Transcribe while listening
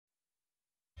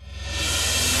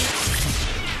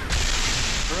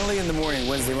Early in the morning,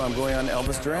 Wednesday, I'm going on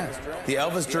Elvis Duran. The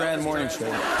Elvis Duran Morning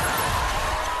Show.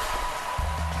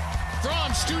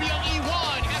 From Studio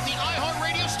E1 at the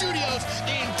iHeartRadio Studios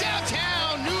in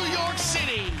downtown New York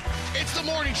City, it's the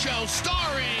morning show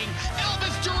starring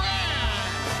Elvis Duran.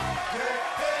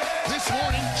 This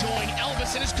morning, join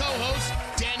Elvis and his co-hosts,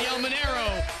 Danielle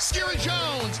Monero, Skira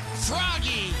Jones,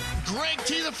 Froggy, Greg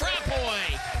T. the Frat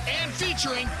Boy, and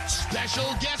featuring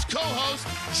special guest co-host,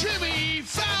 Jimmy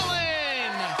Fallon.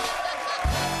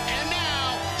 And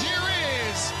now, here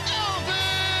is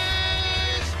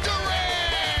Elvis Duran.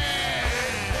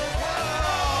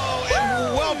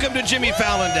 And welcome to Jimmy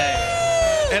Fallon Day.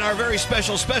 And our very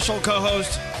special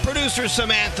co-host, producer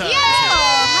Samantha. Yeah!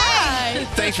 Hi!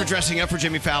 Thanks for dressing up for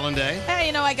Jimmy Fallon Day.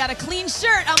 Hey, I got a clean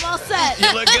shirt. I'm all set.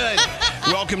 You look good.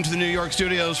 Welcome to the New York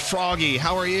studios, Froggy.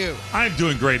 How are you? I'm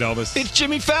doing great, Elvis. It's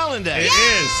Jimmy Fallon Day. It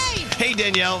is. Hey,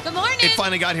 Danielle. Good morning. It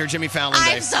finally got here, Jimmy Fallon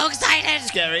Day. I'm so excited.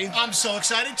 Scary. I'm so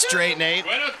excited, too. Straight, Nate.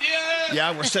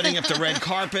 Yeah, we're setting up the red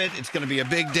carpet. It's going to be a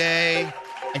big day.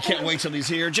 I can't wait till he's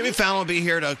here. Jimmy Fallon will be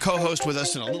here to co-host with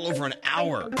us in a little over an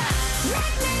hour.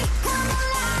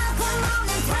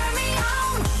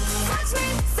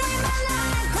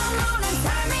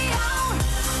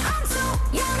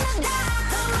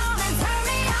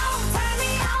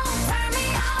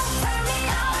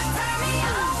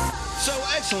 So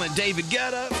excellent. David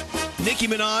Guetta, Nicki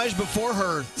Minaj before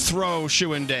her throw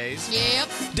shoeing days. Yep.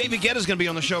 David Guetta's going to be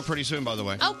on the show pretty soon, by the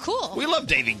way. Oh, cool. We love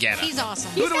David Guetta. He's awesome.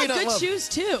 Who He's do we got not good love? shoes,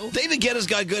 too. David Guetta's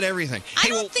got good everything. I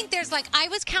don't think there's I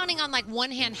was counting on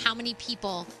one hand how many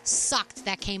people sucked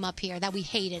that came up here that we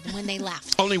hated when they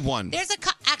left. Only one.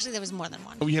 Actually, there was more than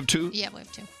one. Oh, you have two? Yeah, we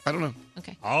have two. I don't know.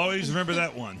 Okay. Always remember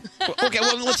that one. Okay,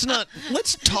 well, let's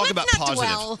talk about not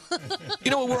positive.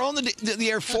 dwell. We're on the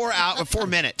air 4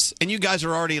 minutes, and you guys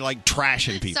are already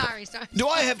trashing people. Sorry. Do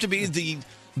I have to be the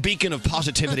beacon of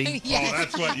positivity? Yes. Oh,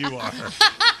 that's what you are.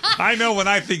 I know when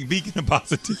I think beacon of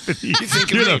positivity, think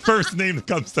of you're me. the first name that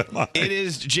comes to mind. It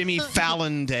is Jimmy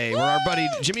Fallon Day, where our buddy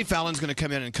Jimmy Fallon's going to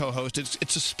come in and co-host.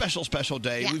 It's a special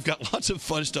day. Yeah. We've got lots of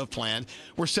fun stuff planned.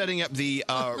 We're setting up the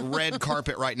red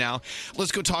carpet right now.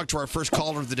 Let's go talk to our first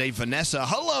caller of the day, Vanessa.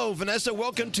 Hello, Vanessa.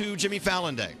 Welcome to Jimmy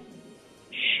Fallon Day.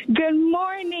 Good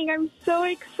morning. I'm so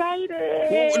excited.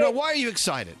 Well, now, why are you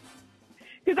excited?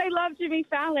 Because I love Jimmy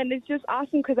Fallon. It's just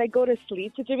awesome because I go to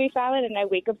sleep to Jimmy Fallon and I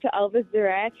wake up to Elvis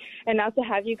Duran. And now to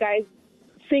have you guys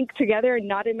sync together and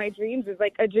not in my dreams is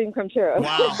like a dream come true.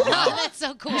 Wow. Oh, that's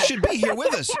so cool. You should be here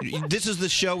with us. This is the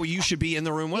show where you should be in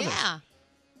the room with us. Yeah.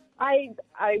 I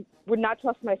would not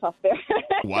trust myself there.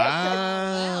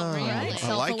 Wow. Really?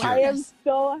 I like I your... am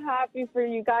so happy for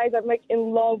you guys. I'm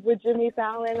in love with Jimmy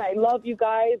Fallon. I love you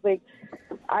guys.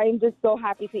 I'm just so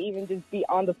happy to even just be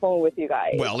on the phone with you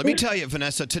guys. Well, let me tell you,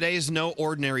 Vanessa, today is no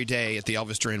ordinary day at the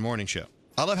Elvis Duran Morning Show.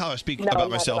 I love how I speak about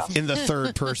myself in the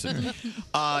third person.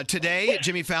 Today,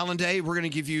 Jimmy Fallon Day, we're going to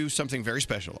give you something very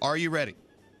special. Are you ready?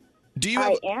 Do you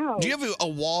have a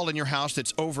wall in your house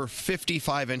that's over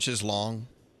 55 inches long?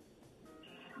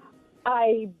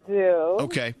 I do.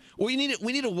 Okay. Well, we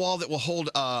need a wall that will hold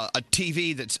a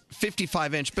TV that's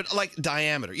 55 inch, but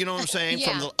diameter. You know what I'm saying? Yeah.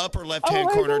 From the upper left-hand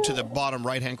corner to the bottom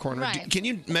right-hand corner. Right. Can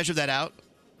you measure that out?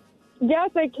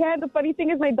 Yes, I can. The funny thing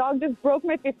is my dog just broke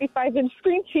my 55-inch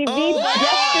screen TV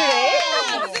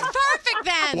yesterday. This is perfect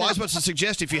then. Well, I was about to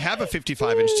suggest if you have a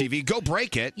 55-inch TV, go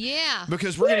break it. Yeah.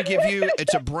 Because we're going to give you,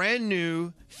 it's a brand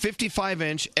new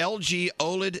 55-inch LG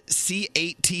OLED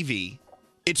C8 TV.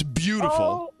 It's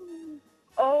beautiful.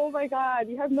 Oh my God.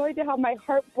 You have no idea how my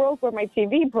heart broke when my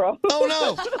TV broke. Oh,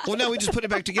 no. Well, no, we just put it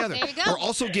back together. There you go. We're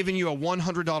also giving you a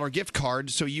 $100 gift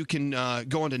card so you can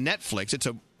go onto Netflix. It's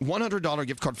a $100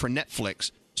 gift card for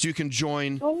Netflix so you can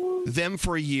join them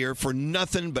for a year for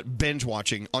nothing but binge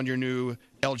watching on your new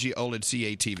LG OLED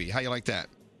C8 TV. How you like that?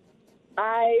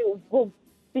 I will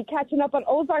be catching up on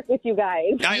Ozark with you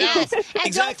guys. I know. Yes. And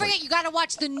Exactly. don't forget, you got to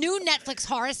watch the new Netflix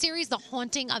horror series, The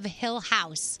Haunting of Hill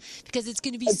House, because it's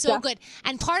going to be so good.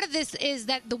 And part of this is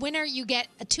that the winner, you get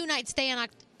a 2-night stay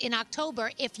in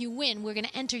October. If you win, we're going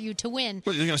to enter you to win.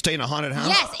 What, you're going to stay in a haunted house?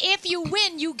 Yes, if you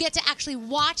win, you get to actually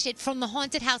watch it from the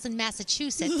haunted house in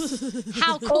Massachusetts.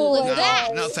 How cool is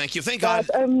that? No, thank you. Thank God.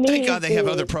 That's amazing. Thank God they have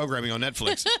other programming on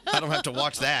Netflix. I don't have to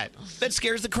watch that. That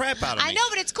scares the crap out of me. I know,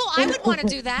 but it's cool. I would want to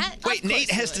do that. Wait, Nate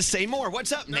has to say more.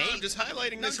 What's up, Nate? I'm just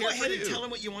highlighting this go here ahead for and you. tell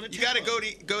him what you want to You tell got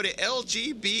to go to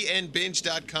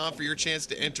lgbnbinge.com for your chance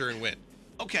to enter and win.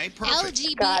 Okay, perfect.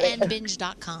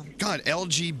 LGBNBinge.com. God,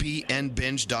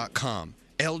 lgbnbinge.com.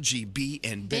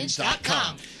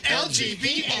 lgbnbinge.com.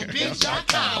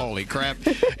 lgbnbinge.com. Holy crap.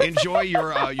 Enjoy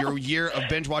your year of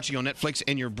binge watching on Netflix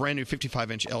and your brand new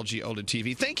 55-inch LG OLED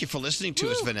TV. Thank you for listening to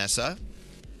us, Vanessa.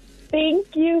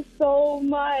 Thank you so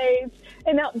much.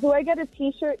 And now, do I get a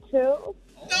T-shirt too?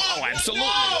 Oh, absolutely.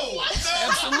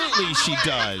 Absolutely, she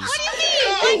does. What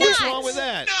do you mean? What's wrong with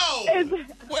that? No.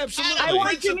 Well, absolutely.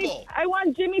 I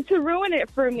want Jimmy to ruin it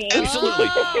for me.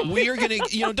 Absolutely. We are going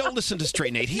to, don't listen to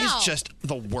Straight Nate. He's just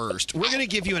the worst. We're going to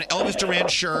give you an Elvis Duran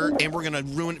shirt, and we're going to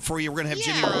ruin it for you. We're going to have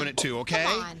Jimmy ruin it, too, okay?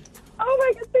 Come on. Oh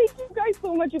my God, thank you guys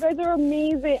so much. You guys are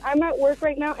amazing. I'm at work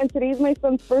right now, and today's my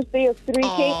son's first day of 3K,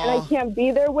 and I can't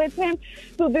be there with him.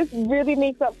 So this really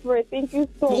makes up for it. Thank you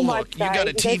so much, look, guys. you got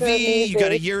a You guys are TV, amazing. you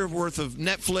got a year worth of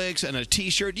Netflix, and a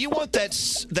T-shirt. Do you want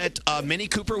that Mini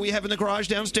Cooper we have in the garage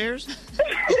downstairs?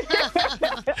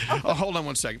 Oh, hold on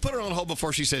one second. Put her on hold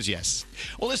before she says yes.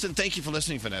 Well, listen, thank you for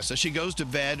listening, Vanessa. She goes to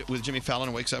bed with Jimmy Fallon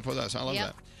and wakes up with us. I love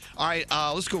that. All right,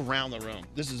 let's go around the room.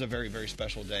 This is a very, very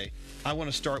special day. I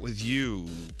want to start with you.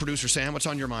 Producer Sam, what's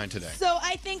on your mind today? So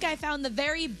I think I found the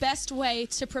very best way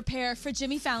to prepare for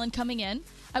Jimmy Fallon coming in.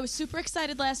 I was super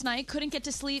excited last night, couldn't get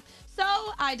to sleep, so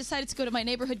I decided to go to my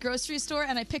neighborhood grocery store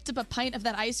and I picked up a pint of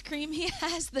that ice cream he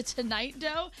has, the Tonight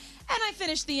Dough, and I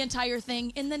finished the entire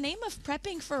thing in the name of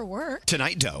prepping for work.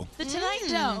 Tonight Dough. The Tonight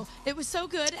Dough. It was so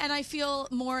good, and I feel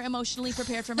more emotionally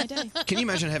prepared for my day. Can you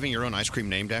imagine having your own ice cream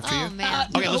named after you? Oh, man.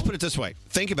 Okay, let's put it this way.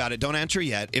 Think about it. Don't answer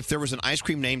yet. If there was an ice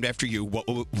cream named after you, what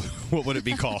would it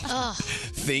be called?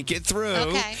 Think it through.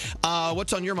 Okay.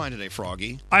 What's on your mind today,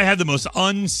 Froggy? I had the most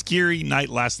unscary night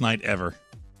last night ever.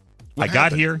 What I got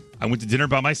happened? here. I went to dinner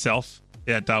by myself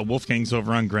at Wolfgang's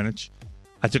over on Greenwich.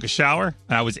 I took a shower,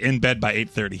 and I was in bed by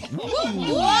 8:30.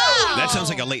 That sounds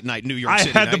like a late night New York I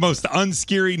City had night. the most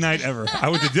unscary night ever. I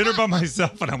went to dinner by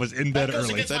myself, and I was in bed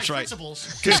early. That's right.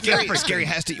 Principles. Because Scary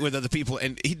has to eat with other people,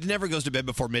 and he never goes to bed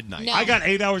before midnight. No. I got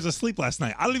 8 hours of sleep last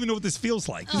night. I don't even know what this feels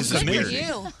like. Oh, This is good for amazing.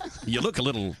 you. You look a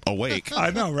little awake, I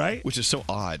know, right? which is so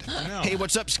odd. know. Hey,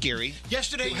 what's up, Scary?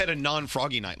 Yesterday, You had a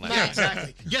non-Froggy night last Yeah, night.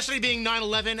 exactly. Yesterday being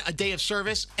 9/11, a day of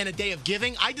service and a day of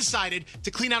giving, I decided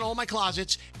to clean out all my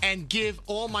closets and give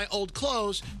all my old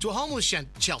clothes to a homeless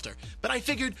shelter. But I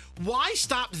figured, why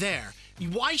stop there?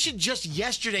 Why should just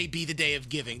yesterday be the day of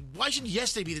giving? Why should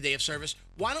yesterday be the day of service?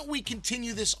 Why don't we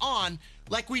continue this on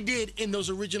like we did in those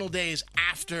original days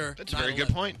after That's a very 9/11? good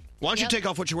point. Why don't you take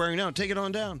off what you're wearing now? Take it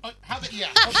on down. Yeah.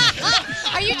 Okay.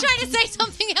 Are you trying to say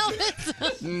something,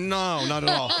 Elvis? No, not at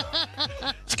all.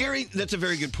 Scary, that's a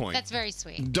very good point. That's very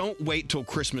sweet. Don't wait till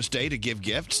Christmas Day to give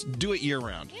gifts. Do it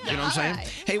year-round. You know what I'm saying? right.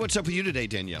 Hey, what's up with you today,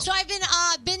 Danielle? So I've been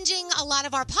binging a lot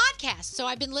of our podcasts. So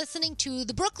I've been listening to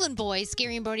the Brooklyn Boys,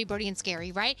 Scary and Brody, Brody and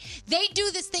Scary, right? They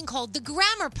do this thing called the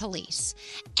Grammar Police.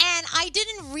 And I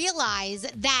didn't realize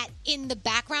that in the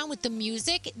background with the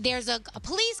music, there's a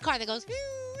police car that goes...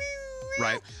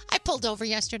 Right. I pulled over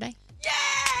yesterday.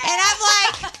 And I'm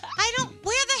like,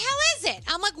 where the hell is it?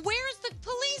 I'm like, where's the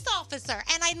police officer?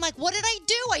 And I'm like, what did I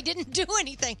do? I didn't do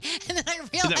anything. And then I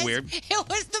realized that weird? it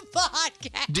was the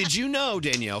podcast. Did you know,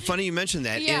 Danielle, funny you mentioned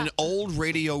that, Yeah. in old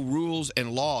radio rules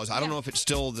and laws, I don't know if it's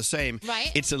still the same,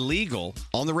 Right. it's illegal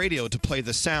on the radio to play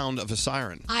the sound of a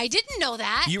siren. I didn't know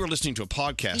that. You were listening to a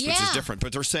podcast, which is Yeah. different,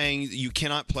 but they're saying you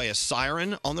cannot play a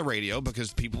siren on the radio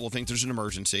because people will think there's an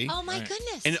emergency. Oh, my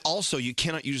goodness. And also, you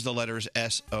cannot use the letters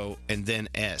S-O and then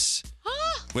S,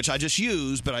 which I just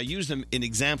use, but I use them in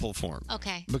example form.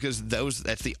 Okay. Because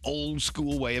that's the old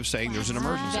school way of saying there's an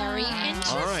emergency. Very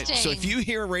interesting. All right. So if you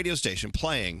hear a radio station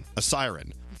playing a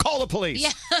siren, call the police.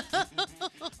 Yeah.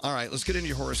 All right. Let's get into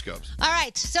your horoscopes. All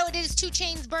right, so it is 2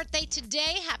 Chainz's birthday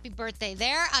today. Happy birthday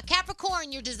there.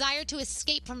 Capricorn, your desire to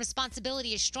escape from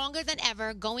responsibility is stronger than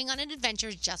ever. Going on an adventure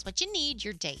is just what you need.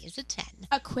 Your day is a 10.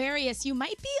 Aquarius, you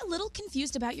might be a little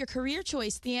confused about your career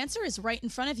choice. The answer is right in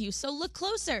front of you, so look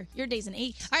closer. Your day's an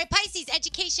 8. All right, Pisces,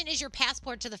 education is your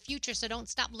passport to the future, so don't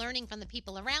stop learning from the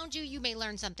people around you. You may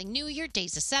learn something new. Your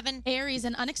day's a 7. Aries,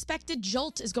 an unexpected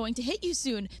jolt is going to hit you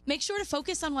soon. Make sure to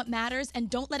focus on what matters and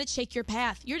don't let it shake your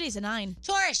path. Your day's a 9.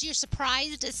 Taurus, you're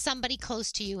surprised at somebody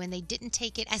close to you and they didn't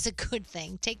take it as a good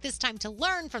thing. Take this time to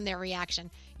learn from their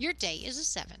reaction. Your day is a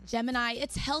 7. Gemini,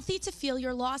 it's healthy to feel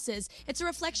your losses. It's a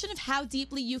reflection of how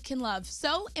deeply you can love,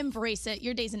 so embrace it.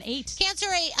 Your day's an 8. Cancer,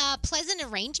 a pleasant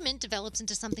arrangement develops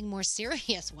into something more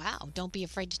serious. Wow, don't be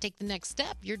afraid to take the next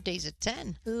step. Your day's a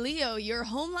 10. Leo, your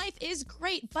home life is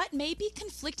great, but may be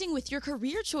conflicting with your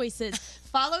career choices.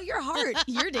 Follow your heart.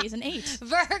 Your day's an 8.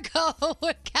 Virgo,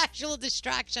 a casual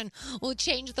distraction will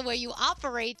change the way you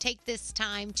operate. Take this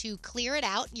time to clear it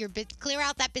out. Clear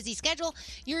out that busy schedule.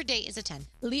 Your day is a 10.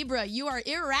 Libra, you are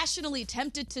irrationally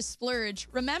tempted to splurge.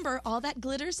 Remember, all that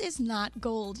glitters is not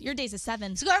gold. Your day's a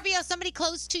 7. Scorpio, somebody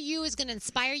close to you is going to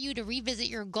inspire you to revisit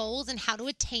your goals and how to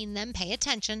attain them. Pay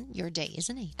attention. Your day is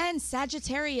an 8. And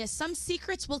Sagittarius, some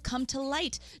secrets will come to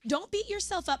light. Don't beat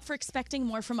yourself up for expecting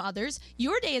more from others.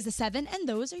 Your day is a 7, and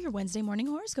those are your Wednesday morning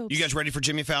horoscopes. You guys ready for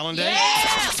Jimmy Fallon Day?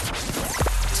 Yeah!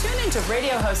 Tune into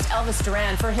radio host Elvis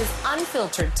Duran for his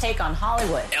unfiltered take on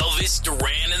Hollywood. Elvis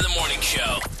Duran in the Morning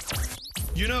Show.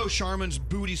 You know, Charmin's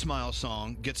Booty Smile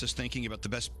song gets us thinking about the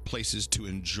best places to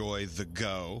enjoy the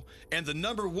go. And the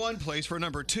number one place for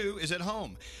number 2 is at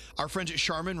home. Our friends at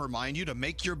Charmin remind you to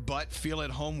make your butt feel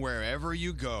at home wherever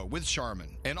you go with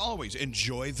Charmin. And always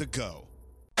enjoy the go.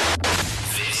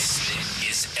 This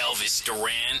is Elvis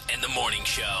Duran and the Morning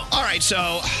Show. All right,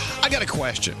 so I got a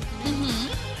question.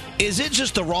 Is it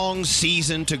just the wrong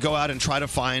season to go out and try to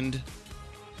find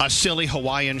a silly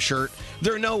Hawaiian shirt?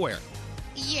 They're nowhere.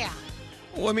 Yeah.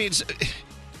 Well, I mean,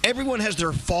 everyone has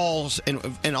their falls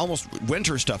and almost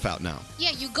winter stuff out now.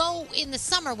 Yeah, you go in the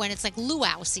summer when it's like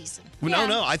luau season. Well,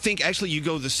 no. I think actually you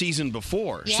go the season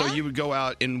before. So Yeah? you would go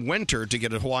out in winter to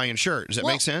get a Hawaiian shirt. Does that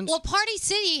make sense? Well, Party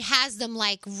City has them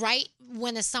like right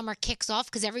when the summer kicks off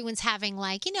because everyone's having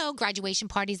like, graduation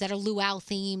parties that are luau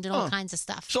themed and all kinds of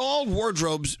stuff. So all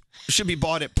wardrobes should be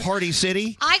bought at Party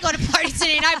City? I go to Party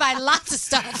City and I buy lots of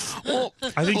stuff.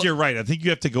 I think you're right. I think you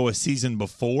have to go a season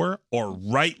before or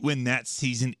right when that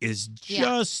season is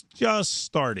just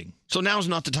starting. So now's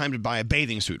not the time to buy a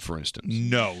bathing suit, for instance.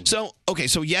 No. So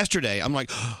yesterday I'm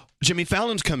like, Jimmy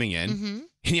Fallon's coming in.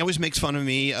 And he always makes fun of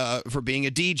me for being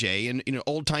a DJ. And,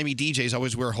 old-timey DJs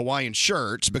always wear Hawaiian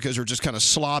shirts because they're just kind of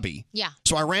slobby. Yeah.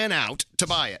 So I ran out to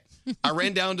buy it. I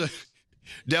ran down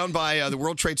by the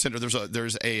World Trade Center.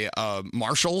 There's a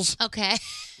Marshall's. Okay.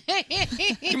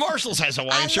 Marshalls has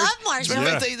Hawaiian shirts. I love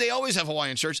Marshalls. They always have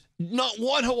Hawaiian shirts. Not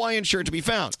one Hawaiian shirt to be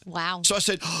found. Wow. So I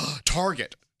said,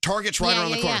 Target. Target's right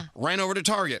around the corner. Ran over to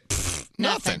Target.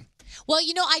 Nothing. Well,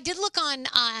 I did look on.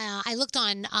 I looked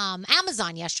on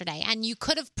Amazon yesterday, and you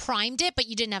could have primed it, but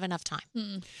you didn't have enough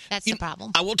time. That's the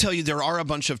problem. I will tell you, there are a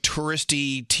bunch of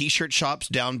touristy T-shirt shops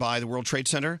down by the World Trade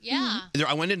Center. Yeah.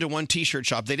 I went into one T-shirt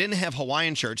shop. They didn't have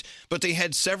Hawaiian shirts, but they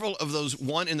had several of those,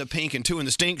 1 in the pink and 2 in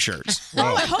the stink shirts.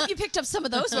 Oh, I hope you picked up some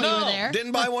of those when you were there.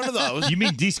 Didn't buy one of those. You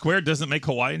mean D Squared doesn't make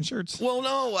Hawaiian shirts? Well,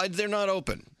 no, they're not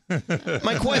open.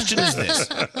 My question is this.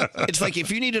 It's like if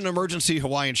you need an emergency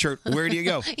Hawaiian shirt, where do you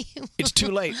go? It's too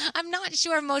late. I'm not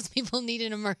sure most people need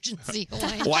an emergency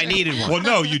Hawaiian Well, I shirt. needed one. Well,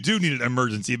 no, you do need an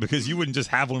emergency because you wouldn't just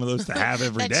have one of those to have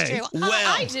every day. That's true. Well,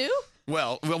 I do.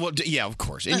 Well, yeah, of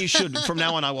course. And you should. From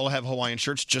now on, I will have Hawaiian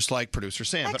shirts just like producer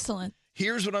Sam. Excellent. But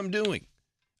here's what I'm doing.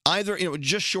 Either,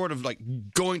 just short of like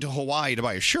going to Hawaii to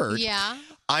buy a shirt. Yeah.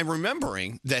 I'm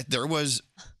remembering that there was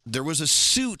a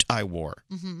suit I wore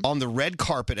on the red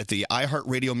carpet at the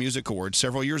iHeartRadio Music Awards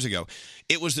several years ago.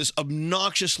 It was this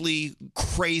obnoxiously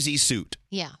crazy suit.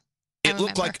 Yeah. It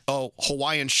looked like a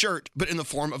Hawaiian shirt, but in the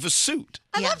form of a suit.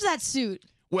 I love that suit.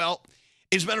 Well,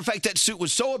 as a matter of fact, that suit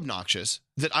was so obnoxious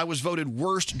that I was voted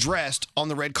worst dressed on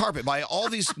the red carpet by all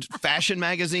these fashion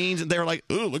magazines, and they were like,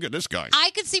 "Ooh, look at this guy."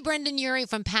 I could see Brendan Urie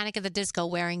from Panic at the Disco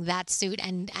wearing that suit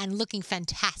and looking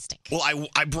fantastic. Well,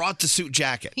 I brought the suit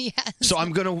jacket. Yes. So I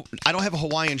don't have a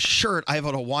Hawaiian shirt. I have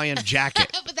a Hawaiian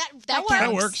jacket. But that works.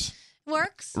 That works.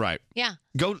 Works. Right. Yeah.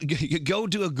 Go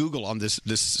do a Google on this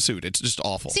suit. It's just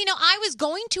awful. See, I was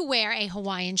going to wear a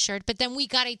Hawaiian shirt, but then we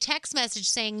got a text message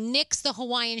saying nix the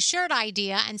Hawaiian shirt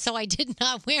idea, and so I did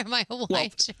not wear my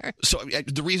Hawaiian shirt. So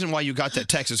the reason why you got that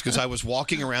text is because I was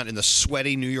walking around in the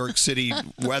sweaty New York City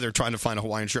weather trying to find a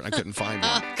Hawaiian shirt, and I couldn't find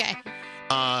one. Okay.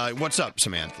 What's up,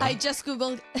 Samantha? I just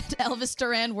Googled Elvis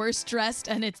Duran worst dressed,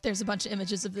 and there's a bunch of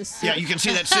images of this suit. Yeah, you can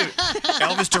see that suit.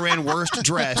 Elvis Duran worst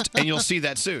dressed, and you'll see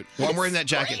that suit. Well, I'm wearing that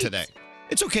jacket today.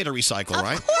 It's okay to recycle,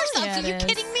 right? Of course, Yeah, Elvis. Are you it is.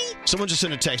 kidding me? Someone just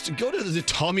sent a text. Go to the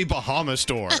Tommy Bahama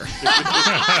store.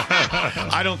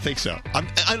 I don't think so.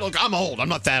 I'm old. I'm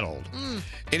not that old.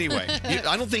 Anyway,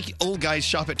 I don't think old guys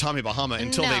shop at Tommy Bahama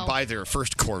until they No. buy their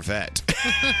first Corvette.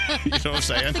 You know what I'm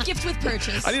saying? The gift with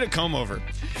purchase. I need a comb over.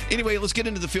 Anyway, let's get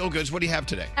into the feel goods. What do you have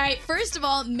today? All right, first of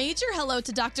all, major hello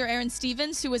to Dr. Erin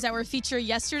Stevens, who was our feature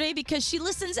yesterday because she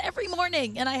listens every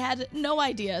morning, and I had no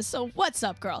idea. So what's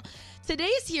up, girl?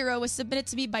 Today's hero was submitted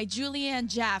to me by Julianne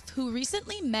Jaff, who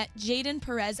recently met Jaden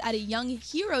Perez at a Young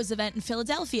Heroes event in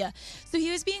Philadelphia. So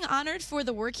he was being honored for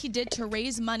the work he did to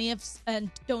raise money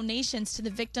and donations to the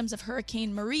victims of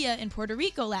Hurricane Maria in Puerto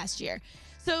Rico last year.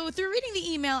 So through reading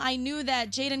the email, I knew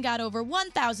that Jaden got over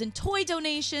 1,000 toy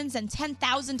donations and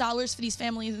 $10,000 for these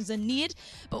families in need.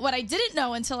 But what I didn't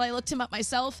know until I looked him up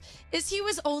myself is he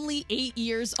was only 8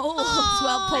 years old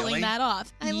while pulling that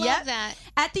off. I love that.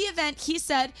 At the event, he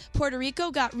said Puerto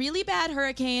Rico got really bad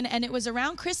hurricane and it was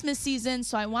around Christmas season,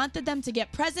 so I wanted them to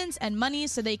get presents and money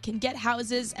so they can get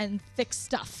houses and fix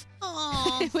stuff.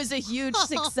 It was a huge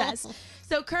success.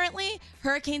 So currently,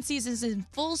 hurricane season is in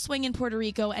full swing in Puerto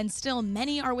Rico, and still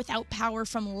many are without power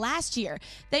from last year.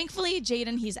 Thankfully,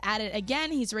 Jaden, he's at it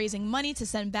again. He's raising money to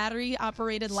send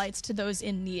battery-operated lights to those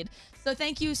in need. So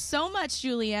thank you so much,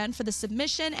 Julianne, for the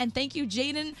submission, and thank you,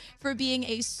 Jaden, for being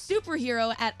a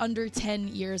superhero at under 10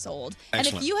 years old.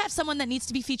 Excellent. And if you have someone that needs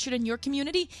to be featured in your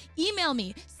community, email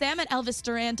me,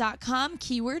 sam@elvisduran.com,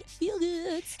 keyword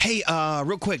feelgoods. Hey,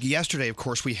 real quick, yesterday, of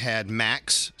course, we had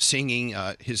Max singing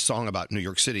his song about New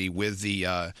York City with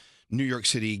the New York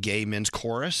City Gay Men's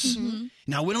Chorus. Mm-hmm.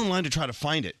 Now, I went online to try to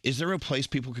find it. Is there a place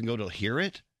people can go to hear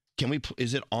it? Can we?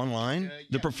 Is it online,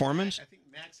 the performance? I think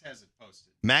Max has it posted.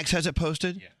 Max has it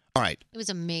posted? Yeah. All right. It was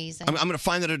amazing. I'm going to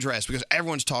find that address because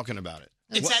everyone's talking about it.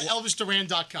 It's at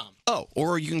ElvisDuran.com. Oh,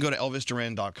 or you can go to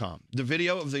ElvisDuran.com. The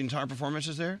video of the entire performance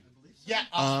is there? Yeah.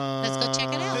 Let's go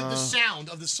check it out. The sound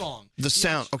of the song. The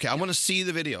sound. Okay, I want to see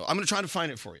the video. I'm going to try to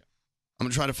find it for you.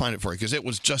 Because it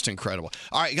was just incredible.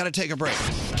 All right, got to take a break.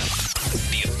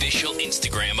 The official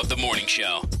Instagram of the morning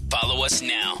show. Follow us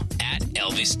now at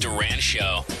Elvis Duran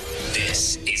Show.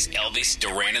 This is Elvis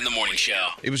Duran in the Morning Show.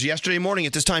 It was yesterday morning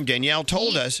at this time. Danielle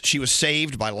told us she was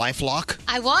saved by LifeLock.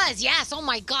 I was, yes. Oh,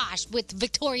 my gosh. With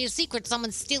Victoria's Secret,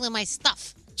 someone's stealing my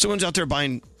stuff. Someone's out there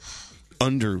buying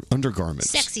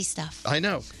undergarments. Sexy stuff. I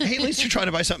know. Hey, at least you're trying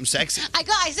to buy something sexy.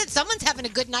 I said someone's having a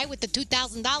good night with the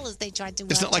 $2,000 they tried to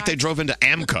It's not like they drove into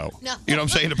Amco. No. You know what I'm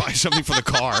saying? To buy something for the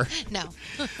car. No.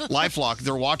 LifeLock,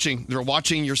 they're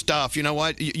watching your stuff. You know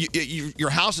what?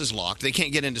 Your house is locked. They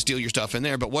can't get in to steal your stuff in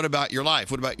there. But what about your life?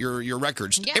 What about your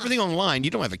records? Yeah. Everything online, you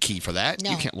don't have a key for that.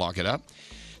 No. You can't lock it up.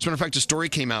 As a matter of fact, a story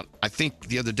came out, I think,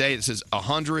 the other day that says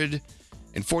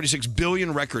 146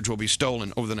 billion records will be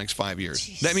stolen over the next 5 years.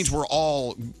 Jeez. That means we're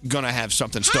all going to have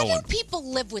something How stolen. do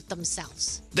people live with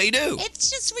themselves? They do. It's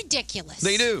just ridiculous.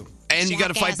 They do. And you got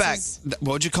to fight back. Jackasses.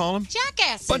 What'd you call them?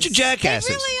 Jackasses. Bunch of jackasses.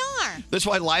 They really are. That's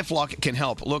why LifeLock can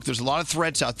help. Look, there's a lot of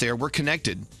threats out there. We're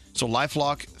connected. So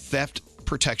LifeLock theft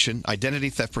protection, identity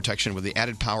theft protection with the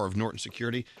added power of Norton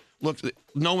Security. Look,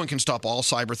 no one can stop all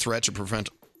cyber threats or prevent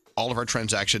all of our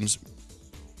transactions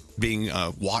being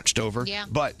watched over. Yeah.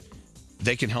 But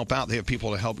they can help out. They have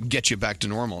people to help get you back to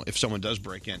normal if someone does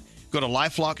break in. Go to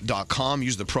LifeLock.com.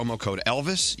 Use the promo code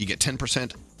Elvis. You get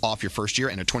 10% off your first year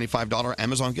and a $25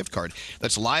 Amazon gift card.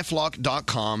 That's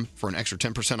LifeLock.com for an extra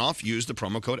 10% off. Use the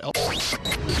promo code Elvis.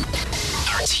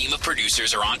 Our team of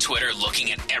producers are on Twitter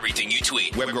looking at everything you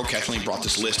tweet. Web girl Kathleen brought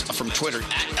this list from Twitter.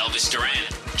 At Elvis Duran.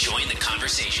 Join the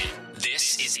conversation.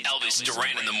 This is Elvis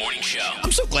Duran in the Morning Show.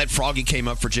 I'm so glad Froggy came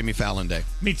up for Jimmy Fallon Day.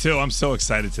 Me too. I'm so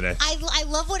excited today. I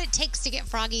love what it takes to get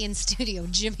Froggy in studio,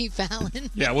 Jimmy Fallon.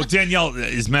 Yeah, well, Danielle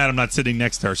is mad I'm not sitting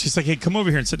next to her. She's like, hey, come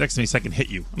over here and sit next to me so I can hit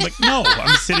you. I'm like, no,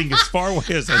 I'm sitting as far away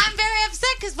as I I'm very upset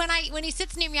because when he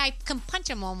sits near me, I can punch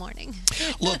him all morning.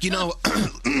 Look,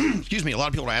 excuse me, a lot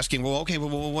of people are asking, well, okay,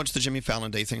 well, what's the Jimmy Fallon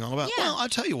Day thing all about? Yeah. Well, I'll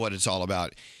tell you what it's all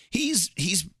about. He's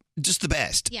just the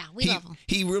best. Yeah, we love him.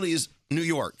 He really is New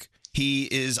York. He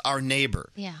is our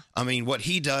neighbor. Yeah. I mean, what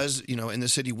he does, in the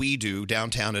city, we do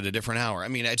downtown at a different hour. I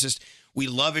mean, it's just, we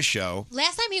love his show.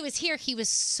 Last time he was here, he was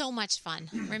so much fun.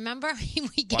 Remember? I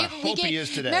hope he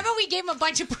is today. Remember we gave him a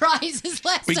bunch of prizes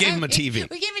last time? We gave him a TV.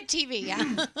 We gave him a TV,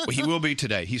 yeah. Well, he will be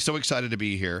today. He's so excited to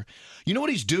be here. You know what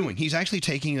he's doing? He's actually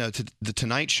taking the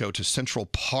Tonight Show to Central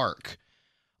Park.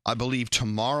 I believe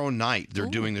tomorrow night they're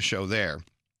doing the show there.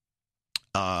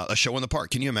 A show in the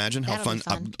park. Can you imagine how That'll fun? be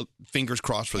fun. Fingers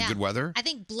crossed for the good weather. I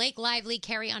think Blake Lively,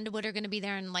 Carrie Underwood are going to be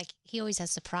there, and he always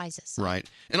has surprises. Right.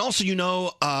 And also,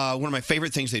 one of my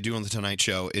favorite things they do on the Tonight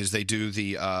Show is they do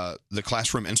the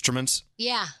classroom instruments.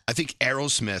 Yeah. I think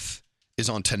Aerosmith is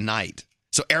on tonight.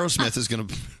 So Aerosmith is going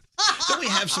to. Don't we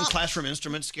have some classroom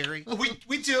instruments, Scary?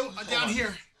 We do down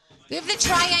here. We have the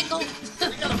triangle.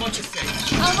 We got a bunch of things.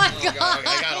 Oh my God!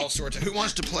 I got all sorts. Who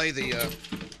wants to play the?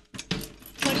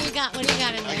 What do you got? What do you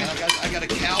got in there? I got a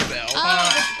cowbell.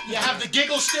 You have the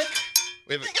giggle stick.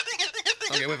 We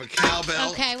have a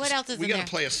cowbell. Okay, what else is we in got there? to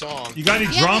play a song. You got any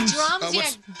You have drums? the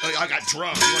drums? I got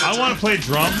drums. I want to play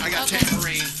drums. I got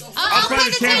tambourine. I'll play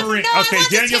the tambourine. No, I okay, want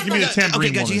the Daniel, give me the tambourine.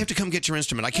 Okay, guys, woman. you have to come get your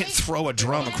instrument. I can't throw a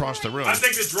drum across the room. I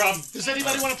think the drum. Does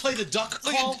anybody want to play the duck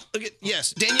call? Look at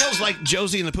yes, Danielle's like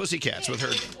Josie and the Pussycats with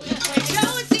her.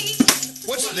 Josie.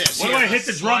 What's this? What do I hit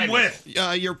the drum with?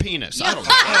 Your penis. I don't know.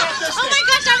 Oh my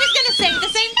gosh, I was going to say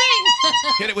the same thing.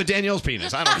 Hit it with Danielle's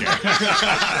penis. I don't care.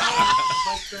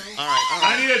 All right.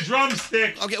 I need a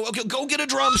drumstick. Okay, well, go get a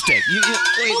drumstick. Who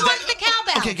wants the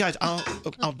cowbell? Okay, guys,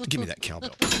 I'll give me that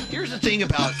cowbell. Here's the thing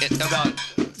about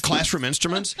classroom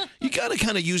instruments. You got to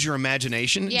kind of use your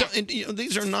imagination. Yeah.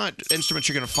 These are not instruments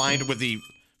you're going to find with the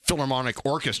Philharmonic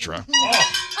Orchestra.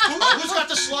 Who's got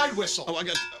the slide whistle? Oh, I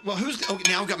got. Well, who's? Oh,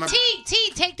 now I've got my. T,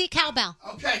 take the cowbell.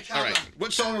 Okay, All right.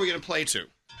 What song are we going to play to?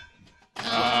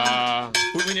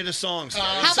 We need a song.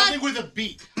 How something about- with a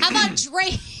beat. How about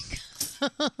Drake?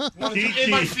 In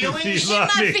my feelings? In my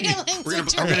feelings. We're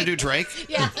with gonna Drake. do Drake.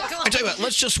 Yeah, come on. I tell you what.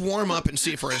 Let's just warm up and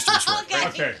see if our instruments work. Right?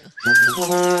 Okay.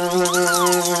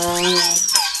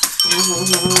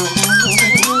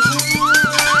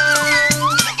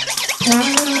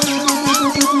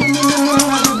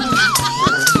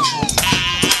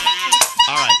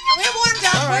 All right. We're warmed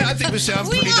up. All right. I think we sound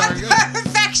We pretty are darn good.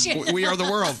 perfection. We are the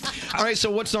world. All right.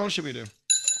 So what song should we do?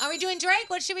 Are we doing Drake?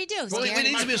 What should we do? Well, Sierra? it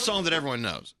needs to be a song that everyone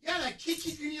knows. Yeah, that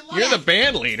Kiki, can you love You're me? the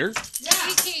band leader.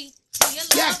 Kiki, you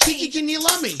Yeah, love Kiki, me. can you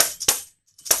love me?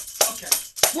 Okay.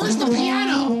 Where's the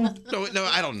piano? No,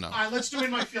 I don't know. All right, let's do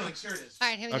In My Feelings. Here it is. All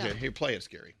right, here we Okay, go. here, play it,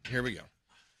 Scary. Here we go.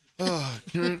 Oh,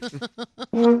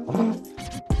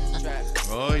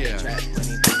 oh yeah.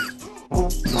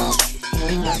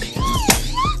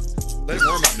 Let it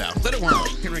warm up now. Let it warm up.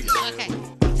 Here we go. Okay.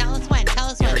 Tell us when. Tell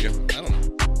us Here we when. go.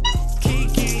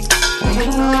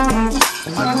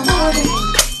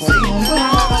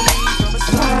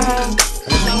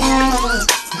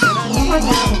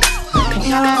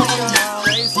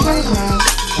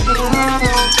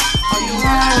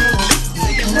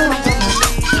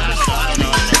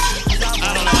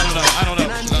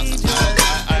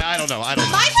 I don't know. I don't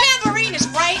know. My tambourine is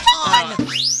right on.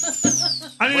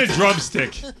 I need a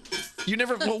drumstick. You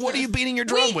never. Well, what are you beating your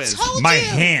drum We with? told My you.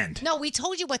 hand. No, we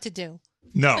told you what to do.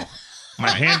 No. My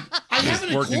hand I have is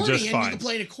an working accordion. just You fine. can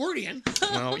play an accordion.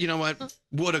 No, you know what?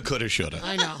 Woulda, coulda, shoulda.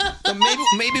 I know. Well,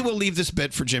 maybe we'll leave this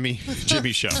bit for Jimmy's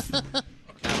show.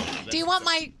 Do you want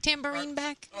my tambourine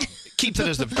back? Keep that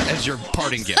as your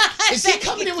parting gift. Is he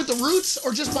coming in with the Roots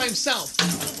or just by himself?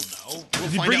 We'll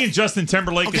Is he find bringing out. Justin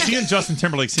Timberlake? Because he and Justin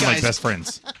Timberlake seem like Guys. best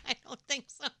friends. I don't think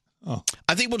so.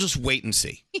 I think we'll just wait and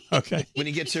see. Okay. When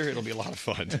he gets here, it'll be a lot of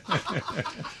fun.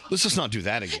 Let's just not do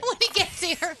that again. When he gets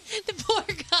here, the poor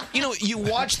guy. You know, you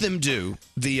watch them do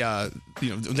the,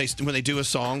 when they do a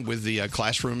song with the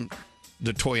classroom,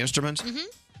 the toy instruments. Mm-hmm.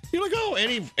 You're like, oh,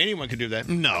 anyone can do that.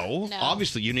 No,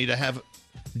 obviously you need to have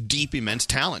deep, immense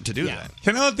talent to do that.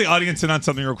 Can I let the audience in on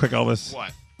something real quick, Elvis?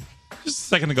 What? Just a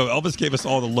second ago, Elvis gave us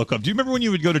all the look up. Do you remember when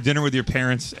you would go to dinner with your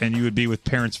parents and you would be with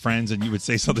parents' friends and you would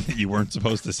say something that you weren't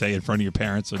supposed to say in front of your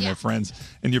parents or their friends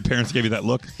and your parents gave you that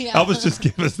look? Yeah. Elvis just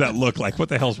gave us that look like, what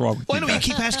the hell's wrong with Why you don't you guys?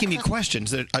 keep asking me questions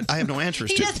that I have no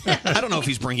answers to? I don't know if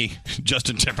he's bringing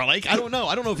Justin Timberlake. I don't know.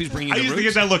 I don't know if he's bringing I the used to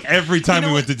Roots. get that look every time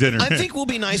we went to dinner. I think we'll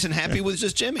be nice and happy with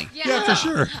just Jimmy. Yeah, for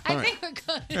sure. I think we're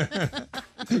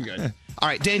good. Good. All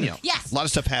right, Danielle. Yes. A lot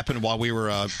of stuff happened while we were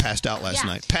passed out last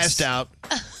night. Passed out,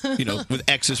 with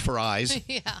X's for eyes.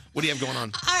 Yeah. What do you have going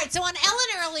on? All right, so on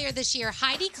Ellen earlier this year,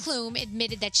 Heidi Klum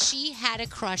admitted that she had a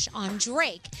crush on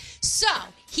Drake. So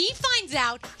he finds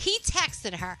out, he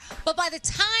texted her, but by the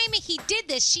time he did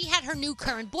this, she had her new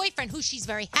current boyfriend, who she's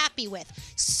very happy with.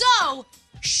 So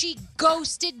she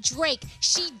ghosted Drake.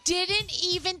 She didn't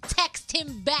even text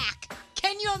him back.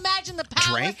 Can you imagine the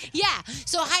power? Drake? Yeah.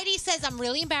 So Heidi says, I'm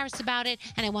really embarrassed about it,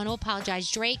 and I want to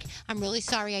apologize. Drake, I'm really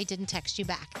sorry I didn't text you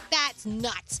back. That's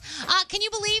nuts. Can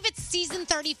you believe it's season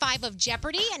 35 of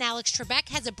Jeopardy, and Alex Trebek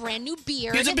has a brand new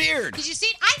beard? He has a beard. Did you see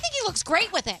it? I think he looks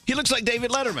great with it. He looks like David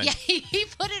Letterman. Yeah, he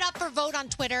put it up for vote on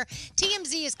Twitter.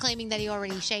 TMZ is claiming that he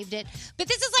already shaved it. But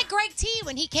this is like Greg T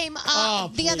when he came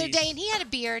the other day and he had a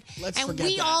beard. Let's and forget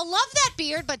we that. all love that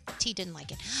beard, but T didn't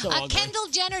like it. ugly. Kendall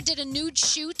Jenner did a nude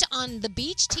shoot on the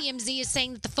beach. TMZ is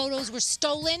saying that the photos were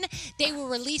stolen. They were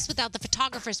released without the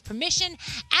photographer's permission.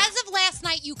 As of last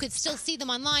night, you could still see them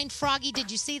online. Froggy, did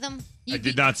you see them? I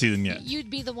did not see them yet. You'd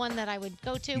be the one that I would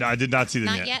go to? No, I did not see them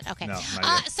Not yet. yet? Okay. No,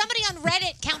 not yet. Somebody on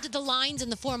Reddit counted the lines in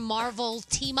the 4 Marvel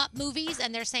team-up movies,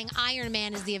 and they're saying Iron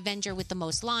Man is the Avenger with the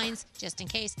most lines, just in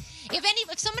case.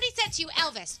 If somebody said to you,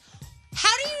 Elvis, how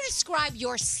do you describe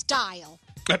your style?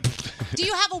 Do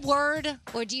you have a word,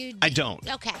 or do you? I don't.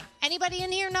 Okay. Anybody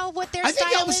in here know what their I think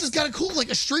style Elvis is? has got a cool, like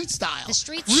a street style. The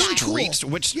street Really style. cool. Streets?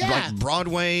 Which, Yeah. like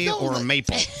Broadway or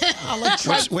Maple?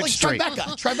 Which street?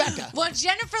 Tribeca. Well,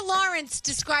 Jennifer Lawrence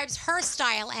describes her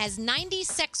style as 90s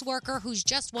sex worker who's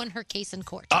just won her case in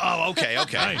court. Oh, okay.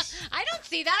 Nice. I don't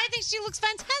see that. I think she looks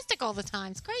fantastic all the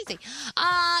time. It's crazy.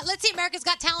 Let's see. America's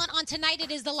Got Talent on tonight.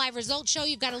 It is the live results show.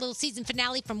 You've got a little season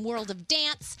finale from World of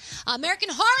Dance. American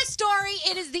Horror Story.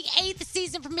 It is the 8th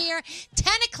season premiere,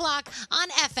 10 o'clock on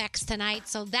FX tonight.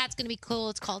 So that's going to be cool.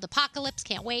 It's called Apocalypse.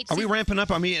 Can't wait. Are we ramping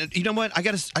up? I mean, you know what? I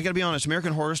gotta be honest.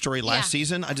 American Horror Story last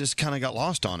season, I just kind of got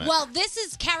lost on it. Well, this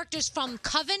is characters from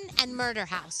Coven and Murder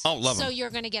House. Oh, love 'em. So you're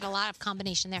going to get a lot of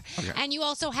combination there. Okay. And you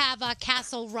also have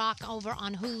Castle Rock over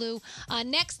on Hulu.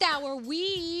 Next hour,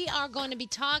 we are going to be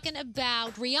talking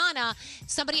about Rihanna.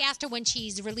 Somebody asked her when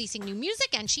she's releasing new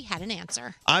music, and she had an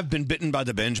answer. I've been bitten by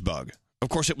the binge bug. Of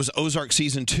course, it was Ozark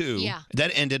season 2. Yeah.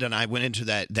 That ended, and I went into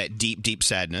that deep, deep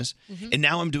sadness. Mhm. And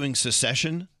now I'm doing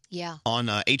Secession. Yeah. On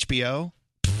HBO.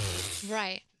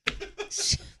 Right.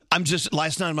 I'm just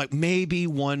last night. I'm like, maybe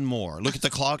one more. Look at the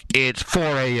clock. It's 4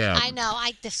 a.m. I know.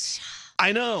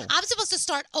 I know. I'm supposed to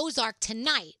start Ozark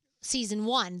tonight. Season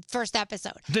 1, first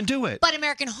episode. Then do it. But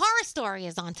American Horror Story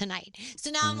is on tonight. So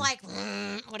now I'm like,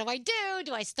 what do I do?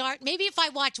 Do I start? Maybe if I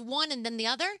watch one and then the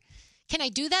other, can I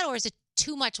do that? Or is it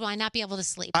too much? Will I not be able to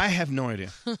sleep? I have no idea.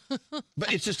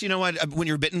 But it's just, you know what? When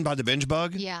you're bitten by the binge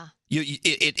bug, Yeah.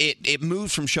 it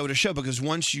moves from show to show because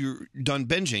once you're done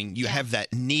binging, you have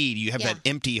that need. You have Yeah. that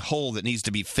empty hole that needs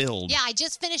to be filled. Yeah, I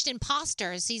just finished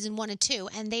Imposters, season 1 and 2,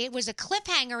 and it was a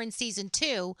cliffhanger in season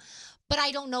 2. But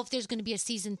I don't know if there's going to be a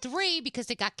season 3 because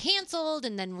it got canceled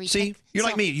and then See, you're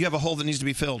like me. You have a hole that needs to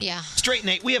be filled. Yeah. Straight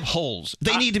Nate, we have holes.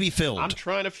 They need to be filled. I'm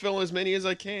trying to fill as many as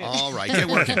I can. All right, get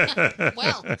working.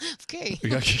 Well, okay.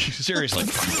 Seriously.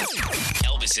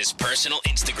 Elvis's personal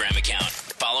Instagram account.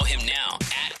 Follow him now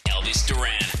at Elvis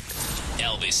Duran.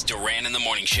 Elvis Duran in the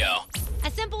Morning Show. A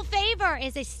Simple Favor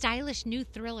is a stylish new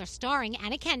thriller starring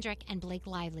Anna Kendrick and Blake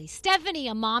Lively. Stephanie,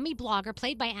 a mommy blogger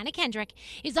played by Anna Kendrick,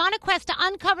 is on a quest to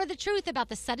uncover the truth about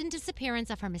the sudden disappearance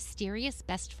of her mysterious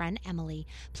best friend Emily,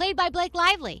 played by Blake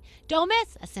Lively. Don't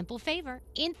miss A Simple Favor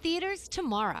in theaters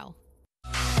tomorrow.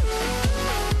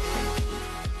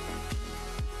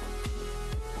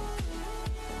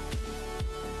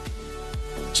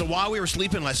 So while we were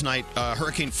sleeping last night,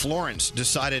 Hurricane Florence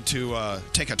decided to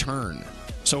take a turn.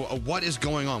 So what is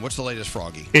going on? What's the latest,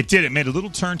 Froggy? It did. It made a little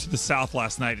turn to the south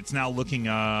last night. It's now looking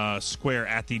square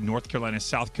at the North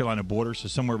Carolina-South Carolina border, so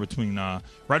somewhere between right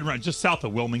around just south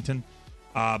of Wilmington.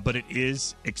 But it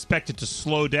is expected to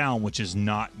slow down, which is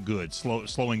not good.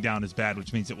 Slowing down is bad,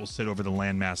 which means it will sit over the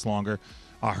landmass longer.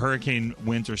 Hurricane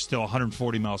winds are still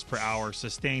 140 miles per hour,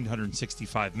 sustained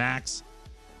 165 max.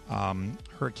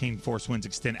 Hurricane force winds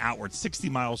extend outward 60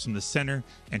 miles from the center,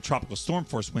 and tropical storm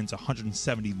force winds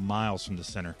 170 miles from the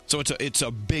center. So it's a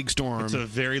big storm. It's a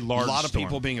very large storm. A lot of storm.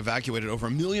 people being evacuated. Over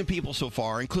 1 million people so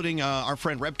far, including our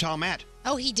friend Reptile Matt.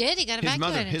 Oh, he did? He got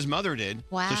evacuated? His mother did.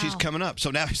 Wow. So she's coming up.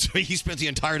 So now he spent the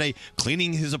entire day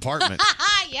cleaning his apartment.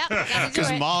 Yep. gotta do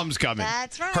Because it. Mom's coming.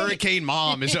 That's right. Hurricane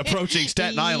Mom is approaching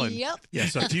Staten Island. Yep. Yeah,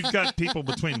 so if you've got people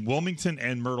between Wilmington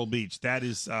and Myrtle Beach, that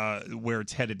is where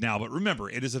it's headed now. But remember,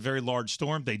 it is a very large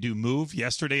storm. They do move.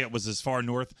 Yesterday, it was as far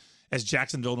north as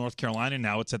Jacksonville, North Carolina.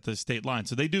 Now it's at the state line.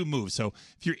 So they do move. So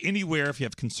if you're anywhere, if you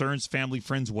have concerns, family,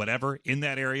 friends, whatever, in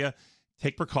that area,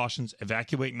 take precautions,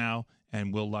 evacuate now,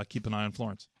 and we'll keep an eye on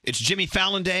Florence. It's Jimmy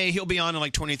Fallon Day. He'll be on in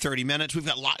like 20, 30 minutes. We've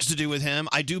got lots to do with him.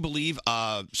 I do believe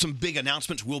some big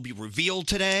announcements will be revealed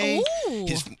today. Ooh.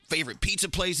 His favorite pizza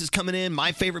place is coming in.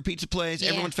 My favorite pizza place.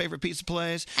 Yeah. Everyone's favorite pizza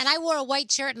place. And I wore a white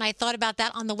shirt, and I thought about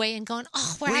that on the way in, going,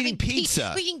 "Oh, we're having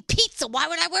pizza. We're eating pizza. Why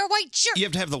would I wear a white shirt?" You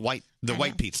have to have the white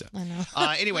pizza. I know.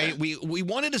 Anyway, we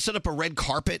wanted to set up a red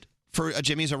carpet for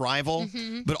Jimmy's arrival,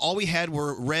 Mhm. but all we had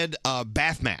were red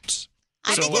bath mats.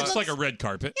 So it looks like a red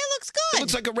carpet. It looks good. It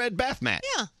looks like a red bath mat.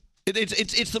 Yeah.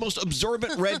 It's the most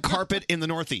absorbent red carpet in the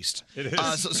Northeast. It is.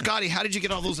 So, Scotty, how did you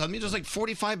get all those? I mean, there's like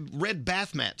 45 red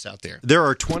bath mats out there. There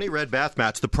are 20 red bath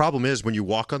mats. The problem is when you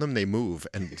walk on them, they move,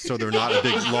 and so they're not a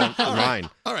big long line.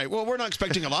 All right. Well, we're not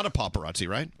expecting a lot of paparazzi,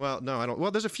 right? Well, no, I don't.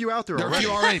 Well, there's a few out there There are a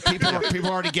already. few already. People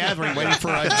are already gathering, waiting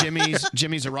for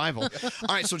Jimmy's arrival.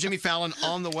 All right. So Jimmy Fallon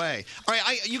on the way. All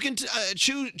right. You can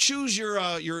choose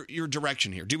your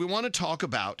direction here. Do we want to talk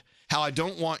about how I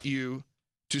don't want you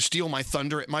to steal my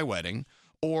thunder at my wedding,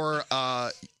 or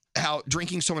how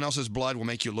drinking someone else's blood will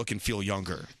make you look and feel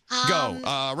younger. Go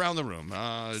around the room,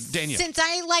 Danielle. Since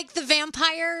I like the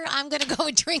vampire, I'm going to go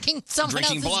with drinking someone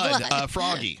Drinking else's blood.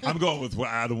 Froggy. I'm going with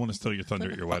I don't want to steal your thunder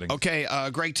at your wedding. Okay,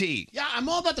 Greg T. Yeah, I'm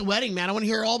all about the wedding, man. I want to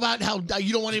hear all about how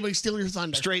you don't want anybody stealing your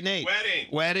thunder. Straight Nate.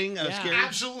 Wedding. Scary.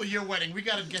 Absolutely, your wedding. We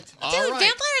got to get to that. Dude,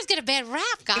 vampires get a bad rap,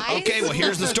 guys. Okay, well,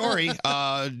 here's the story.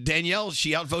 Danielle,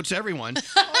 she outvotes everyone.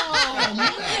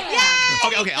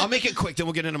 Okay, I'll make it quick, then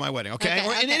we'll get into my wedding, okay?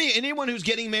 And anyone who's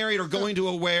getting married or going to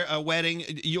a wedding,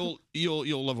 you'll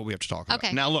love what we have to talk about.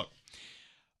 Okay. Now, look,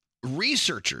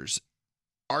 researchers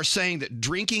are saying that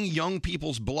drinking young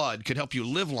people's blood could help you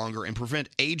live longer and prevent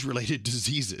age-related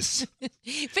diseases. But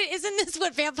isn't this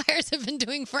what vampires have been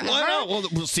doing forever? Well, no,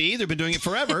 we'll see. They've been doing it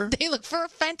forever. They look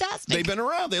fantastic. They've been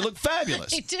around. They look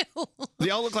fabulous. They do. They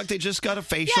all look like they just got a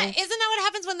facial. Yeah, isn't that what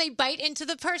happens when they bite into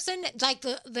the person? Like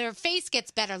their face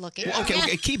gets better looking. Well,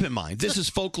 okay, keep in mind, this is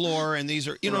folklore, and these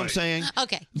are, you know what I'm saying?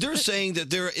 Okay. They're saying that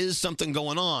there is something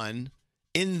going on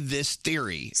in this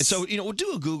theory. And so, we'll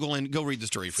do a Google and go read the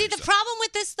story for See, yourself. the problem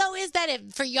with this, though, is that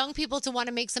for young people to want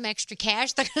to make some extra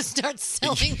cash, they're going to start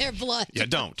selling their blood. Yeah,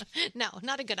 don't. No,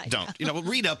 not a good idea. Don't.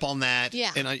 Read up on that.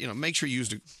 Yeah. And, make sure you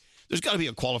use there's got to be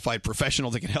a qualified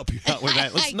professional that can help you out with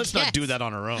that. Let's not do that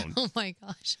on our own. Oh, my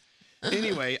gosh.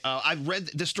 Anyway, I've read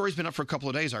this story's been up for a couple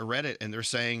of days. I read it, and they're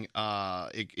saying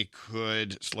it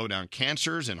could slow down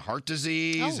cancers and heart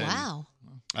disease. Oh, wow.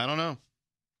 I don't know.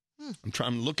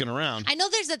 I'm looking around. I know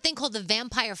there's a thing called the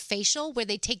vampire facial where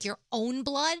they take your own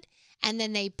blood and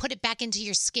then they put it back into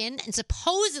your skin, and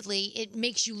supposedly it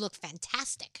makes you look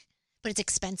fantastic. But it's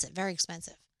expensive, very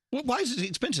expensive. Well, why is it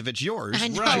expensive? It's yours. I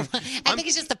know. I think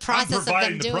it's just the process of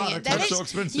them doing it. That's so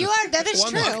expensive. That is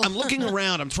true. I'm looking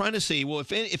around. I'm trying to see, well,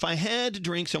 if I had to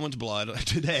drink someone's blood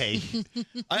today,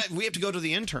 we have to go to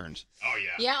the interns. Oh, yeah.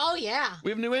 Yeah, oh, yeah.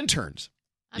 We have new interns.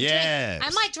 I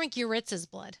might drink Yuritz's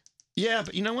blood. Yeah,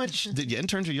 but you know what? The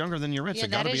interns are younger than Yuritsa, Yeah, I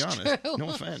got to that be is honest. true. No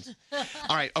offense.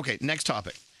 All right, okay, next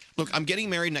topic. Look, I'm getting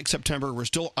married next September. We're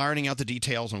still ironing out the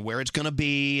details on where it's going to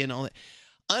be and all that.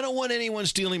 I don't want anyone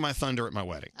stealing my thunder at my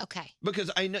wedding. Okay.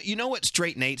 Because I know, you know what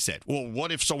Straight Nate said? Well,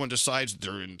 what if someone decides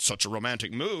they're in such a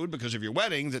romantic mood because of your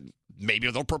wedding that maybe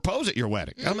they'll propose at your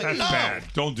wedding? I'm like, That's no. bad.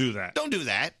 Don't do that. Don't do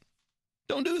that.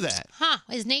 Don't do that. Huh.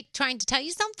 Is Nate trying to tell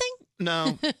you something?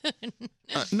 No.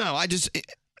 No,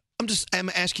 I'm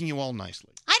asking you all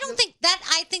nicely. I don't think that.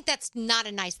 I think that's not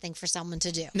a nice thing for someone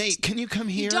to do. Nate, can you come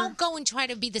here? You don't go and try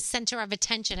to be the center of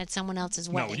attention at someone else's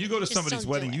No, wedding. when you go to Just somebody's don't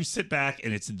do wedding, it. you sit back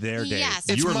and it's their day. Yes,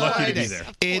 you are lucky to be day. there.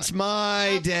 It's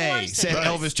my day, said Right.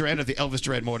 Elvis Duran at the Elvis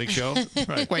Duran Morning Show.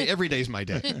 Right. Wait, every day's my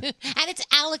day. And it's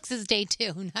Alex's day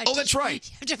too. Oh, that's right.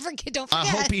 You have to forget. Don't I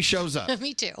forget. hope he shows up.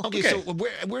 Me too. Okay, so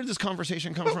where did this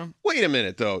conversation come from? Wait a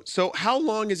minute, though. So how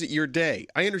long is it your day?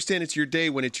 I understand it's your day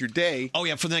when it's your day. Oh,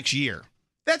 yeah, for the next year.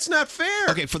 That's not fair.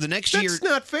 Okay, for the next year. That's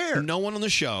not fair. No one on the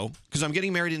show, because I'm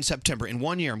getting married in September. In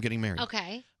 1 year, I'm getting married.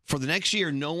 Okay. For the next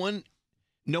year, no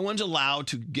one's allowed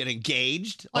to get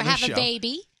engaged Or on the have show. a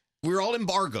baby. We're all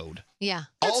embargoed. Yeah.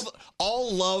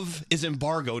 All love is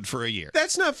embargoed for a year.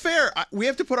 That's not fair. We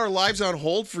have to put our lives on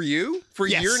hold for you for a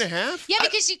Yes. year and a half? Yeah,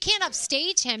 because you can't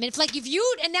upstage him. If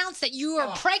you announce that you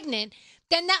are pregnant,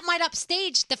 then that might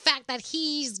upstage the fact that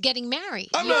he's getting married.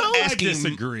 I'm not asking. I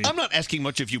disagree. I'm not asking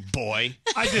much of you, boy.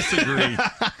 I disagree.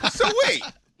 So wait,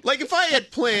 like if I had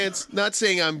plans, not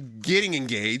saying I'm getting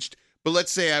engaged, but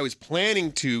let's say I was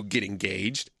planning to get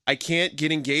engaged, I can't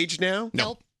get engaged now?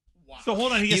 Nope. So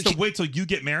hold on, he has to wait till you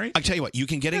get married? I tell you what, you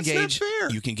can get That's not engaged. fair.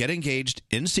 You can get engaged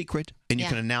in secret, and you Yeah.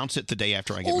 can announce it the day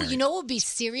after I get Oh, married. you know what would be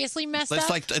seriously messed That's up?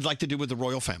 like I'd like to do with the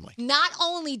royal family. Not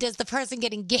only does the person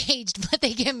get engaged, but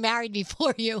they get married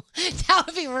before you. That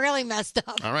would be really messed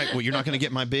up. All right. Well, you're not going to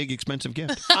get my big expensive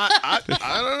gift. I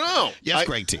don't know. Yes,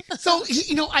 Greg T. So,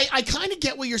 I kind of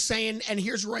get what you're saying, and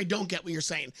here's where I don't get what you're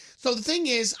saying. So the thing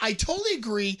is, I totally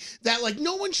agree that, like,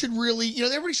 no one should really,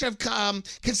 everybody should have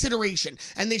consideration,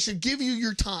 and they should give you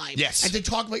your time. Yes. And to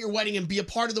talk about your wedding and be a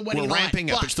part of the wedding. We're and all that.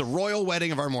 ramping up. But- It's the royal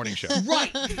wedding of our morning show.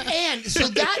 Right. And so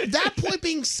that point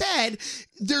being said,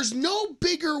 there's no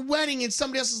bigger wedding in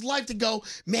somebody else's life to go,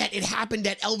 man, it happened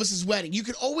at Elvis's wedding. You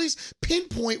can always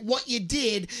pinpoint what you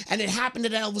did, and it happened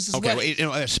at Elvis's Okay, wedding.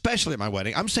 well, especially at my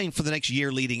wedding. I'm saying for the next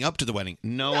year leading up to the wedding,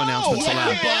 no announcements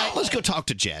allowed. but- Let's go talk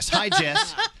to Jess. Hi,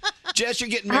 Jess. Jess, you're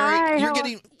getting married. Hi, you're how-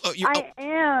 getting. I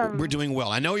am. We're doing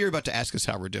well. I know you're about to ask us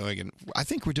how we're doing, and I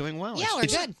think we're doing well. Yeah, we're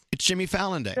good. It's Jimmy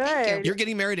Fallon Day. Good. You're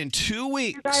getting married in 2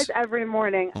 weeks. You guys every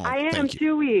morning. Oh, I am thank you.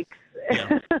 2 weeks.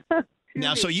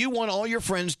 Now, so you want all your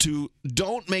friends to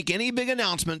don't make any big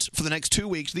announcements for the next 2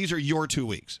 weeks. These are your 2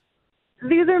 weeks.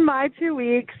 these are my 2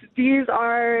 weeks. These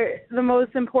are the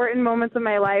most important moments of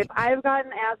my life. I've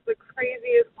gotten asked the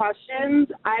craziest questions.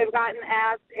 I've gotten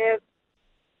asked if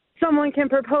someone can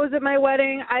propose at my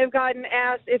wedding. I've gotten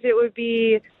asked if it would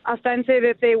be offensive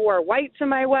if they wore white to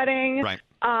my wedding. Right.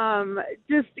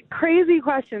 Just crazy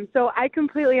questions. So I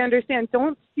completely understand.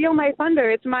 Don't steal my thunder.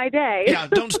 It's my day. Yeah,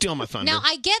 don't steal my thunder. Now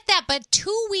I get that, but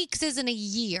 2 weeks isn't a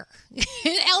year.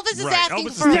 Elvis is Right, asking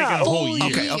Elvis is for a taking a full whole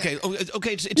year. year. Okay.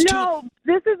 It's no,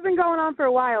 this has been going on for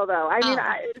a while, though. I mean,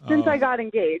 since I got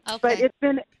engaged. Okay. But it's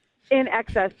been in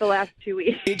excess the last 2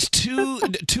 weeks. It's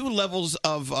two levels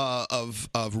of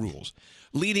rules.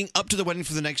 Leading up to the wedding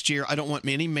for the next year, I don't want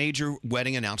any major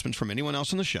wedding announcements from anyone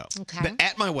else on the show. Okay. But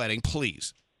at my wedding,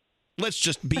 please, let's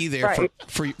just be there Right.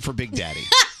 for Big Daddy.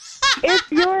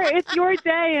 It's your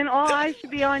day, and all eyes should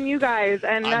be on you guys,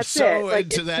 and I'm that's so it.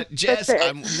 into that. that's Jess, it.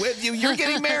 I'm with you. You're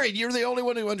getting married. You're the only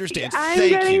one who understands. I'm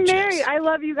Thank getting you, Jess. married. I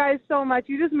love you guys so much.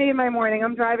 You just made my morning.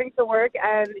 I'm driving to work,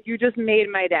 and you just made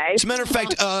my day. As a matter of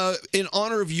fact, in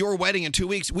honor of your wedding in 2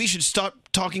 weeks, we should stop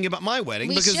talking about my wedding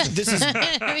We because should. this is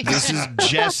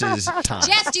Jess's time.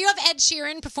 Jess, do you have Ed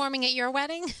Sheeran performing at your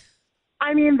wedding?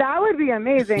 I mean, that would be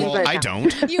amazing. Well, but I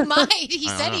don't. You might. He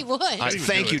I said don't he know. would. All right,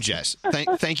 thank you, Jess.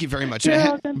 Thank you very much. You're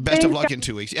Ha- welcome. Best of Thanks, luck guys. in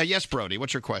 2 weeks. Yes, Brody,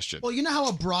 what's your question? Well, you know how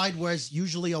a bride wears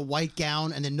usually a white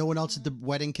gown and then no one else at the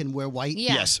wedding can wear white?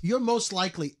 Yeah. Yes. You're most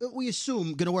likely, we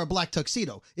assume, going to wear a black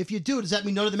tuxedo. If you do, does that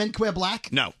mean none of the men can wear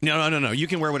black? No. You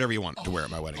can wear whatever you want to wear at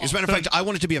my wedding. As a matter of fact, I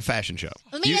want it to be a fashion show.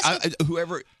 Let me ask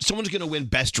Someone's going to win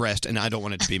best dressed, and I don't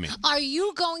want it to be me. Are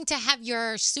you going to have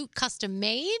your suit custom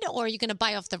made, or are you going to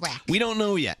buy off the rack? We don't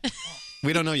know yet.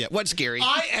 We don't know yet. What's scary?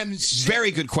 I am sick. Very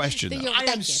good question, though. I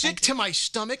am sick to my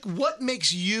stomach. What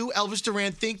makes you, Elvis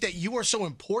Duran, think that you are so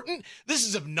important? This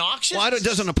is obnoxious. Well, it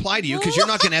doesn't apply to you because you're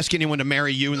not going to ask anyone to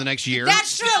marry you in the next year.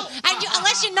 That's true. And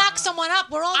unless you knock someone up,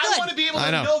 we're all good. I want to be able I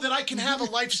to know. know that I can have a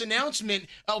life's announcement,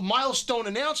 a milestone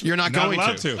announcement. You're not going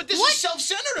allowed to. to. But this What? is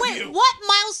self-centered of Wait, you. what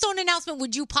milestone announcement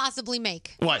would you possibly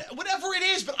make? What? Whatever it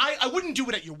is, but I wouldn't do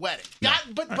it at your wedding.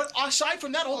 But aside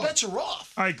from that, all bets are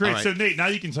off. All right, great. All right. So, Nate, now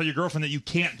you can tell your girlfriend that you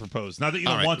can't propose. Not that you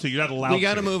don't All right. want to, you're not allowed We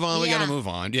got to to. move on. We got Yeah. to move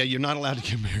on. Yeah, you're not allowed to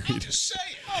get married. Just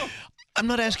saying. I'm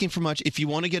not asking for much. If you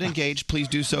want to get engaged, please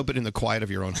do so, but in the quiet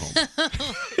of your own home.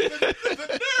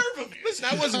 Listen,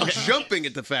 I wasn't jumping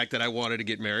at the fact that I wanted to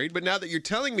get married, but now that you're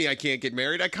telling me I can't get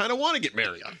married, I kind of want to get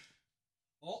married.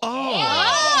 Oh,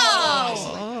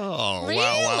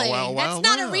 Really? wow. That's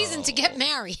not a reason to get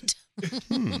married.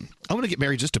 I want to get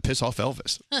married just to piss off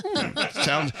Elvis.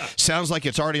 Sounds like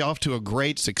it's already off to a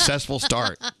great, successful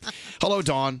start. Hello,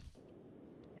 Dawn.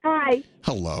 Hi.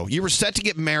 Hello. You were set to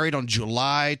get married on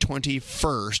July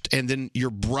 21st, and then your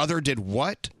brother did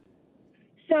what?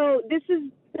 So this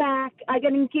is back. I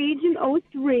got engaged in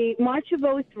March of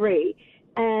 03,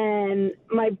 and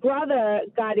my brother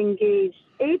got engaged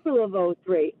April of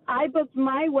 03. I booked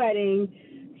my wedding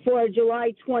for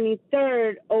July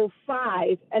 23rd,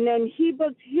 05, and then he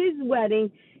booked his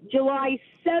wedding July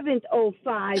 7th,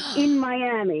 05 in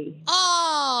Miami.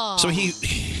 Oh. So he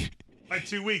By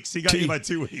 2 weeks. He got you by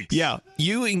 2 weeks. Yeah,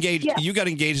 you engaged. Yeah. You got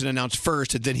engaged and announced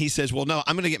first, and then he says, "Well, no,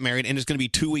 I'm going to get married, and it's going to be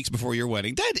 2 weeks before your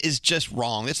wedding." That is just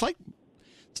wrong. It's like,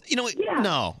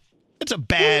 no, it's a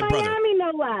bad in brother. Miami,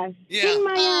 no less. Yeah. In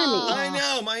Miami. I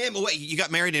know, Miami. Wait, you got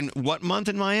married in what month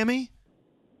in Miami?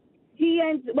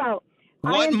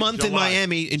 What month in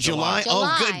Miami? In July? July.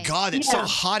 Oh, good God, it's so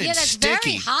hot and that's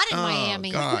sticky. very hot in Oh,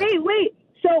 Miami. God. Wait.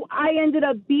 So I ended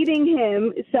up beating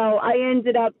him. So I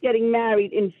ended up getting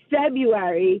married in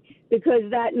February because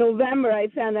that November I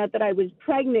found out that I was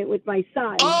pregnant with my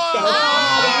son.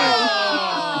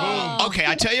 Okay,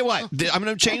 I tell you what. I'm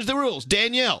going to change the rules.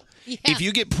 Danielle, if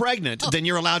you get pregnant, then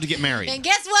you're allowed to get married. And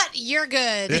guess what? You're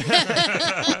good.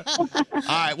 All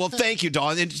right. Well, thank you,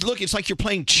 Dawn. And look, it's like you're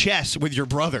playing chess with your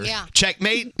brother. Yeah.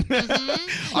 Checkmate. You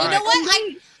know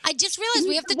what? I just realized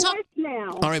we have to talk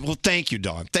now. All right. Well, thank you,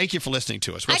 Dawn. Thank you for listening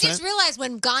to us. What's I just that? realized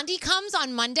when Gandhi comes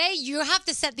on Monday, you have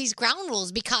to set these ground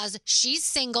rules because she's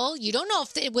single. You don't know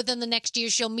if within the next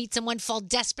year she'll meet someone, fall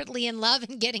desperately in love,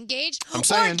 and get engaged, I'm or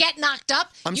saying- get knocked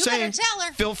up. I'm you saying, better tell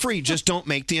her. feel free. Just don't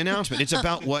make the announcement. It's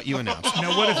about what you announce.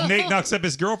 Now, what if Nate knocks up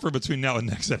his girlfriend between now and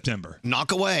next September?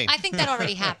 Knock away. I think that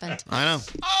already happened. I know.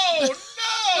 Oh,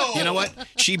 no. You know what?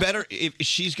 She better, if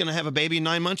she's going to have a baby in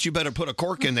 9 months, you better put a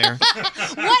cork in there.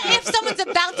 What if someone's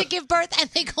about to give birth and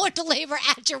they go into labor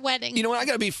at your wedding? You know what? I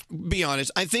got to be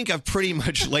honest. I think I've pretty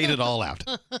much laid it all out.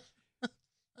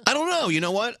 I don't know. You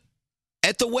know what?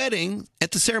 At the wedding,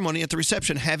 at the ceremony, at the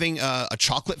reception, having a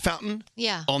chocolate fountain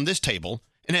Yeah. on this table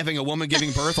and having a woman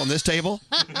giving birth on this table,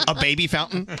 a baby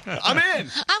fountain, I'm in.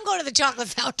 I'm going to the chocolate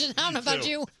fountain. I don't know about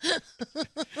you.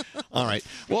 All right.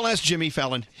 We'll ask Jimmy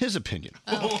Fallon his opinion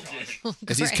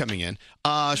as he's Great. coming in.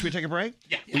 Should we take a break?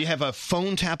 Yeah. We have a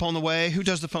phone tap on the way. Who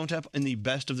does the phone tap in the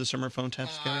best of the summer phone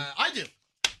taps, Kevin? I do.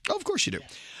 Oh, of course you do.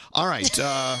 All right.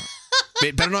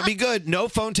 It better not be good. No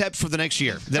phone taps for the next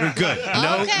year. That are good.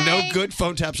 No good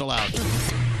phone taps allowed.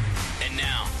 And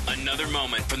now, another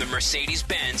moment from the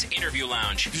Mercedes-Benz Interview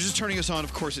Lounge. If you're just turning us on,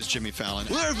 of course, it's Jimmy Fallon.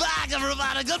 We're back,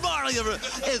 everybody. Good morning, everybody.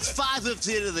 It's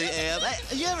 5:15 in the AM.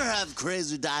 Hey, you ever have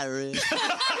crazy diarrhea?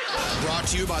 Brought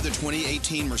to you by the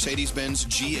 2018 Mercedes-Benz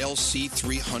GLC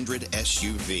 300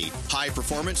 SUV. High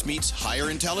performance meets higher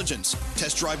intelligence.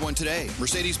 Test drive one today.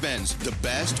 Mercedes-Benz, the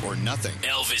best or nothing.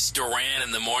 Elvis Duran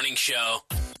in the Morning Show.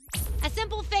 A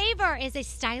Simple Favor is a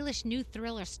stylish new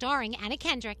thriller starring Anna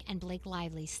Kendrick and Blake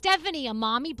Lively. Stephanie, a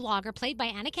mommy blogger played by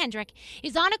Anna Kendrick,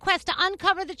 is on a quest to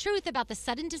uncover the truth about the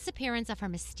sudden disappearance of her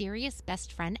mysterious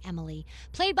best friend Emily,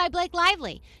 played by Blake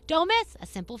Lively. Don't miss A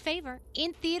Simple Favor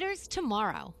in theaters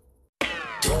tomorrow.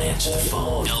 Don't answer the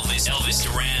phone. Elvis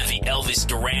Duran, the Elvis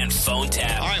Duran phone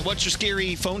tap. All right, what's your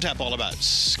scary phone tap all about?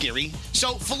 Scary?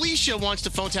 So Felicia wants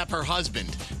to phone tap her husband.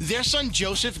 Their son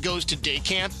Joseph goes to day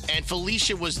camp, and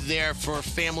Felicia was there for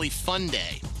Family Fun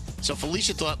Day. So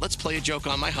Felicia thought, let's play a joke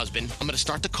on my husband. I'm going to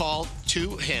start the call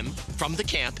to him from the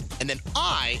camp, and then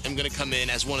I am going to come in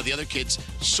as one of the other kids'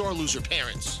 sore loser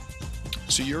parents.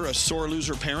 So you're a sore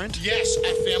loser parent? Yes,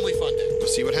 at Family Fun Day.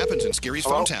 Let's see what happens in Scary's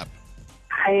phone tap.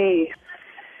 Hey.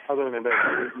 Other than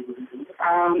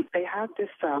that, They had this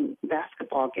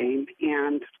basketball game,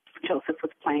 and Joseph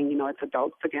was playing, it's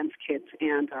adults against kids,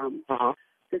 and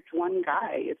this one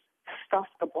guy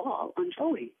stuffed the ball on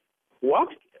Joey. What?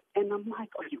 And I'm like,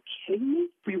 are you kidding me?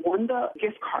 We won the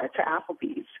gift card to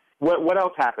Applebee's. What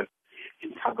else happened?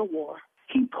 In tug of war.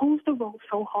 He pulls the rope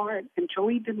so hard, and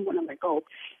Joey didn't want to let go.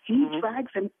 He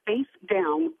drags him face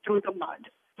down through the mud.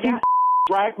 Yes.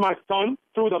 Dragged my son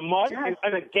through the mud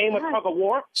in a game of tug of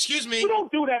war? Excuse me. You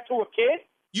don't do that to a kid.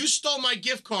 You stole my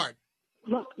gift card.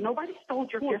 Look, nobody stole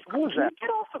your gift card. Who is that?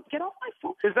 Get off my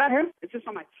phone. Is that him? It's just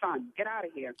on my son. Get out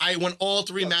of here. I won all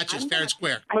 3 matches fair and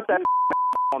square. Put that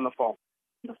on the phone.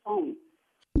 The phone.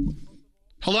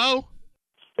 Hello?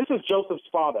 This is Joseph's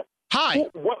father. Hi.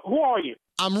 Who are you?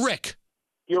 I'm Rick.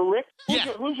 You're Rick? Yeah.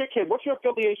 Who's your kid? What's your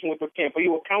affiliation with this camp? Are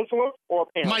you a counselor or a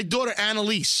parent? My daughter,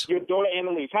 Annalise. Your daughter,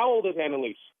 Annalise. How old is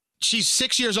Annalise? She's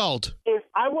 6 years old. If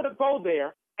I were to go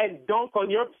there and dunk on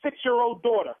your 6-year-old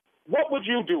daughter, what would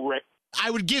you do, Rick? I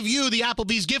would give you the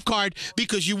Applebee's gift card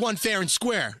because you won fair and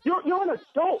square. You're an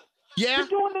adult. Yeah? You're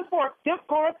doing this for a gift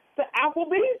card to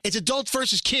Applebee's? It's adults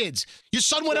versus kids. Your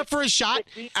son went up for his shot,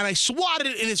 and I swatted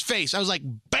it in his face. I was like,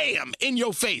 bam, in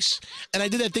your face. And I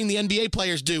did that thing the NBA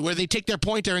players do where they take their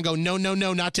pointer and go, no, no,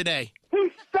 no, not today.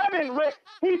 He's 7, Rick.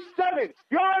 He's 7.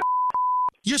 You're an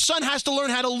Your son has to learn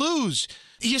how to lose.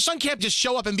 Your son can't just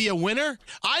show up and be a winner.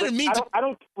 I didn't mean to.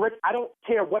 Rick, I don't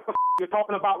care what the you're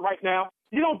talking about right now.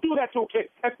 You don't do that to a kid,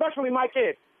 especially my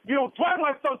kid. You don't drag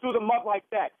my son through the mud like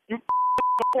that. You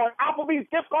for an Applebee's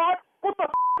gift card? What the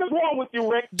is wrong with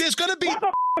you, Rick? There's gonna be. What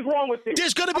the is wrong with you?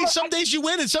 There's gonna be some days you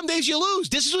win and some days you lose.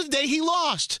 This is the day he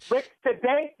lost. Rick,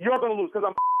 today you're gonna lose because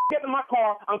I'm getting in my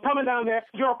car. I'm coming down there.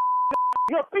 You're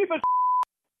a piece of.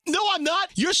 No, I'm not.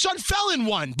 Your son Fallon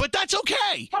won, but that's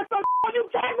okay. My son, you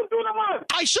dragged him through the mud.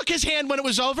 I shook his hand when it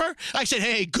was over. I said,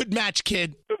 "Hey, good match,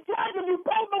 kid." You dragged him. You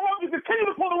pulled the rope. You continue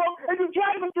to pull the rope, and you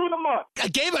dragged him through the mud.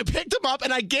 I picked him up,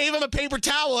 and I gave him a paper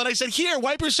towel, and I said, "Here,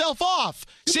 wipe yourself off."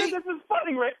 You See? think this is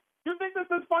funny, Rick? You think this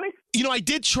is funny? You know, I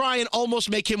did try and almost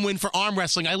make him win for arm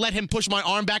wrestling. I let him push my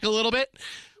arm back a little bit,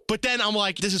 but then I'm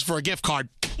like, "This is for a gift card."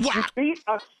 Wow. You beat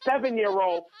a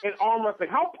 7-year-old in arm wrestling.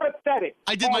 How pathetic.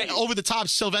 I did my over-the-top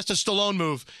Sylvester Stallone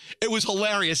move. It was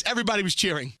hilarious. Everybody was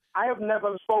cheering. I have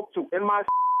never spoke to in my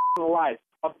life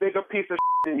a bigger piece of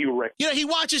than you, Rick. You know, he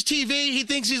watches TV. He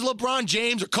thinks he's LeBron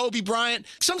James or Kobe Bryant.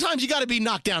 Sometimes you got to be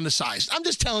knocked down to size. I'm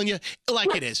just telling you like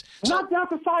Rick, it is. Knocked down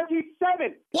to size, he's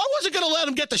 7. Well, I wasn't going to let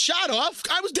him get the shot off.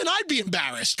 Then I'd be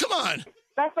embarrassed. Come on.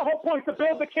 That's the whole point, to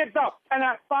build the kids up. And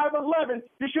at 5'11",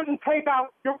 you shouldn't take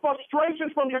out your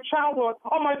frustrations from your childhood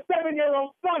on my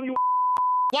 7-year-old son, you.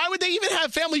 Why would they even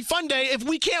have Family Fun Day if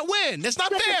we can't win? That's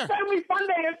not fair. Family Fun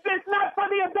Day is it's not for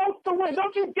the adults to win.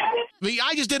 Don't you get it?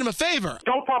 I just did him a favor.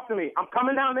 Don't talk to me. I'm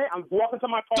coming down there. I'm walking to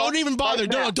my car. Don't even bother.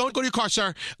 Right No, don't go to your car,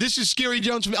 sir. This is Scary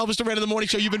Jones from Elvis Duran in the Morning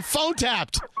Show. You've been phone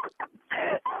tapped.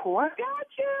 What? Got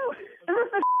you. Is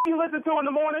this the you listen to in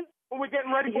the morning when we're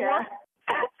getting ready for work?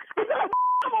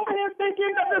 I'm over here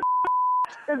thinking that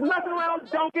this is messing around,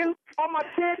 dunking on my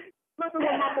kid, messing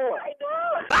with my boy.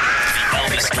 The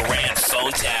Elvis Duran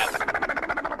phone tap.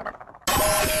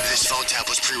 This phone tap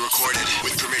was pre-recorded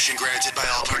with permission granted by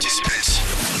all participants.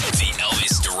 The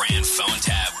Elvis Duran phone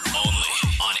tap only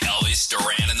on Elvis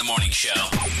Duran in the Morning Show.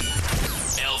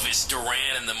 Elvis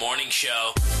Duran in the Morning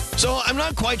Show. So I'm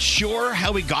not quite sure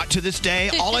how we got to this day.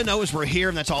 All I know is we're here,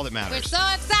 and that's all that We're matters. so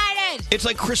excited. It's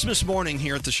like Christmas morning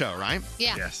here at the show, right?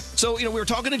 Yeah. Yes. So, we were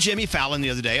talking to Jimmy Fallon the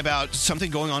other day about something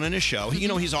going on in his show.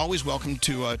 He's always welcome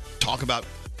to talk about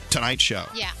tonight's show.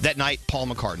 Yeah. That night, Paul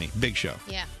McCartney, big show.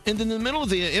 Yeah. And in the middle of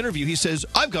the interview, he says,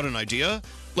 I've got an idea.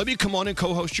 Let me come on and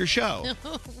co-host your show.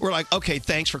 We're like, okay,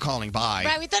 thanks for calling. Bye.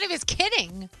 Right, we thought he was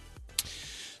kidding.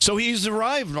 So he's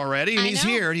arrived already, and I he's know.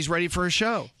 here, and he's ready for a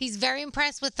show. He's very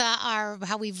impressed with how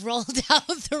we've rolled out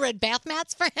the red bath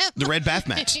mats for him. The red bath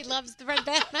mats. He loves the red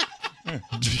bath mats.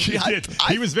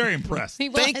 He was very impressed. He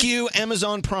was. Thank you,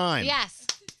 Amazon Prime. Yes.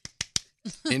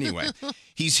 Anyway,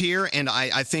 he's here, and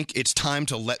I think it's time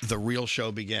to let the real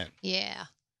show begin. Yeah.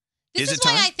 This Is is it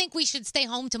why time? I think we should stay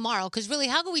home tomorrow, because really,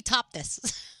 how can we top this?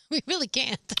 We really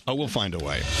can't. Oh, we'll find a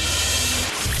way.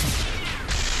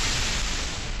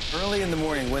 Early in the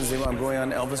morning, Wednesday, I'm going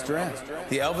on Elvis Duran.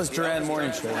 The Elvis Duran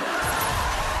Morning Show.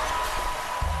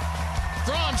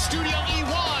 From Studio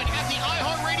E1 at the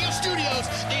iHeartRadio studios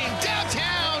in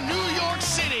downtown New York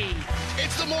City.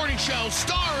 It's the morning show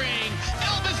starring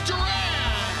Elvis Duran.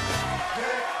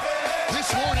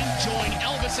 This morning, join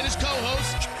Elvis and his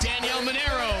co-hosts, Danielle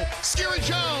Monero, Skira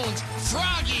Jones,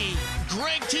 Froggy,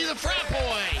 Greg T. the Frat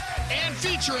Boy, and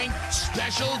featuring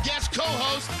special guest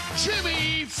co-host,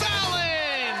 Jimmy Fallon.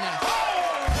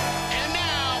 And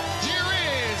now, here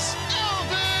is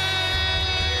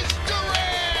Elvis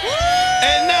Duran.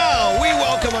 And now, we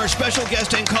welcome our special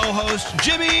guest and co-host,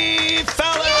 Jimmy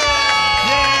Fallon.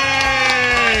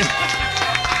 Yay!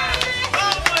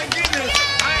 Oh my goodness!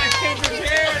 I came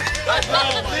prepared. I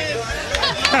brought this.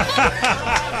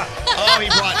 Oh, he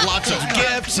brought lots of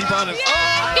gifts. He brought it.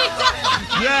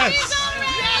 Yes.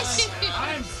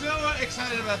 I'm so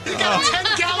excited about this. You got a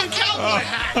 10-gallon cowboy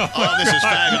hat. Oh, this is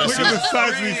fabulous. Look at the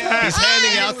size of these hats. He's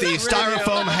handing out the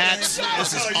styrofoam hats.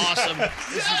 This is awesome.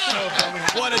 This is so funny.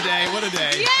 What a day. What a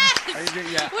day. Yeah,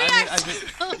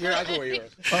 I can wear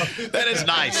yours. That is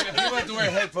nice. You don't have to wear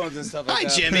headphones and stuff like Hi,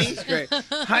 that. Jimmy. This is great.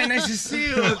 Hi, nice to see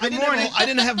you. Good morning. I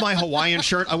didn't have my Hawaiian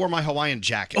shirt. I wore my Hawaiian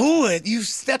jacket. Oh, you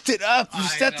stepped it up. You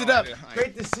stepped it up.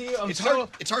 Great to see you. It's hard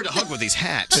to hug with these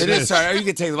hats. It is hard. You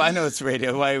can take them. I know it's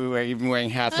radio. Why are we even wearing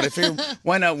hats? But I figured,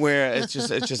 why not wear it? It's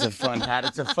just a fun hat.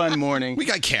 It's a fun morning. We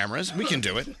got cameras. We can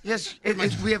do it. Yes,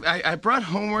 we have. I brought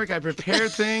homework. I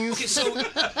prepared things. Okay, so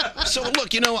look,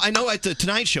 I know at the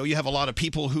Tonight Show you have a lot of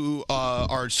people who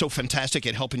are so fantastic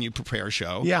at helping you prepare a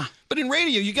show. Yeah. But in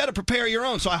radio, you got to prepare your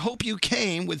own. So I hope you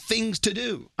came with things to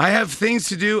do. I have things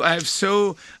to do. I have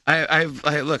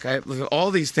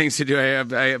all these things to do.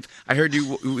 I heard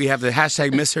we have the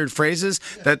hashtag misheard phrases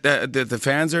that the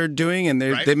fans are doing, and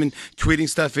they've been tweeting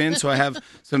stuff in. So I have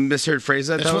some misheard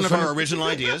phrases. That's one of our original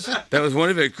ideas. That was one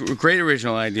of it. Great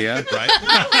original idea. Right.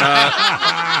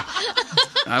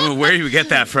 I don't know where you get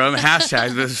that from.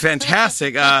 Hashtag. It was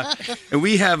fantastic. And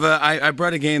we have. I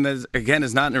brought a game that again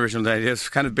is not an original idea. It's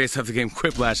kind of based off the game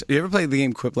Quiplash. You ever played the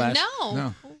game Quiplash?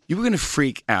 No. You were going to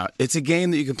freak out. It's a game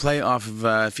that you can play off of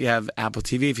if you have Apple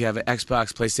TV, if you have an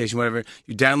Xbox, PlayStation, whatever.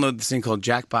 You download this thing called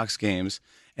Jackbox Games,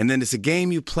 and then it's a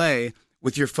game you play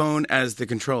with your phone as the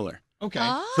controller. Okay.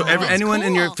 So anyone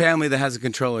in your family that has a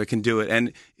controller can do it,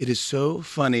 and it is so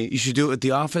funny. You should do it at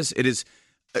the office. It is.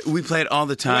 We play it all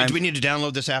the time. Wait, do we need to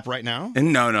download this app right now?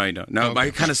 And no, you don't. No, Okay.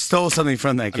 I kind of stole something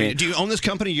from that game. Do you own this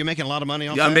company? You're making a lot of money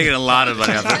off I'm that? making a lot of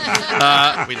money off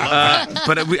it. We love that.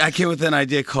 But I came with an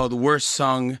idea called Worst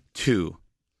Song 2.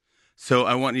 So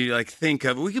I want you to think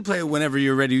of. We can play it whenever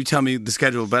you're ready. You tell me the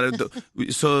schedule. But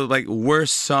so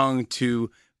worst song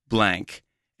to blank.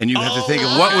 And you have to think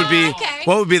of what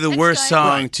would be the worst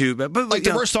song to. But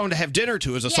the worst song to have dinner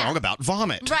to is a song about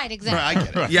vomit. Right, exactly. Right, I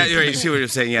get it. Yeah, you see what you're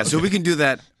saying. Yeah, so we can do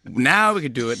that now. We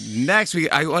could do it next week.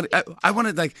 I want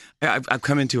it I've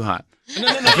come in too hot.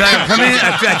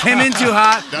 I came in too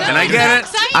hot, and I get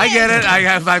it. I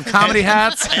have comedy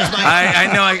hats.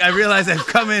 I realize I've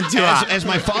come in too hot. As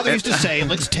my father used to say,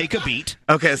 let's take a beat.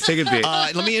 Okay, let's take a beat.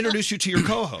 Let me introduce you to your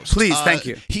co-host. Please, thank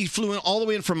you. He flew in all the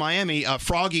way in from Miami.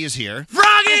 Froggy is here.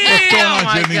 Froggy! What's going on, Oh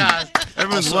my Jimmy? God!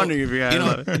 Everyone's Also, wondering if you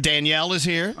guys. Danielle is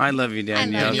here. I love you,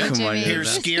 Danielle. you, Come on, Jimmy. Here's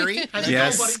Scary.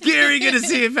 Yes, Scary. Good to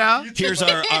see you, pal. Here's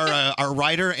our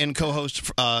writer and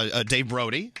co-host Dave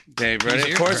Brody. Dave Brody, He's of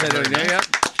here. course I know. Yep.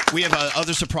 We have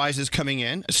other surprises coming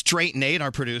in. Straight Nate,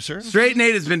 our producer. Straight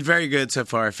Nate has been very good so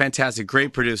far. Fantastic,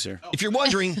 great producer. If you're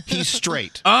wondering, he's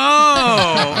straight. Oh,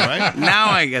 All right. now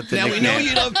I get the Now nickname. we know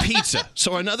you love pizza.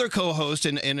 So another co-host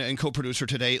and co-producer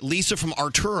today, Lisa from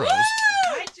Arturo's.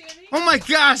 Oh my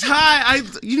gosh! Hi,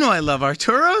 you know I love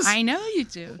Arturo's. I know you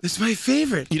do. It's my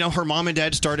favorite. You know, her mom and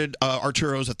dad started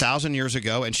Arturo's 1,000 years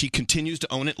ago, and she continues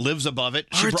to own it, lives above it.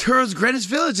 Arturo's Greenwich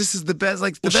Village. This is the best,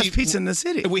 best pizza in the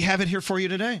city. We have it here for you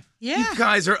today. Yeah. You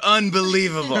guys are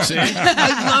unbelievable. See?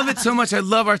 I love it so much. I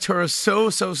love Arturo's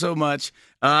so much.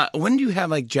 When do you have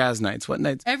like jazz nights? What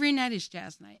nights? Every night is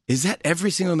jazz night. Is that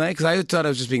every single night? Because I thought I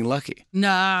was just being lucky.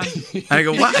 Nah. I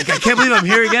go, what? I can't believe I'm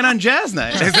here again on jazz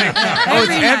night. It's like, it's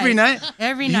every night.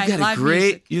 Every night. Live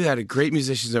Music. You got great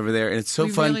musicians over there, and it's so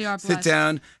We fun. really are Sit blessed.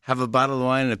 down, have a bottle of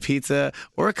wine and a pizza,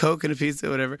 or a Coke and a pizza,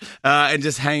 whatever, and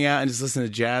just hang out and just listen to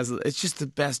jazz. It's just the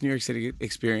best New York City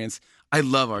experience. I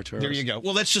love Arturo's. There you go.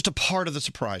 Well, that's just a part of the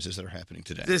surprise that are happening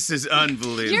today. This is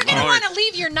unbelievable. You're going to want to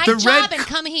leave your night The red job and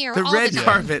come here The all red the time.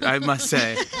 carpet, I must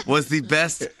say, was the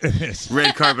best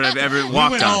red carpet I've ever walked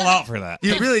on. went all out for that.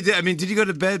 You really did. I mean, did you go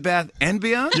to Bed Bath and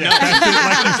Beyond? Yeah,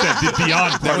 like you said, the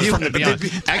Beyond. That was You- from the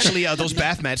Beyond. Actually, those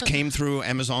bath mats came through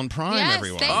Amazon Prime, Yes,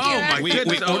 everyone. thank Oh, you. my We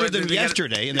goodness. ordered them They got-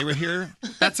 yesterday, and they were here.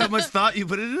 That's how much thought you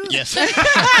put it in? Yes.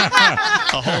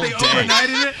 A whole They day.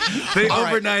 overnighted it? They All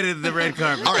right. overnighted the red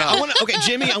carpet. All right, okay,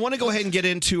 Jimmy, I want to go ahead and get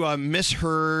into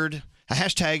misheard,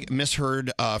 hashtag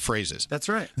misheard phrases. That's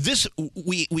right. This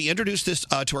we introduced this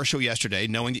to our show yesterday,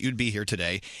 knowing that you'd be here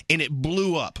today, and it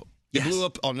blew up. It blew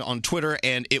up on Twitter,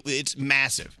 and it's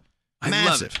massive. I love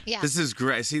Massive. it. Yeah. This is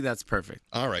great. See, that's perfect.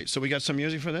 All right, so we got some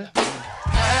music for that?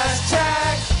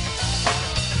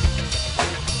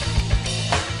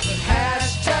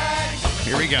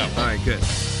 Here we go. All right, good.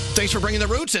 Thanks for bringing the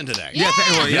roots in today. Yeah,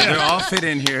 they all fit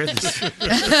in here. There's 15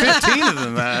 of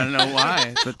them. I don't know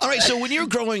why. But All right, so when you were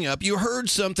growing up, you heard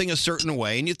something a certain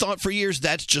way, and you thought for years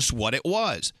that's just what it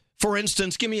was. For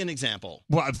instance, give me an example.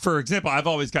 Well, for example, I've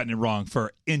always gotten it wrong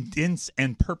for intents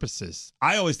and purposes.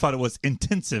 I always thought it was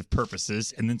intensive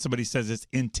purposes, and then somebody says it's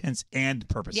intense and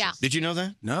purposes. Yeah. Did you know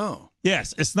that? no.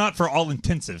 Yes, it's not for all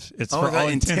intensive. It's Oh, for the all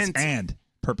intense intense. and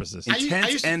purposes.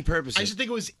 Intent and purposes. I used to think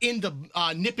it was in the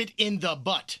nip it in the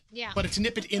butt. Yeah. But it's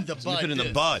nip it in the bud. Nip it in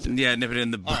the bud. Yeah, nip it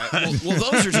in the butt.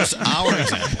 Well, those are just our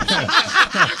examples.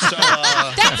 So,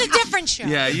 That's a different show.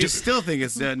 Yeah, you still think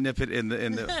it's nip it in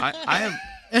the. I have.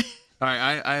 All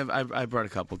right, I brought a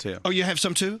couple too. oh, you have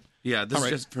some too? Yeah, this All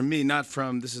is right. just from me, not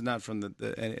from. This is not from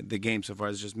the game so far.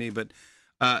 It's just me, but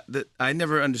I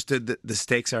never understood that the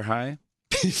stakes are high.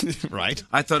 Right.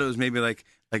 I thought it was maybe like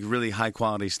really high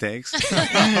quality steaks. So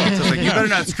I was like, you better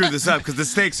not screw this up because the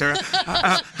stakes are.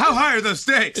 How high are those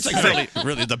stakes? It's like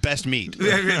really the best meat.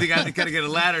 You really got to get a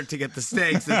ladder to get the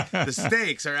steaks. The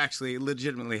stakes are actually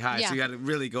legitimately high, Yeah. so you got to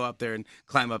really go up there and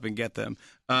climb up and get them.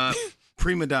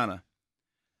 Prima donna.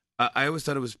 I always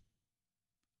thought it was,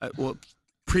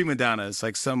 prima donna is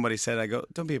like somebody said. I go,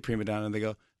 don't be a prima donna. And they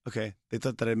go, okay. They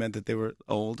thought that I meant that they were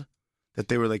old, that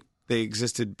they were like they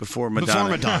existed before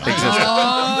Madonna. Before Madonna. existed.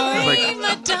 Oh,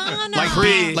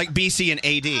 Madonna. Like BC and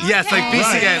AD. Yes, like BC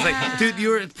Right. guys. Like, dude, you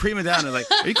were a prima donna. Like,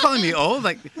 are you calling me old?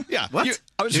 Like, Yeah. what?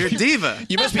 You're a diva.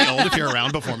 You must be old if you're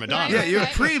around before Madonna. Yeah, you're a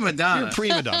prima donna. You're a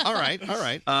prima donna. All right. All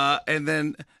right. And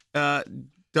then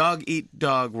dog eat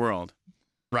dog world.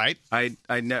 Right. I'm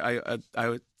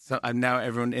now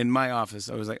everyone in my office.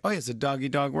 I was like, oh, yeah, it's a dog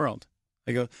eat dog world.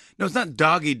 I go, no, it's not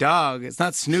doggy dog. It's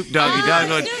not Snoop Doggy Dog.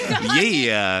 Going,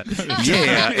 yeah,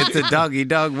 it's a doggy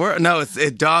dog world. No, it's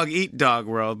a dog eat dog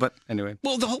world. But anyway.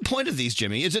 Well, the whole point of these,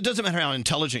 Jimmy, is it doesn't matter how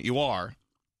intelligent you are.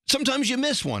 Sometimes you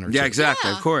miss one or two. Yeah, exactly.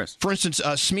 Of course. For instance,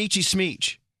 Smeechy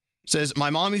Smeech says,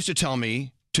 my mom used to tell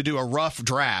me to do a rough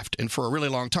draft, and for a really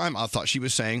long time, I thought she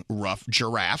was saying rough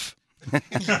giraffe.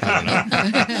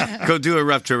 Go do a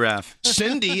rough giraffe.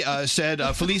 Cindy said,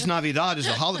 Feliz Navidad is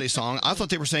the holiday song. I thought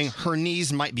they were saying her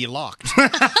knees might be locked.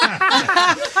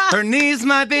 Her knees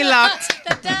might be locked.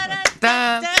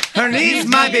 Her knees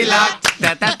might be locked.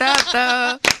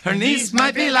 Her knees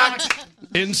might be locked.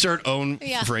 Insert own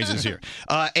Yeah. phrases here.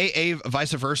 AA,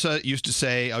 vice versa, used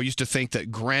to think that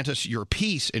grant us your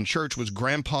peace in church was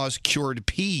grandpa's cured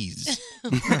peas.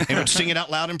 And would sing it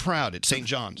out loud and proud at St.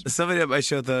 John's. Somebody at my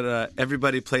show thought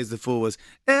everybody plays the fool was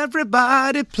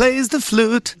everybody plays the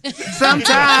flute sometimes.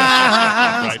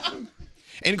 Right.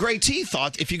 And Greg T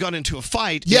thought if you got into a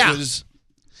fight, Yeah. it was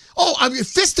Oh, I mean,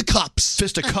 fisticuffs.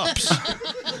 fisticuffs.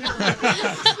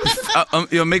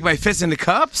 You'll make my fists into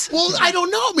cups? Well, I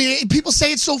don't know. I mean, people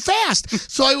say it so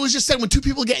fast. So I was just saying when two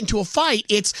people get into a fight,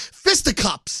 it's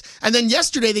fisticuffs. And then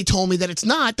yesterday they told me that it's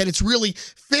not, that it's really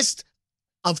fist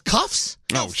of cuffs.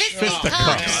 Oh,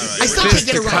 fisticuffs. I still can't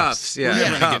get it right. Cuffs,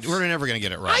 yeah. We're never going to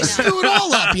get it right. I screw it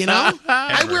all up, you know?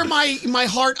 I wear my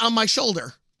heart on my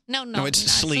shoulder. No, it's not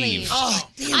sleeve. Oh,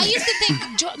 damn I it. used to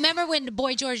think, remember when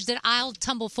Boy George did I'll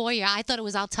Tumble For You? I thought it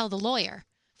was I'll Tell the Lawyer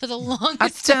For the longest I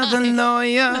tell the time.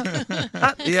 lawyer.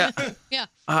 Yeah. Yeah.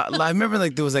 I remember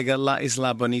like there was like a La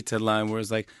Isla Bonita line where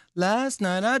it's like, last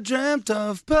night I dreamt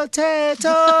of potatoes.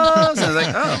 I was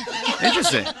like, oh,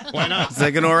 interesting. Why not? It's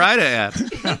like an Ore-Ida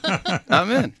ad.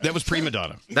 I'm in. That was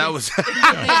pre-Madonna. That was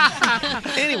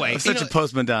Anyway, such a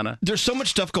post-Madonna. There's so much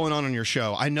stuff going on your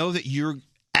show. I know that you're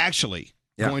actually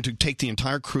going to take the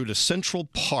entire crew to Central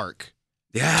Park.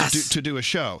 Yes. To do a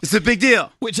show. It's a big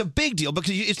deal. Well, it's a big deal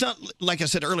because it's not, like I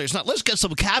said earlier, it's not, let's get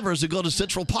some cameras and go to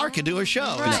Central Park and do a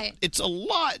show. Right. It's a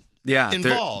lot Yeah,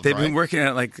 involved. they've right? been working on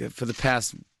it like for the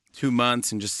past 2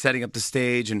 months and just setting up the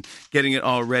stage and getting it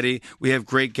all ready. We have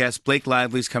great guests. Blake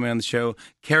Lively's coming on the show.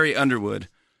 Carrie Underwood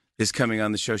is coming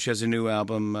on the show. She has a new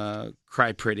album,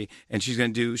 Cry Pretty, and she's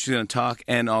gonna talk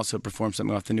and also perform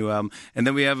something off the new album. And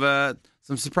then we have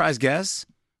some surprise guests.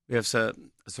 We have a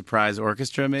surprise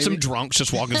orchestra, maybe some drunks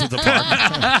just walking through the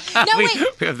park. No, we wait.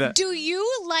 have that. Do you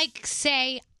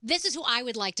say this is who I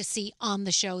would like to see on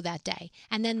the show that day,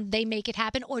 and then they make it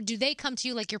happen, or do they come to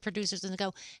you like your producers and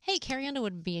go, "Hey, Carrie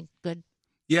Underwood would be good."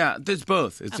 Yeah, there's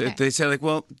both. Okay. They say like,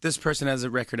 well, this person has a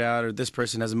record out, or this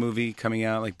person has a movie coming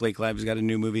out. Like Blake Lively's got a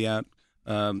new movie out,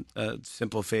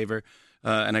 Simple Favor,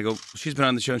 and I go, she's been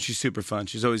on the show and she's super fun.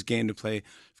 She's always game to play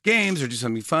games or do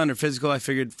something fun or physical. I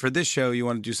figured for this show you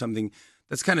want to do something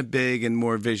that's kind of big and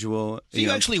more visual. So you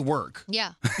actually work.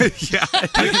 Yeah. Yeah.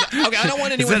 Okay, I don't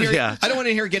want anyone here. Yeah. I don't want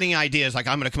to hear getting ideas. Like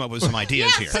I'm going to come up with some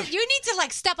ideas here. So you need to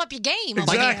step up your game. over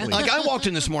Like, here. I walked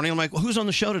in this morning. I'm like, well, who's on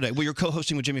the show today? Well, you're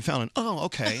co-hosting with Jimmy Fallon. Oh,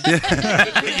 okay.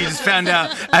 You just found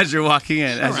out as you're walking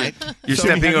in, as you're So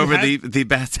stepping have you over had- the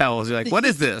bath towels. You're like, what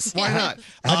is this? Why not?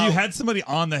 Have you had somebody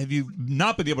on that? Have you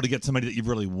not been able to get somebody that you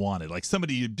really wanted? Like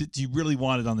somebody you really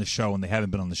wanted on the show and they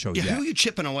haven't been on the show Yeah, yet? who are you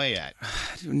chipping away at?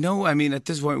 No, I mean, at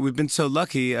this point, we've been so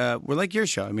lucky. We're like your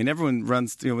show. I mean, everyone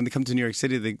runs, when they come to New York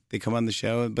City, they come on the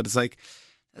show, but it's like,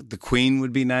 the Queen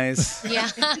would be nice. Yeah.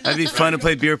 That'd be fun to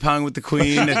play beer pong with the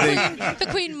Queen, I think. The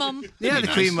Queen Mum. Yeah, the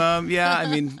nice. Queen Mom. Yeah, I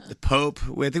mean, the Pope.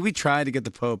 I think we tried to get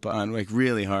the Pope on, like,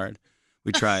 really hard.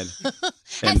 We tried.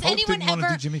 Has anyone didn't wanna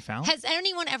ever do Jimmy Fallon? Has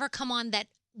anyone ever come on that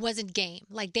wasn't game?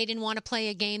 Like they didn't want to play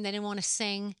a game, they didn't want to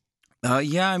sing.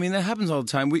 Yeah, I mean, that happens all the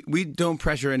time. We don't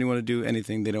pressure anyone to do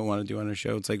anything they don't want to do on our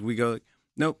show. It's like we go,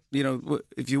 nope,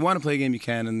 if you want to play a game, you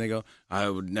can. And they go, I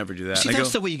would never do that. See, And I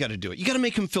that's go, the way you got to do it. You got to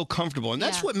make them feel comfortable, and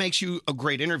that's Yeah. what makes you a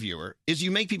great interviewer. Is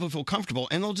you make people feel comfortable,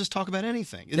 and they'll just talk about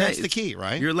anything. And that's the key,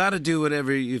 right? You're allowed to do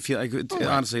whatever you feel like.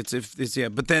 Honestly, it's yeah.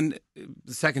 But then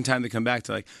the second time they come back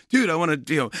to like, dude, I want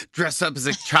to dress up as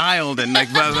a child and like,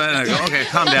 blah, blah, blah. And I go, okay,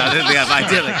 calm down.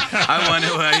 Ideally, I want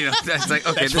to. It's like,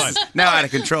 okay, That's this fine. is now out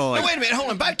of control. Now, Like, wait a minute,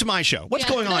 hold on. Back to my show. What's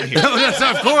going on here? No,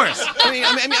 of course.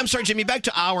 I'm sorry, Jimmy. Back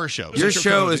to our show. Your Since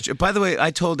you're show co-hosting. is. By the way,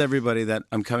 I told everybody that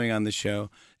I'm coming on the show,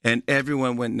 and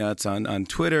everyone went nuts on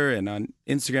Twitter and on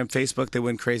Instagram, Facebook. They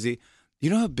went crazy. You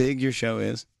know how big your show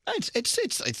is? It's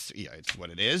what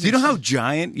it is. Do you know how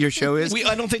giant your show is?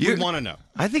 I don't think we want to know.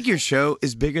 I think your show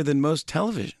is bigger than most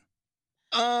television.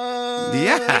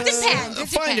 Yeah.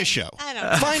 Find a show.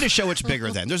 Find a show it's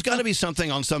bigger than. There's got to be something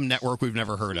on some network we've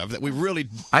never heard of that we really.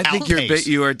 I think outpace.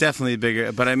 you are definitely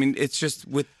bigger, but I mean, it's just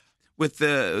with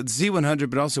the Z100,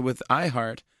 but also with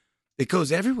iHeart, it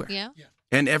goes everywhere. Yeah.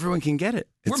 And everyone can get it.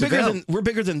 It's We're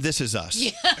bigger than This Is Us.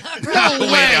 Yeah. All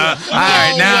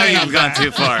right, now you've gone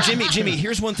too far. Jimmy,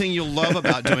 here's one thing you'll love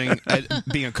about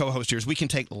being a co-host here is we can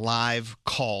take live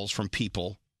calls from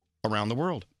people around the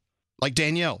world. Like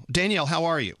Danielle. Danielle, how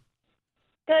are you?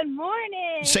 Good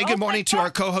morning. Say good morning to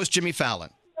our co-host, Jimmy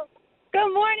Fallon.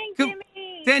 Good morning,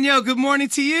 Jimmy. Danielle, good morning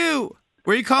to you.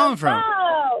 Where are you calling from?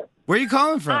 Hello. Where are you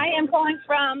calling from? I am calling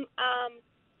from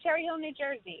Cherry Hill, New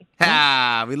Jersey.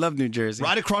 Ah, we love New Jersey.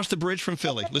 Right across the bridge from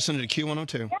Philly. Listening to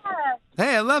Q102. Yeah.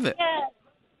 Hey, I love it.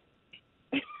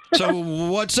 Yeah. So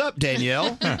what's up,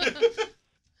 Danielle?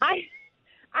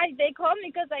 They called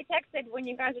me because I texted when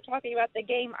you guys were talking about the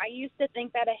game. I used to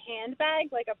think that a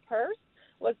handbag, like a purse,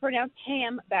 was pronounced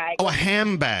ham bag. Oh, a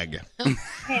ham bag.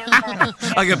 Ham bag.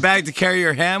 Like a bag to carry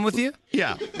your ham with you?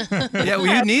 Yeah. Yeah, well,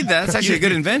 you need that. That's actually a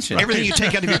good invention. Everything you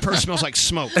take out of your purse smells like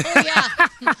smoke.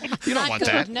 You don't want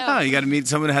that. Oh, you got to meet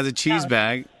someone who has a cheese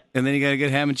bag, and then you got to get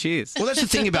ham and cheese. Well, that's the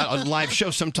thing about a live show.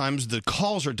 Sometimes the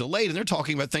calls are delayed, and they're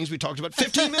talking about things we talked about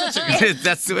 15 minutes ago.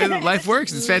 That's the way that life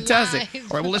works. It's fantastic. All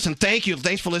right, well, listen, thank you.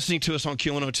 Thanks for listening to us on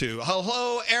Q102.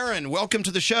 Hello, Aaron. Welcome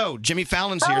to the show. Jimmy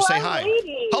Fallon's here. Say hi.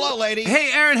 Lady. Hello, lady.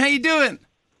 Hey, Aaron, how you doing?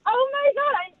 Oh my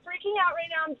God, I'm freaking out right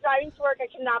now. I'm driving to work. I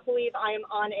cannot believe I am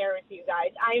on air with you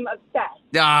guys. I'm obsessed.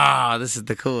 Ah, this is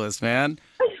the coolest, man.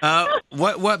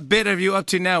 What bit are you up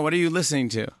to now? What are you listening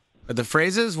to? The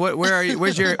phrases? Where are you?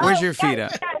 Where's your feed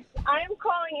at? Yes, I'm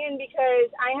calling in because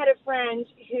I had a friend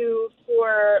who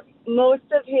for most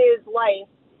of his life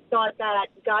thought that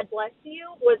God bless you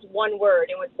was one word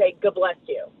and would say, God bless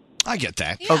you. I get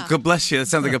that. Oh, God bless you. That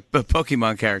sounds like a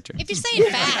Pokemon character. If you say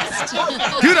it fast.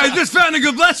 Dude, I just found a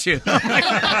God bless you.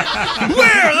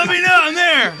 Where? Let me know. I'm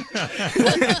there.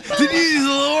 Did you use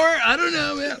lore? I don't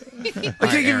know, man. I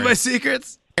can't give you my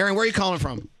secrets. Aaron, where are you calling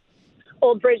from?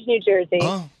 Old Bridge, New Jersey.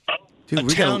 Oh, Dude, a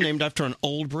we town got named after an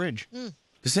old bridge.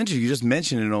 Essentially, you just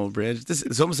mentioned an old bridge.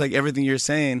 It's almost like everything you're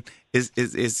saying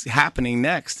is happening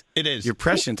next. It is. You're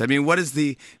prescient. I mean, what is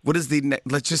the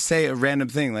let's just say a random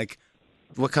thing. Like,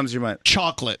 what comes to your mind?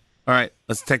 Chocolate. All right,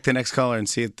 let's take the next caller and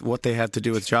see what they have to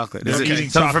do with chocolate. Is Okay.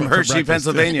 it someone from Chocolate for Hershey, breakfast.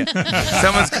 Pennsylvania?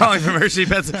 Someone's calling from Hershey,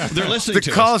 Pennsylvania. They're listening The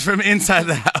to call us. is from inside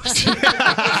the house.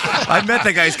 I met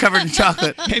that guy. He's covered in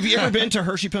chocolate. Have you ever been to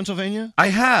Hershey, Pennsylvania? I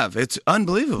have. It's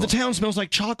unbelievable. The town smells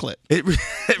like chocolate. It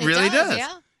really does.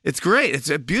 yeah. It's great. It's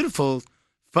a beautiful,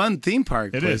 fun theme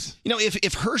park. It is. You know,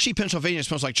 if Hershey, Pennsylvania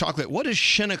smells like chocolate, what does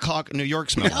Shinnecock, New York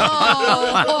smell like?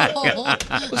 Oh.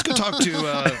 Let's go talk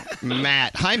to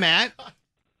Matt. Hi, Matt.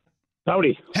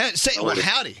 Howdy.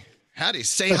 Howdy. Howdy.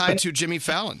 Say hi to Jimmy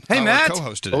Fallon, Hey, our Matt.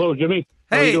 co-host today. Hello, Jimmy.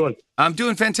 How Hey, you doing? I'm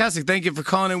doing fantastic. Thank you for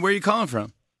calling in. Where are you calling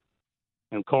from?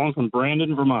 I'm calling from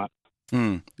Brandon, Vermont.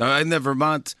 Now, I know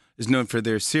Vermont is known for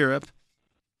their syrup,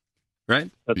 right?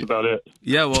 That's about it.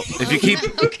 Yeah, well, if you keep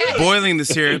boiling the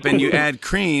syrup and you add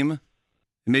cream and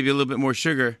maybe a little bit more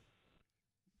sugar,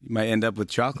 you might end up with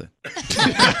chocolate. You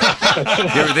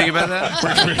ever think about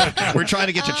that? We're trying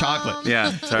to get to chocolate.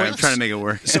 Yeah, sorry, I'm trying to make it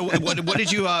work. So what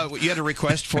did you had a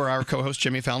request for our co-host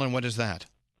Jimmy Fallon? What is that?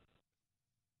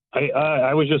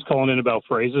 I was just calling in about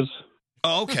phrases.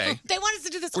 Oh, okay. They want us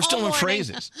to do this We're all still in morning.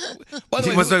 phrases. He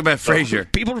wants to talk about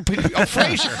Frasier. People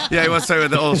Frasier. Yeah, he wants to talk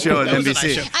about the old show on That was a NBC.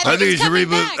 nice show. I think you it's should coming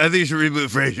reboot. back. I think you should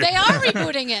reboot Frasier. They are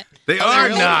rebooting it. They are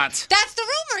really? not. That's the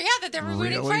rumor, yeah, that they're rebooting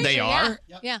Really? Frasier. They are?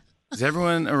 Yeah. Is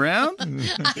everyone around? I'm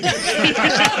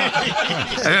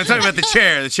talking about the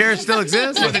chair. The chair still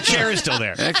exists? Well, the chair is still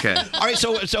there. Okay. All right,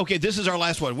 so okay, this is our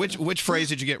last one. Which phrase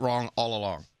did you get wrong all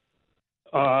along?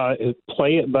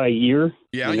 Play it by ear.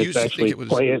 Yeah, and I it's used to actually think it was-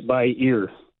 play it by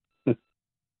ear.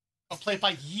 I'll play it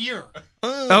by year.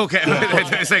 Okay.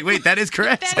 It's like, wait, that is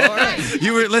correct.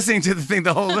 You were listening to the thing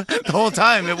the whole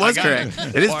time. It was I got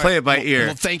correct. It is All right. play it by ear.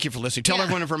 Well, thank you for listening. Tell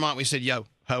everyone in Vermont we said yo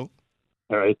ho.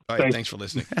 All right. All right, thanks for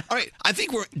listening. All right, I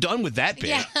think we're done with that bit.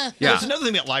 Yeah. There's another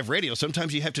thing about live radio.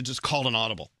 Sometimes you have to just call an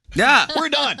audible. Yeah. We're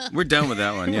done. We're done with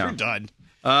that one. Yeah. We're done.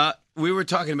 We were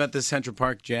talking about the Central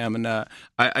Park Jam, and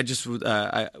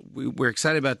we're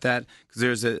excited about that because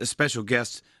there's a special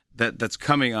guest that's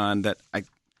coming on that I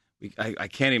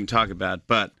can't even talk about,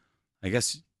 but I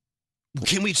guess.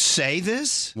 Can we say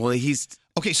this? Well, he's.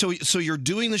 Okay, so you're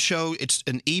doing the show. It's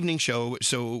an evening show.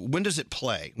 So when does it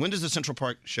play? When does the Central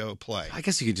Park show play? I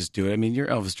guess you could just do it. I mean, you're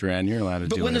Elvis Duran. You're allowed to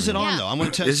do it. But when is it on, though? I'm going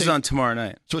to tell you. This is on tomorrow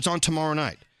night. So it's on tomorrow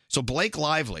night. So Blake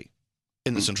Lively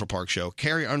in the Central Park show,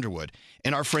 Carrie Underwood,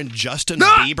 and our friend Justin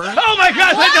Bieber. Oh, my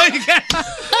God. No, you can't.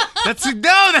 That's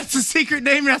a secret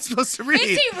name you're not supposed to read.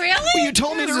 Is he really? Well, you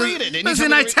told me to read it. It was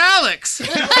in italics.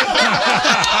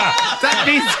 That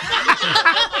means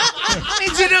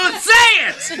you don't say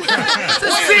it. It's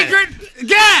a secret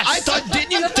guess. I thought,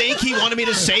 didn't you think he wanted me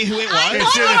to say who it was? When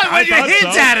you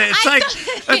hint at it, it's like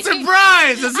a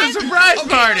surprise. It's a surprise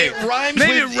party.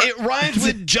 It rhymes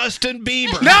with Justin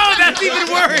Bieber. No, that's even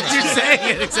worse. You're saying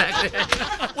it exactly.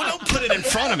 Well, don't put it in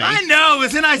front of me. I know.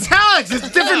 It's in italics. It's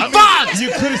a different font. You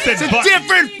could have said It's a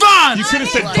different font. You could have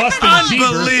said Bustin' Jeeber.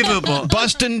 Unbelievable.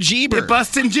 Bustin' Jeeber.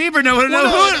 Bustin' Jeeber. No one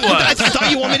knows who it was. I thought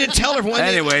you wanted me to tell everyone.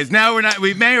 Anyways, now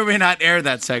we may or may not air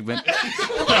that segment.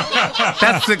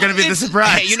 That's going to be the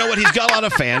surprise. Hey, you know what? He's got a lot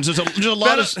of fans. There's a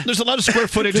lot of square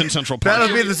footage in Central Park.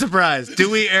 That'll be the surprise. Do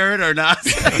we air it or not?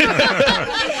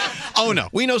 Oh no,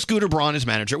 we know Scooter Braun is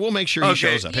manager. We'll make sure he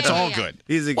shows up. It's all good.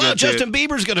 He's a good Well, dude. Justin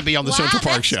Bieber's going to be on the Central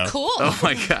Park show. Cool. Oh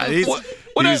my God,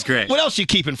 he's great. What else are you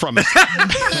keeping from us?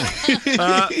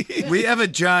 We have a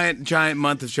giant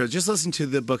month of shows. Just listen to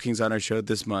the bookings on our show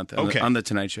this month on the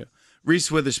Tonight Show.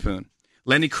 Reese Witherspoon,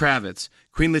 Lenny Kravitz,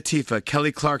 Queen Latifah,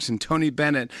 Kelly Clarkson, Tony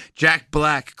Bennett, Jack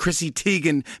Black, Chrissy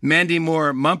Teigen, Mandy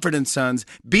Moore, Mumford & Sons,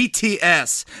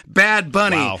 BTS, Bad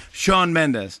Bunny, Shawn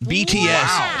Mendes. BTS.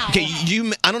 Wow. Okay,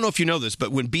 I don't know if you know this,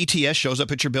 but when BTS shows up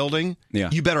at your building,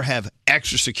 you better have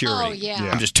extra security. Oh, yeah.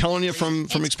 I'm just telling you from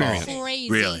experience.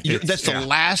 Crazy. Really? That's the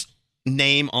last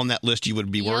name on that list you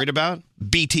would be worried about?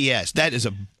 BTS. That is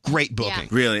a great booking.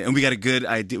 Really, and we got a good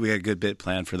idea. We got a good bit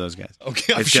planned for those guys.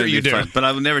 Okay, I'm It's sure gonna you be do. fun, but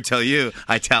I will never tell you.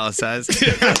 Italicized.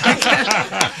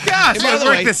 And by the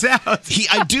work way, this out.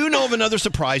 I do know of another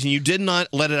surprise, and you did not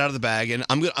let it out of the bag, and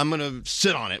I'm gonna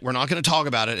sit on it. We're not going to talk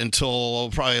about it until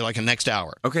probably like a next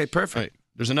hour. Okay, perfect. Right.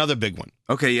 There's another big one.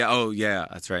 Okay, yeah. Oh, yeah.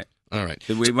 That's right. All right.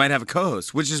 We might have a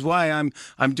co-host, which is why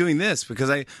I'm doing this, because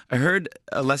I heard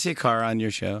Alessia Carr on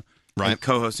your show, right,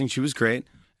 co-hosting. She was great,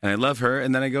 and I love her.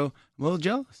 And then I go, I'm a little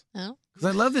jealous. Oh. Because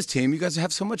I love this team. You guys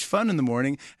have so much fun in the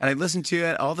morning, and I listen to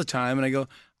it all the time. And I go,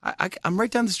 I'm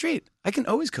right down the street. I can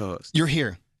always co-host. You're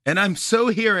here, and I'm so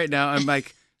here right now. I'm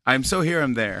like, I'm so here.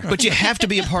 I'm there. But you have to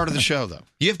be a part of the show, though.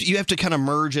 You have to kind of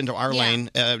merge into our lane,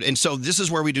 and so this is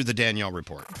where we do the Danielle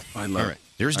report. I love All right.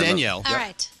 There's I love- Danielle. All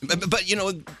right. But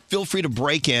feel free to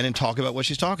break in and talk about what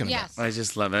she's talking Yes. I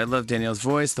just love it. I love Danielle's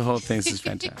voice. The whole thing is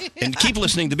fantastic. about. And keep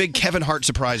listening. The big Kevin Hart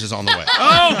surprise is on the way.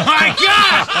 Oh my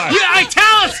God! You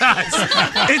italicized.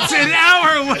 It's an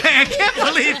hour away. I can't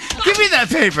believe. Give me that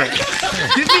paper.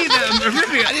 Give me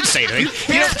the. I didn't say anything.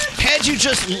 Had you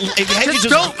just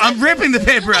don't. I'm ripping the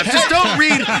paper up. Just don't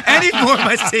read any more of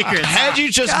my secrets. Had you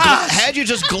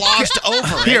just glossed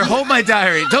over it. Here, hold my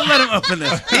diary. Don't let him open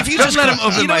this. If you don't just let him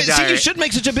open my see, diary. you should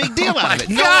make such a big deal out of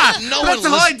it. Oh my God, no that's one the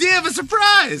whole listens- idea of a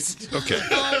surprise. Okay.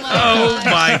 Oh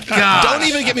my God! Don't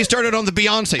even get me started on the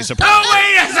Beyonce surprise. Oh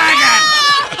wait a second!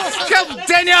 Come,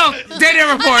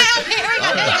 Danielle report.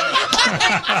 All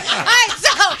right, so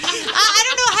I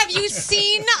don't know. Have you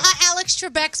seen Alex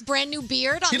Trebek's brand new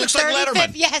beard on He the looks like 35th?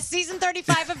 Letterman. Yes, season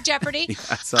 35 of Jeopardy.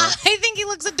 I saw it. I think he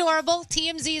looks adorable.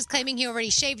 TMZ is claiming he already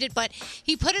shaved it, but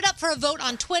he put it up for a vote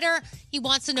on Twitter. He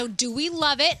wants to know: do we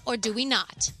love it or do we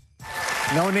not?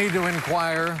 No need to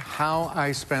inquire how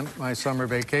I spent my summer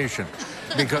vacation.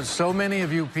 Because so many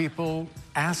of you people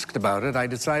asked about it, I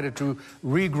decided to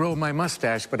regrow my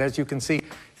mustache. But as you can see,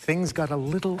 things got a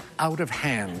little out of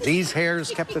hand. These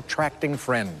hairs kept attracting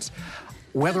friends.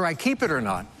 Whether I keep it or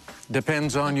not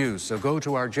depends on you. So go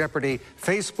to our Jeopardy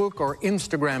Facebook or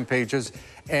Instagram pages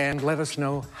and let us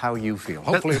know how you feel.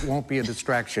 Hopefully it won't be a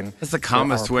distraction. That's the for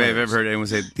calmest our way I've players. ever heard anyone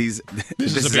say this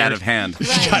is is a out beard. of hand.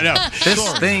 I know.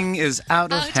 This thing is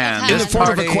out of hand. In the This form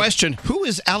of a party- question, who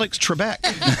is Alex Trebek?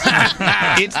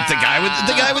 It's the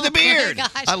guy with the beard.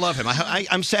 I love him.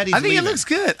 I'm sad he's I think leaving. it looks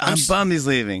good. I'm bummed he's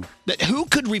leaving. Who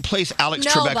could replace Alex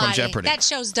Trebek on Nobody. Jeopardy? That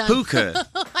show's done. Who could?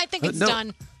 I think it's No.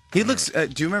 done. He looks. Do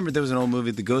you remember there was an old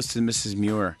movie, The Ghost of Mrs.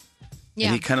 Muir? Yeah.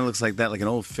 And he kind of looks like that, like an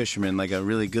old fisherman, like a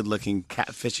really good-looking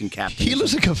fishing captain. He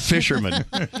looks like a fisherman.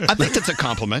 I think that's a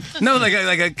compliment. No, like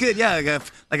a good,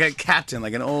 like a captain,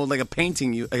 like an old, like a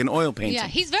painting, like an oil painting. Yeah,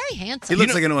 he's very handsome. He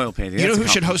looks like an oil painting. You know That's who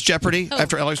a should host Jeopardy Who?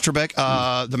 after Alex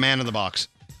Trebek? The Man in the Box.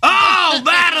 Oh,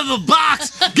 man in the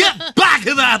box! Get back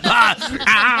in that box!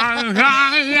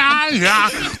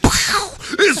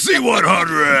 It's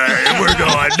C100. We're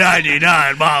going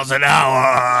 99 miles an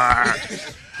hour.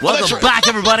 Welcome back,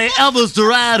 everybody. Elvis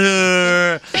Duran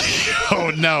here.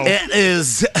 Oh, no. It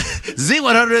is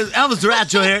Z100. Elvis Duran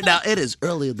show here. Now, it is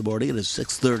early in the morning. It is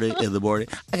 6:30 in the morning.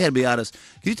 I got to be honest.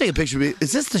 Can you take a picture of me?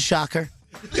 Is this the shocker?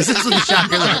 Is this the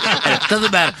shocker? It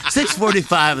doesn't matter.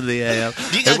 6:45 in the a.m.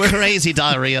 You got crazy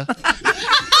diarrhea.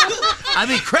 I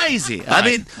mean, crazy.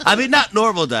 I mean, not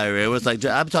normal diarrhea. It was like,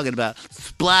 I'm talking about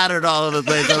splattered all over the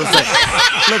place. It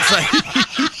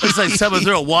looks like someone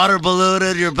threw a water balloon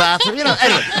in your bathroom. You know.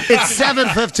 Anyway, it's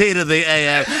 7:15 in the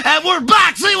a.m. and we're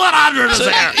back. C100 is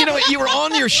there. You know, you were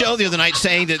on your show the other night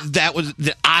saying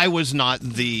that I was not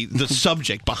the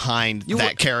subject behind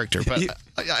that character, but yeah.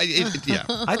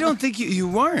 I don't think you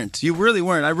weren't. You really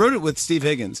weren't. I wrote it with Steve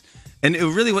Higgins. And it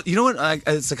really, you know what?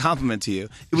 It's a compliment to you.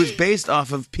 It was based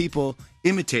off of people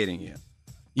imitating you.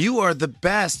 You are the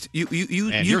best. You Man, you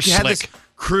you're had slick. this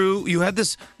crew. You had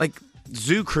this like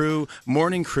zoo crew,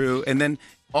 morning crew, and then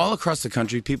all across the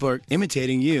country, people are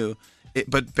imitating you,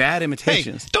 but bad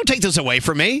imitations. Hey, don't take this away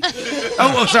from me.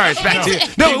 Oh, sorry. It's back to you.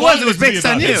 No, it was. It was based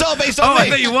on you. It's all based on Oh, me. I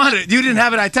thought you wanted it. You didn't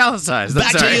have it italicized. I'm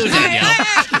Back sorry. to you, Danielle.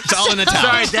 It's all in the towel.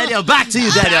 Sorry, Danielle. Back to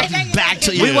you, Danielle. Back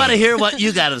to you. We want to hear what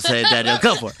you got to say, Danielle.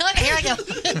 Go for it. Okay, here I go.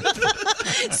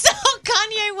 So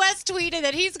Kanye West tweeted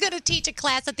that he's going to teach a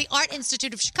class at the Art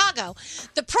Institute of Chicago.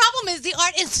 The problem is the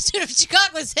Art Institute of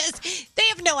Chicago says they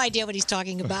have no idea what he's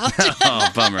talking about.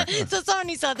 Oh, bummer. So someone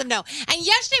needs to let them know. And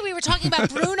yesterday we were talking about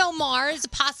Bruno Mars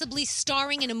possibly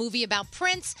starring in a movie about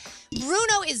Prince.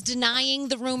 Bruno is denying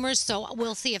the rumors, so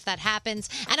we'll see if that happens.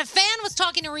 And a fan was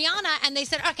talking to Rihanna, and they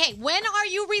said, okay, when are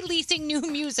you releasing new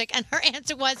music? And her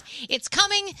answer was, it's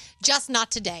coming, just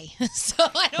not today. So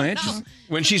I don't know.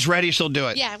 When she's ready, she'll do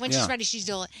it. Yeah, when she's ready, she's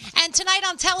doing it. And tonight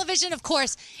on television, of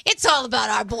course, it's all about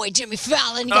our boy Jimmy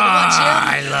Fallon. You gotta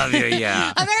watch him. I love you,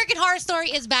 yeah. American Horror Story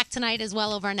is back tonight as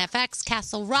well over on FX.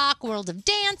 Castle Rock, World of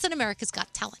Dance, and America's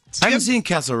Got Talent. I haven't seen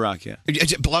Castle Rock yet.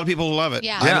 A lot of people love it.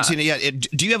 Yeah. I haven't seen it yet.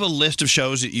 Do you have a list of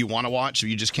shows that you want to watch so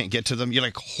you just can't get to them? You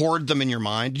like hoard them in your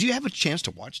mind? Did you have a chance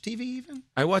to watch TV even?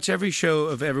 I watch every show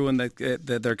of everyone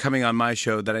that they're coming on my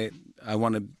show that I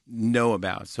want to know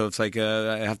about. So it's like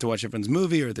I have to watch everyone's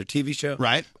movie or their TV show.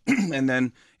 Right. And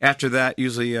then after that,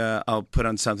 usually I'll put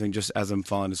on something just as I'm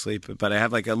falling asleep. But I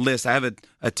have like a list. I have a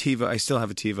TiVo. I still have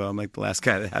a TiVo. I'm like the last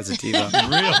guy that has a TiVo.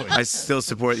 Really? I still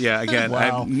support. Yeah. Again, Wow.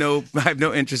 I have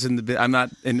no interest in the. I'm not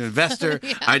an investor.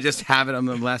 Yeah. I just have it. I'm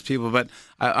the last people. But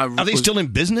Are they still in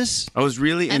business? I was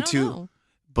really I don't into know.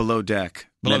 Below Deck,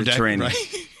 Below Deck, Mediterranean.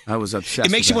 right. I was obsessed.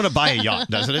 It makes you with want to buy a yacht,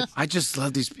 doesn't it? I just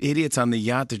love these idiots on the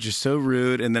yacht. They're just so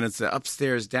rude. And then it's the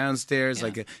upstairs, downstairs,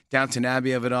 like a Downton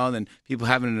Abbey of it all. And then people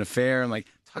having an affair. I'm like,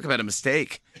 talk about a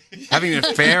mistake. Having an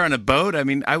affair on a boat. I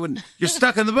mean, you're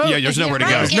stuck on the boat. Yeah, there's nowhere to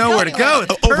go. There's nowhere to go.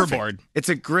 It's perfect. Overboard. It's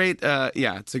a great,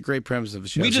 it's a great premise of the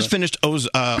show. We just finished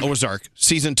Ozark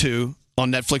season 2 on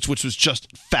Netflix, which was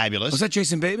just fabulous. Was that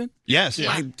Jason Bateman? Yes.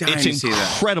 Yeah. I'm dying It's to see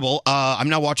that. incredible. I'm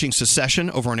now watching Succession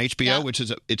over on HBO, which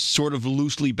is it's sort of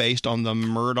loosely based on the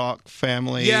Murdoch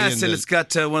family. Yes, and it's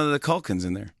got one of the Culkins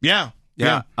in there. Yeah.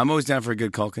 Yeah, I'm always down for a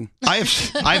good Culkin. I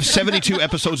have 72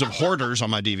 episodes of Hoarders on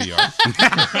my DVR.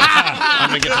 I'm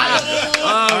gonna get you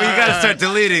got to start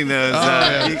deleting those.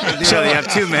 You really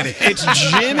have too many. It's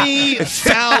Jimmy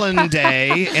Fallon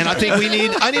Day, and I think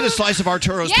I need a slice of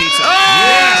Arturo's pizza.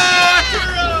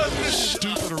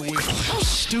 Stupid or weak? How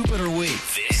stupid are we?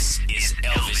 This is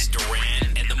Elvis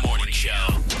Duran and the Morning Show.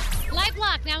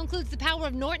 LifeLock now includes the power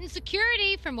of Norton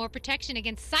Security for more protection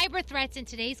against cyber threats in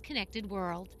today's connected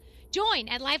world. Join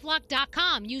at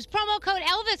LifeLock.com. Use promo code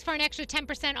Elvis for an extra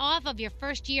 10% off of your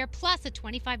first year, plus a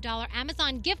 $25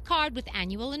 Amazon gift card with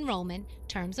annual enrollment.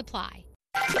 Terms apply.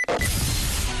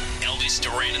 Elvis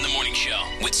Duran in the Morning Show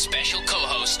with special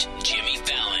co-host Jimmy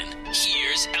Fallon.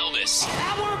 Here's Elvis.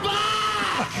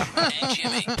 And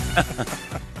Jimmy.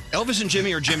 Elvis and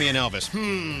Jimmy or Jimmy and Elvis?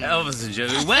 Elvis and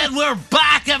Jimmy. Well, we're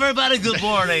back, everybody. Good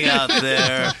morning out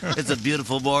there. It's a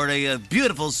beautiful morning, a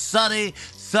beautiful sunny,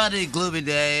 gloomy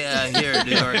day here in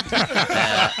New York.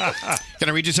 Can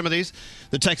I read you some of these?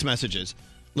 The text messages.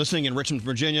 Listening in Richmond,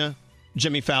 Virginia.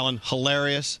 Jimmy Fallon,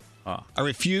 hilarious. I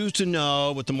refuse to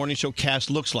know what the morning show cast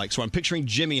looks like, so I'm picturing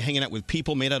Jimmy hanging out with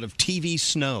people made out of TV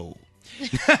snow.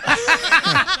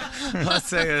 That's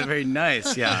very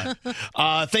nice, yeah.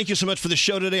 Thank you so much for the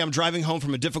show today. I'm driving home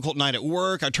from a difficult night at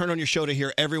work. I turned on your show to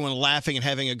hear everyone laughing and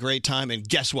having a great time, and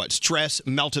guess what? Stress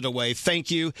melted away. Thank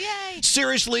you. Yay.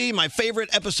 Seriously, my favorite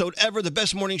episode ever, the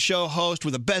best morning show host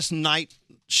with the best night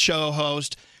show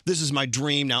host. This is my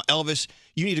dream. Now, Elvis,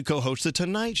 you need to co-host the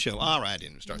Tonight Show. All right, I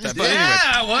didn't start that. But anyway.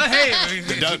 Well, hey.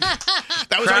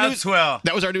 That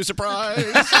was our new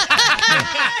surprise.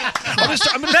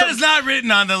 That is not written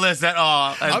on the list at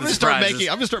all. I'm going to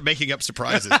start making up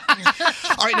surprises.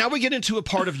 All right, now we get into a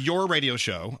part of your radio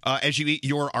show as you eat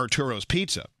your Arturo's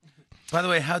pizza. By the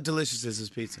way, how delicious is this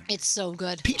pizza? It's so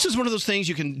good. Pizza's one of those things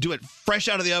you can do it fresh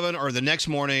out of the oven or the next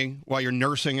morning while you're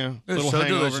nursing a little so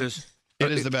hangover. Delicious.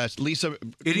 It is the best. Lisa,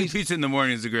 eating pizza in the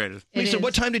morning is the greatest. Lisa,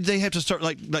 what time did they have to start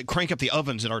like crank up the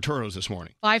ovens at Arturo's this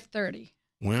morning? 5:30.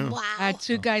 Wow. I had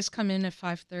two guys come in at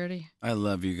 5:30. I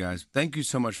love you guys. Thank you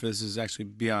so much for this. This is actually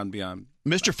beyond.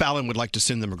 Mr. Fallon would like to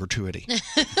send them a gratuity.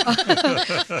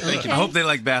 Thank you. I hope they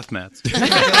like bath mats.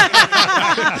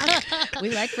 We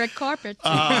like red carpets.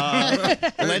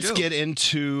 Let's get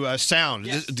into sound.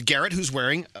 Yes. Garrett, who's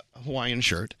wearing a Hawaiian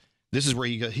shirt. This is where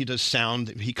he does sound.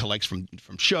 He collects from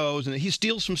shows, and he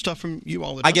steals some stuff from you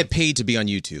all the time. I get paid to be on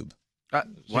YouTube.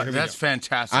 That's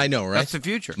fantastic. I know, right? That's the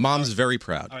future. Mom's very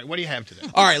proud. All right, what do you have today?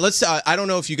 All right, let's. I don't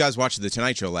know if you guys watched The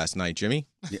Tonight Show last night, Jimmy.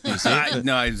 You see it?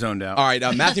 No, I zoned out. All right,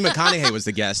 Matthew McConaughey was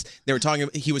the guest.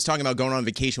 He was talking about going on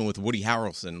vacation with Woody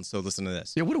Harrelson. So listen to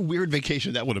this. Yeah, what a weird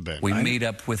vacation that would have been. We meet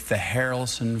up with the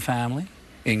Harrelson family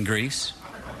in Greece.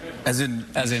 As in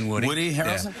Woody. Woody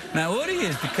Harrelson? Yeah. Now, Woody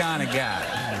is the kind of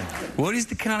guy. Woody's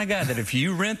the kind of guy that if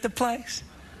you rent the place,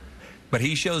 but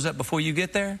he shows up before you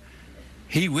get there,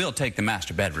 he will take the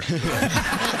master bedroom.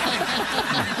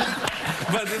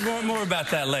 But more about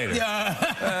that later.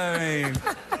 Yeah.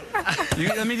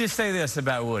 Let me just say this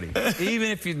about Woody. Even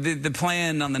if the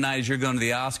plan on the night is you're going to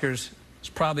the Oscars, it's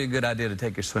probably a good idea to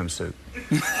take your swimsuit.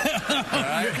 All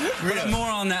right? But more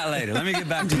on that later. Let me get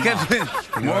back to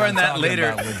more on that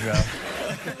later.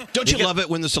 Don't you love it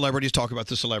when the celebrities talk about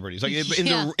the celebrities, like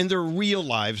in their real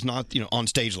lives, not on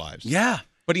stage lives? Yeah.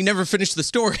 But he never finished the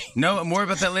story. No, more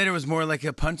about that later was more like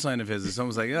a punchline of his. It's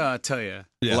almost like, I'll tell you.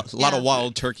 A lot of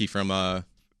wild turkey from Matthew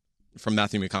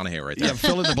McConaughey right there. Yeah,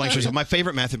 fill in the blanks. My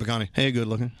favorite Matthew McConaughey. Hey, good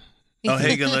looking. Oh,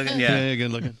 hey, good looking. Yeah, hey,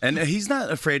 good looking. And he's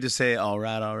not afraid to say, all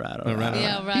right. Yeah, all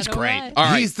right, He's all great. right. All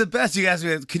right. He's the best. You asked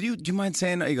me, do you mind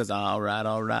saying that? He goes, all right.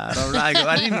 I go,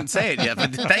 I didn't even say it yet,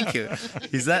 but thank you.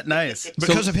 He's that nice.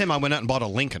 Because of him, I went out and bought a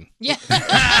Lincoln. Yeah.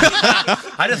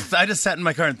 I just sat in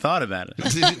my car and thought about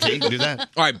it. You can do that.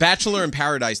 All right, Bachelor in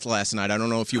Paradise last night. I don't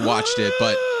know if you watched it,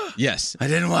 but yes. I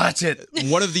didn't watch it.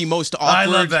 One of the most awkward. I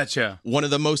love that show. One of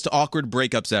the most awkward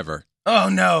breakups ever. Oh,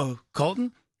 no.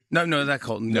 Colton? No, not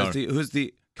Colton. No. Who's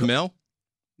the... Camille?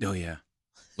 Oh, yeah.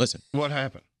 Listen. What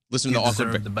happened? Listen to the awkward.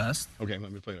 deserve the best. Okay, let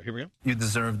me play it. Here we go. You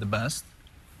deserve the best.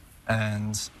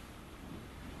 And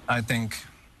I think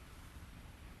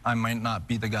I might not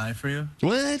be the guy for you.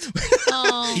 What?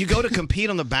 You go to compete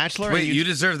on The Bachelor? Wait, you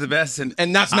deserve the best, and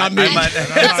that's not me.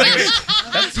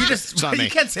 It's not me. You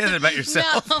can't say that about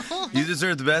yourself. No. You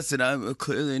deserve the best, and I'm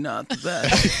clearly not the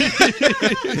best.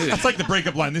 It's like the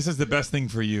breakup line. This is the best thing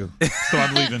for you, so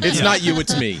I'm leaving. It's not you,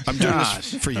 it's me. I'm doing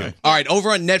this for you. All right, over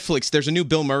on Netflix, there's a new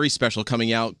Bill Murray special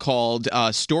coming out called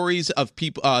Stories of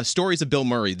Bill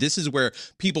Murray. This is where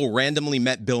people randomly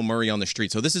met Bill Murray on the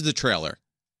street. So this is the trailer.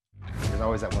 There's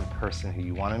always that one person who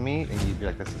you want to meet, and you'd be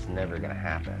like, this is never going to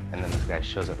happen. And then this guy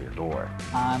shows up at your door.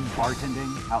 I'm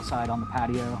bartending outside on the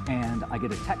patio, and I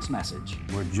get a text message.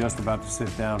 We're just about to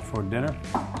sit down for dinner.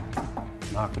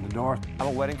 Knock at the door. I'm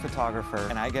a wedding photographer,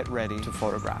 and I get ready to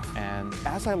photograph. And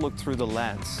as I look through the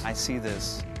lens, I see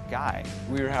this guy.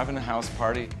 We were having a house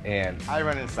party, And I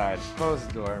run inside, close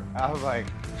the door. I was like,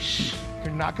 Shh,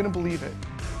 you're not going to believe it.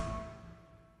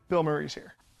 Bill Murray's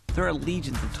here. There are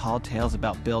legions of tall tales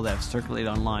about Bill that have circulated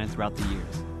online throughout the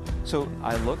years. So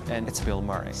I look, and it's Bill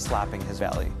Murray slapping his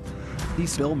belly.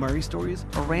 These Bill Murray stories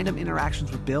are random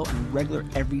interactions with Bill and regular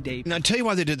everyday. Now, I'll tell you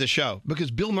why they did the show.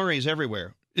 Because Bill Murray is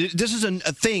everywhere. This is a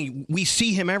thing. We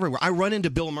see him everywhere. I run into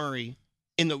Bill Murray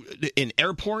in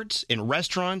airports, in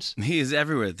restaurants. He is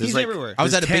everywhere. He's everywhere. I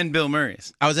was at 10 Bill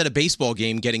Murrays. I was at a baseball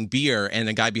game getting beer, and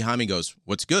a guy behind me goes,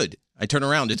 "What's good?" I turn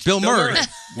around. It's Bill Murray.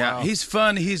 Yeah, he's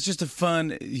fun. He's just a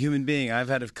fun human being. I've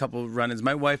had a couple run-ins.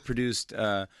 My wife produced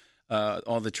all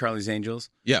the Charlie's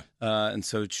Angels. Yeah. And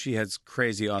so she has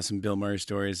crazy, awesome Bill Murray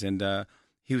stories. And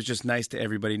he was just nice to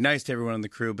everybody, nice to everyone on the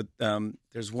crew. But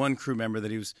there's one crew member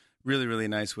that he was really, really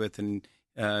nice with. And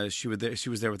she was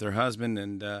there with her husband.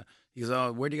 And he goes,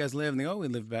 "Oh, where do you guys live?" And they go, "Oh, we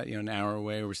live about an hour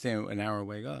away. We're staying an hour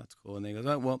away." "Oh, that's cool." And they go,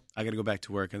 "Oh, well, I got to go back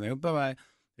to work." And they go, "Bye-bye."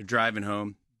 They're driving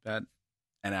home about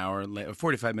an hour,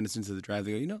 45 minutes into the drive.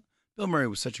 They go, Bill Murray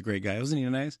was such a great guy. Wasn't he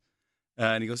nice?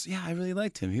 And he goes, "Yeah, I really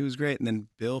liked him. He was great." And then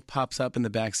Bill pops up in the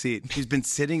back seat. He's been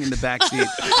sitting in the back seat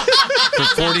for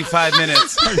 45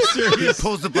 minutes. He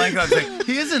pulls the blanket off. He's like,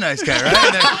 "He is a nice guy,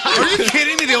 right?" And are you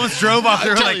kidding me? They almost drove off. They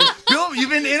were like, "Bill,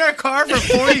 you've been in our car for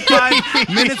 45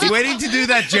 minutes waiting to do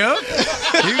that joke?"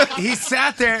 He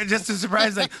sat there just as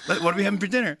surprised, like, "What are we having for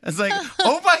dinner?" I was like,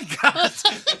 "Oh my God."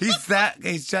 He's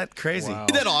that crazy. Wow.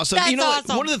 Isn't that awesome? That's awesome.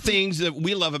 awesome. One of the things that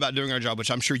we love about doing our job,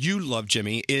 which I'm sure you love,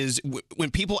 Jimmy, is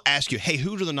when people ask you, "Hey,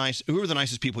 who are the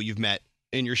nicest people you've met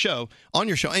on your show?"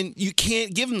 And you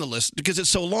can't give them the list because it's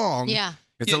so long. Yeah.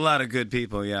 It's a lot of good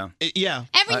people, yeah. Yeah.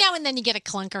 Every now and then you get a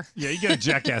clunker. Yeah, you get a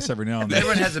jackass every now and then.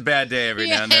 Everyone has a bad day every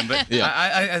now and then, but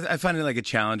Yeah. I find it like a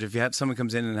challenge. If you have someone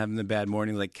comes in and having a bad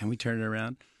morning, like, can we turn it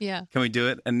around? Yeah. Can we do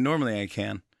it? And normally I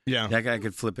can. Yeah. I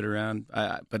could flip it around.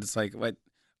 But it's like,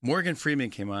 Morgan Freeman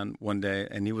came on one day,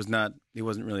 and he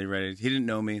wasn't really ready. He didn't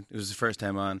know me. It was his first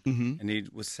time on, and he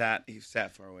sat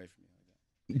far away from me.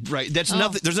 Right. That's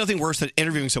nothing. There's nothing worse than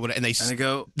interviewing someone and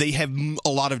they have a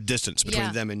lot of distance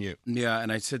between them and you. Yeah. And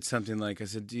I said something like,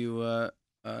 "Do you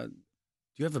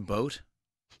have a boat?"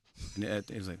 And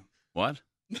he was like, "What?"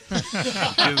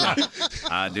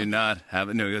 I do not have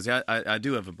it. No, he goes, "Yeah, I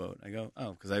do have a boat." I go,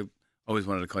 "Oh, because I always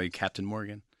wanted to call you Captain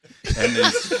Morgan." And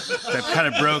then that kind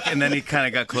of broke, and then he kind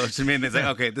of got close to me, and he's like,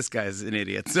 "Okay, this guy's an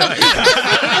idiot." So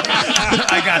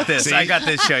I got this. See? I got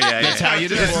this show. Yeah, That's how you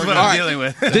do it. This is what All I'm right. dealing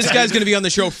with. This guy's going to be on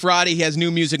the show Friday. He has new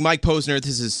music. Mike Posner.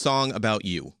 This is his song about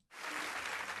you.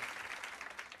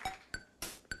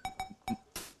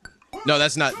 No,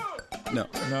 that's not. No,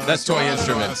 that's Toy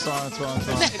Instruments.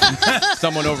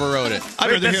 Someone overwrote it. I'd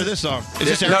rather hear this song. Is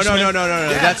this No, Aerosmith? no.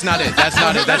 That's not it. That's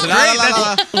not it. That's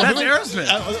That's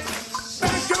Aerosmith.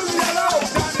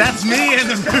 That's me and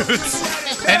the Roots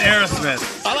and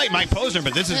Aerosmith. I like Mike Posner,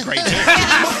 but this is great too.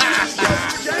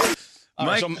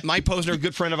 So Mike Posner, a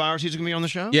good friend of ours, he's going to be on the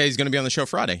show? Yeah, he's going to be on the show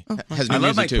Friday. Has new I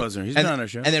love music Mike too. Posner. He's been on our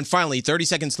show. And then finally, 30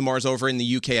 Seconds to Mars over in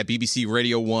the UK at BBC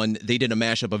Radio 1. They did a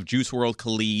mashup of Juice WRLD,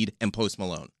 Khalid, and Post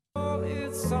Malone.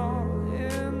 it's all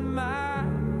in my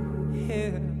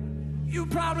head. You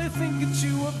probably think that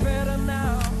you are better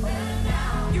now.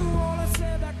 You wanna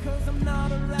say that 'cause I'm not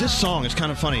around. This song is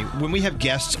kind of funny. When we have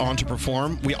guests on to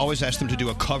perform, we always ask them to do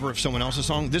a cover of someone else's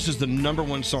song. This is the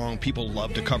 #1 song people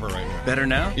love to cover right now. Better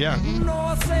Now? Yeah. No,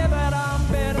 I say that I'm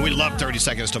better. And we love 30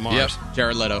 Seconds to Mars. Yep,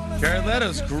 Jared Leto. Jared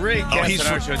Leto's great guest he's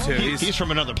on our from, show, too. He's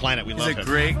from another planet. We love him. He's a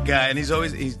great guy, and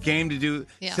he's game to do.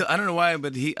 Yeah. So, I don't know why,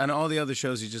 but on all the other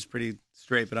shows, he's just pretty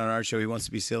straight. But on our show, he wants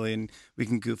to be silly, and we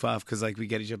can goof off because we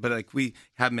get each other. But we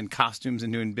have him in costumes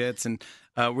and doing bits, and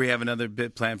we have another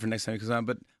bit planned for next time he comes on.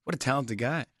 But what a talented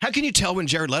guy! How can you tell when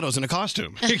Jared Leto's in a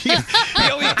costume? he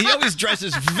always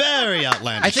dresses very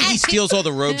outlandish. I think he steals all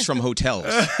the robes from hotels.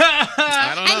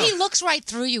 I don't know. And he looks right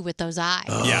through you with those eyes.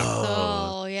 Yeah.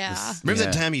 Oh, yeah. Remember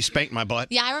that time he spanked my butt?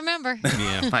 Yeah, I remember.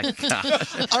 Yeah. My God.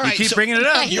 All right, You keep bringing it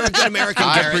up. You're a good American,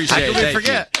 I Garrett. appreciate it. How can we Thank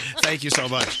forget? Thank you so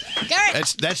much.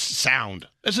 Garrett. That's sound.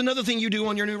 That's another thing you do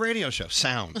on your new radio show,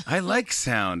 sound. I like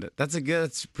sound. That's a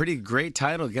pretty great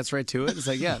title. It gets right to it. It's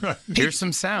like, yeah, here's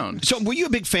some sound. So were you a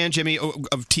big fan, Jimmy,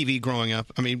 of TV growing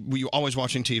up? I mean, were you always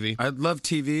watching TV? I love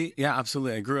TV. Yeah,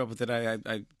 absolutely. I grew up with it.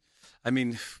 I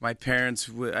mean, my parents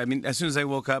would, as soon as I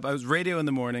woke up, I was radio in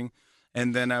the morning,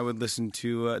 and then I would listen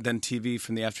to then TV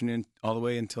from the afternoon all the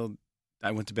way until I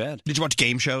went to bed. Did you watch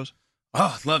game shows?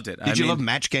 Oh, loved it. Did you love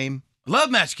Match Game? Love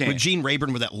Match Game. With Gene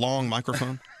Rayburn with that long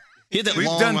microphone? He had that We've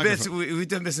long done microphone. bits. We've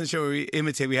done bits in the show where we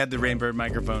imitate. We had the Rainbird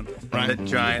microphone, Right. that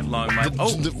giant long mic.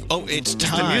 It's Just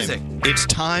time. the music. It's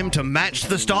time to match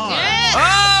the stars.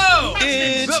 Oh,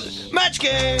 it's Match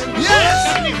Game.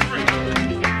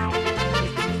 Yes.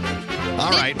 All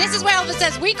right. This is where Elvis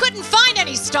says, we couldn't find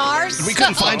any stars. We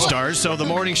couldn't find stars, so the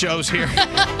morning show's here.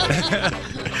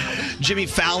 Jimmy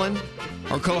Fallon,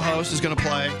 our co-host, is going to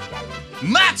play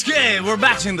Match Game. We're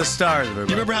matching the stars. Everybody.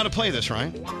 You remember how to play this,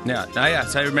 right? Yeah.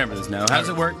 Yes, I remember this now. How does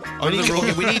it work? What are the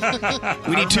rules?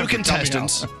 We need two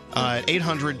contestants at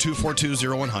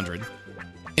 800-242-0100.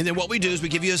 And then what we do is we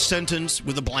give you a sentence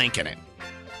with a blank in it.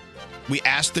 We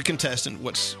ask the contestant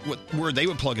what word they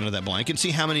would plug into that blank and see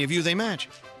how many of you they match.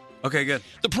 Okay, good.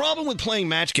 The problem with playing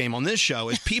Match Game on this show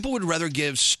is people would rather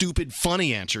give stupid,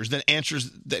 funny answers than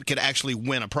answers that could actually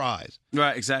win a prize.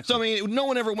 Right, exactly. So, I mean, no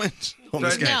one ever wins on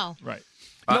this game. No. Right.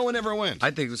 No one ever wins.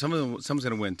 I think someone's going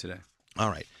to win today. All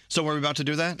right. So we're about to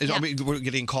do that? We're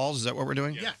getting calls? Is that what we're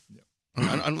doing? Yeah.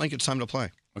 I don't think it's time to play.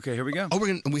 Okay, here we go. Oh,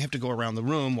 we have to go around the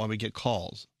room while we get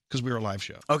calls because we're a live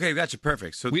show. Okay, gotcha.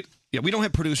 Perfect. So we don't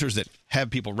have producers that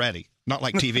have people ready, not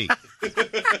like TV.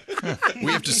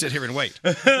 We have to sit here and wait.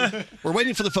 We're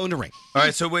waiting for the phone to ring. All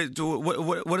right. So wait.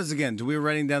 What is again? Do we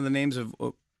writing down the names of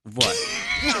what?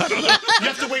 You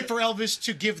have to wait for Elvis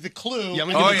to give the clue. Yeah,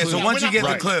 so once you get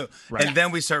the clue, Right. and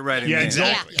then we start writing. Yeah, names.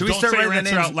 exactly. Can we Don't start say your writing the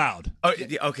answer names out loud. Oh,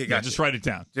 yeah, okay, Yeah, gotcha. just write it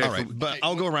down. Yeah, All right, but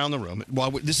I'll go around the room.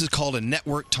 This is called a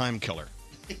network time killer.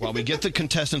 While we get the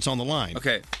contestants on the line,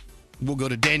 okay, we'll go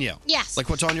to Danielle. Yes. Like,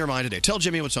 what's on your mind today? Tell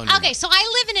Jimmy what's on your mind. Okay, so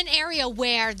I live in an area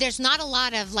where there's not a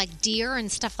lot of like deer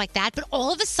and stuff like that, but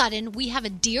all of a sudden we have a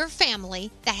deer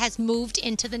family that has moved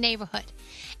into the neighborhood.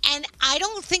 And I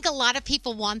don't think a lot of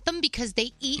people want them because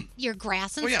they eat your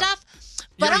grass and stuff.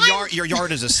 But Your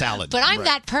yard is a salad. But I'm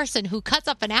that person who cuts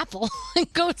up an apple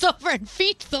and goes over and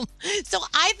feeds them. So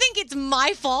I think it's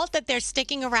my fault that they're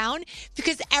sticking around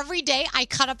because every day I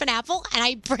cut up an apple and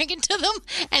I bring it to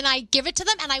them and I give it to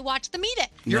them and I watch them eat it.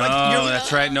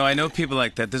 That's right. No, I know people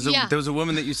like that. Yeah. There was a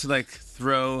woman that used to like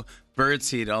throw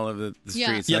birdseed all over the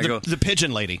streets. Yeah, And I go, the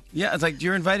pigeon lady. yeah, it's like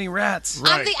you're inviting rats.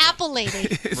 I'm the apple lady.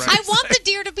 I want the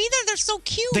deer to be there. They're so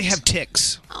cute. They have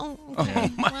ticks. Oh, okay. Oh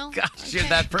my gosh, you're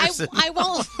that person. I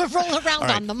won't roll around All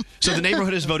right. on them. So the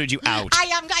neighborhood has voted you out.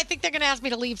 I think they're going to ask me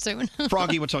to leave soon.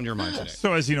 Froggy, what's on your mind today?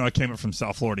 So as you know, I came up from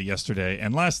South Florida yesterday,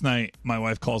 and last night my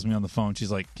wife calls me on the phone.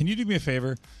 She's like, "Can you do me a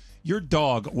favor? Your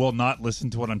dog will not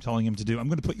listen to what I'm telling him to do. I'm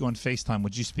going to put you on FaceTime.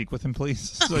 Would you speak with him, please?"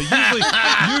 So usually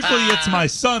it's my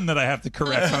son that I have to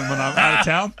correct when I'm out of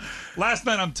town. Last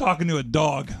night I'm talking to a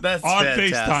dog on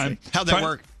fantastic. FaceTime. How'd that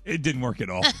work? It didn't work at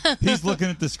all. He's looking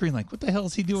at the screen like, what the hell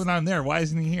is he doing on there? Why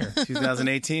isn't he here?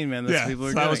 2018, man. That's Yeah, what people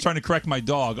are so I was doing. trying to correct my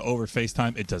dog over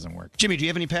FaceTime. It doesn't work. Jimmy, do you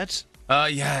have any pets? Yeah, I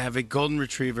have a golden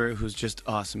retriever who's just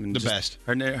awesome. And The just- best.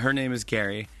 Her name is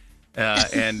Gary.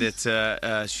 And it's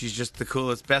she's just the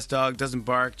coolest, best dog. Doesn't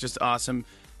bark, just awesome.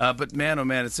 But man, oh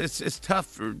man, it's tough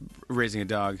for raising a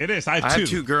dog. It is. I have have two.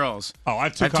 two girls. Oh, I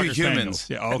have two Cocker humans. Spaniels.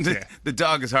 Yeah, okay. The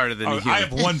dog is harder than a human. I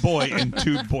have one boy and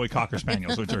two boy Cocker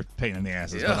Spaniels, which are a pain in the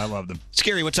asses, but I love them.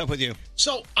 Scary, what's up with you?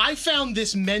 So I found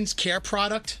this men's care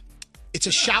product, It's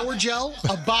a shower gel,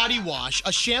 a body wash,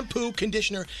 a shampoo,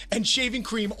 conditioner, and shaving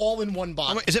cream all in one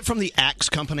bottle. Is it from the Axe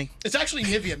company? It's actually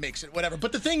Nivea makes it, whatever.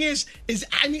 But the thing is,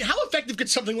 I mean, how effective could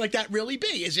something like that really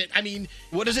be? Is it, I mean...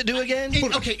 What does it do again?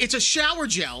 Okay, it's a shower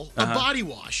gel, a body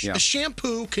wash, Yeah. a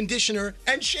shampoo, conditioner,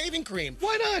 and shaving cream.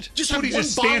 Why not? Just What, have do you one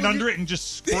just bottle stand of under it and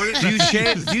just squirt it? Do you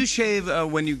shave? Do you shave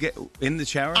when you get in the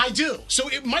shower? I do. So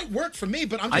it might work for me,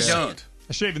 but I'm I just saying. don't.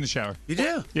 I shave in the shower. You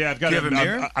do? Yeah, I've got Do you have a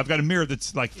mirror? I've got a mirror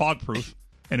that's like fog proof,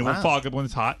 and it won't Wow. fog up when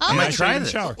it's hot. Oh, and I I might shave try in the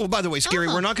this. shower. Well, by the way, Scary,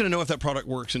 we're not going to know if that product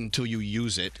works until you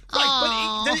use it.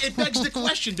 Right, but it begs the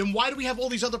question, then why do we have all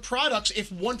these other products if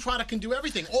one product can do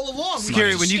everything? All along, we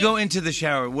Scary, just when you skip. go into the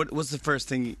shower, what's the first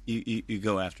thing you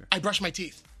go after? I brush my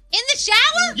teeth. In the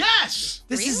shower? Yes!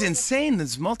 This is insane.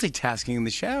 There's multitasking in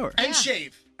the shower. And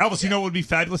shave. Elvis, you know what would be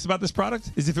fabulous about this product?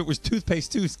 Is if it was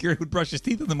toothpaste too. Scary would brush his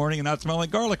teeth in the morning and not smell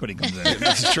like garlic when he comes in.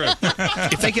 This is true.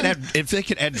 If they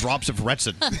could add drops of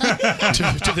Retsin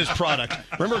to this product.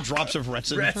 Remember drops of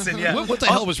Retsin? Retsin, yeah. What the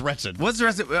hell was Retsin? What's the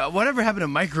rest of whatever happened to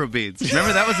microbeads?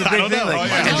 Remember that was a I big don't thing. know. Like, Oh,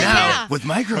 yeah. and Oh, now yeah. with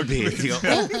microbeads, you go,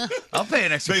 oh, I'll pay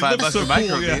an extra They $5 look so for cool,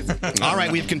 microbeads. All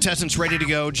right, we have contestants ready to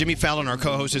go. Jimmy Fallon, our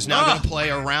co-host, is now going to play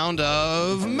a round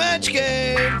of Match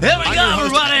Game. Here we I'm go, your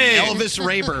host, everybody. Elvis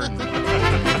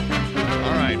Rayburn.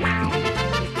 All right.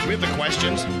 We have the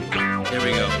questions. Here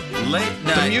we go. Late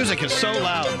night. The music is so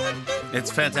loud.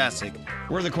 It's fantastic.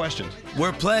 Where are the questions?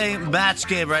 We're playing Match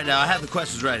Game right now. I have the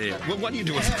questions right here. What do you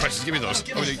do with the questions? Give me those.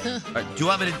 All right, do you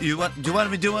want me to do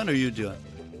me to do one or you do it?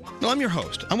 No, I'm your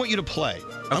host. I want you to play.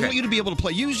 I want you to be able to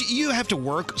play. You have to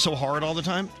work so hard all the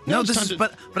time. No, it's this time is to-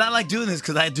 but I like doing this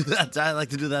because I do that. I like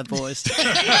to do that voice. He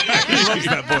loves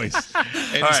that voice.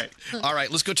 All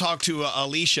right. Let's go talk to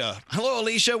Alicia. Hello,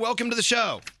 Alicia. Welcome to the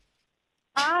show.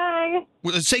 Hi.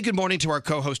 Well, let's say good morning to our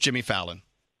co-host Jimmy Fallon.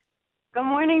 Good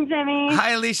morning, Jimmy.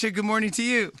 Hi, Alicia. Good morning to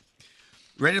you.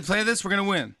 Ready to play this? We're gonna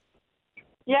win.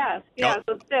 Yes, let's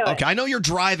do it. Okay, I know you're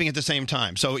driving at the same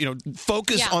time, so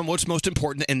focus on what's most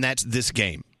important, and that's this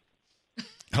game.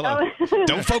 Hello.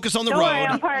 Don't focus on the Don't road. worry,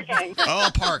 I'm parking. Oh,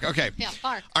 park. Okay. Yeah,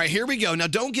 park. All right, here we go. Now,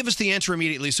 don't give us the answer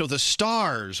immediately, so the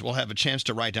stars will have a chance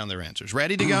to write down their answers.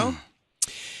 Ready to go?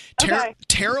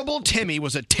 Terrible Timmy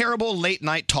was a terrible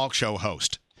late-night talk show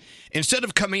host. Instead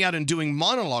of coming out and doing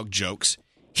monologue jokes,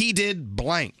 he did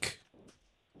blank.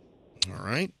 All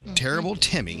right. Terrible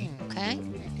Timmy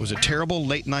was a terrible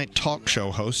late-night talk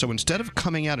show host, so instead of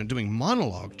coming out and doing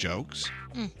monologue jokes,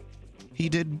 he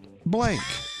did blank.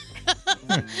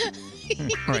 All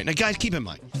right, now guys, keep in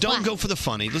mind, don't go for the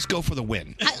funny. Let's go for the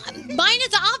win. Mine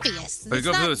is obvious. But It's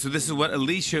go not- for this. So this is what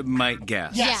Alicia might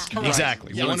guess. Yes, correct.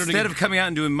 Exactly. So We wanted to instead get- of coming out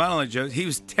and doing monologue jokes, he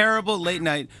was terrible late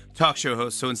night talk show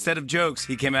host. So instead of jokes,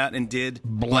 he came out and did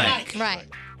blank. Right.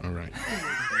 All right.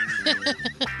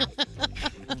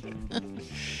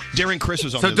 Darren Chris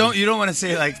was on. So the you don't want to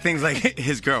say like things like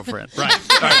his girlfriend, Right.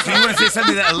 All right. So you want to say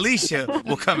something that Alicia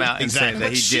will come out and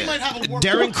Exactly. say that he did.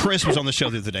 Darren Chris was on the show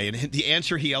the other day, and the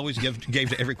answer he always gave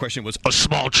to every question was a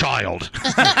small child.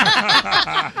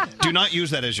 Do not use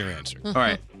that as your answer. All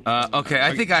right. Okay.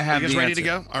 I think I have You guys the ready answer. to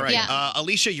go? All right. Yeah.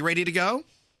 Alicia, you ready to go?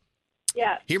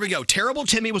 Yeah. Here we go. Terrible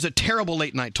Timmy was a terrible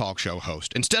late night talk show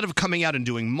host. Instead of coming out and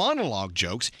doing monologue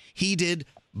jokes, he did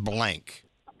blank.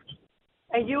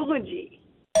 A eulogy.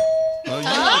 Oh,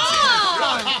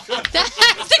 that's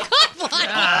a good one.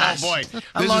 Oh, boy.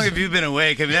 How long have you been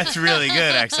awake? I mean, that's really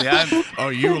good, actually.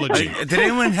 Eulogy. Did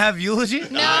anyone have eulogy?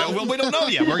 Well, we don't know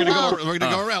yet. We're gonna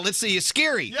go around. Let's see. It's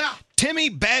Scary. Yeah. Timmy,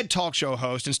 bad talk show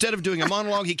host. Instead of doing a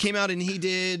monologue, he came out and he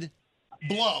did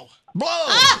Blow. blow. All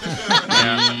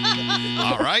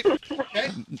right.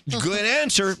 Good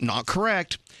answer. Not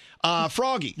correct.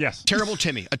 Froggy. Yes. Terrible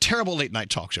Timmy, a terrible late night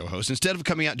talk show host. Instead of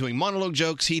coming out doing monologue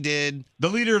jokes, he did the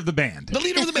leader of the band. The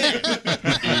leader of the band.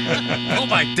 Oh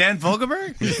my, Dan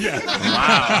Fogelberg? Yeah.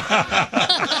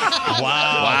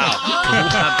 Wow.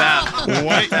 Not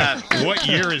bad. What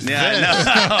year is Yeah, this?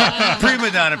 no. Prima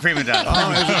donna.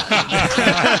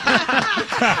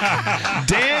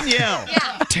 Danielle.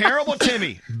 Terrible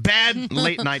Timmy, bad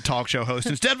late night talk show host.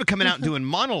 Instead of coming out and doing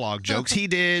monologue jokes, he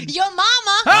did. Your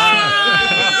mama.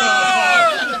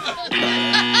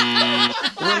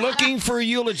 We're looking for a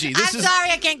eulogy. I'm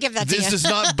sorry, I can't give that to you. This does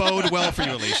not bode well for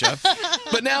you, Alicia.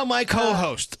 But now my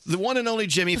co-host, the one and only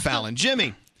Jimmy Fallon.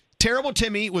 Jimmy, terrible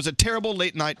Timmy was a terrible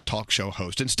late night talk show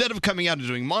host. Instead of coming out and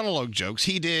doing monologue jokes,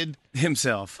 he did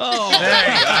himself. Oh,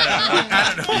 there you go.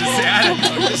 I don't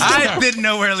know. I didn't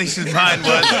know where Alicia's mind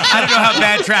was. I don't know how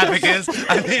bad traffic is.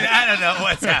 I mean, I don't know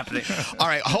what's happening. All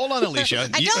right, hold on, Alicia.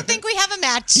 I don't think we have a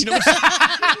match. You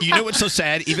know what's so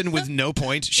sad? Even with no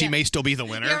points, she may still be the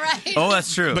winner. You're right. Oh,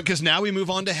 that's true. Because now we move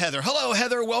on to Heather. Hello,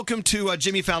 Heather. Welcome to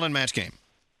Jimmy Fallon Match Game.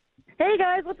 Hey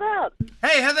guys, what's up?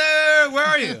 Hey, Heather, where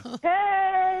are you?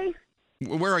 Hey.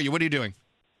 Where are you? What are you doing?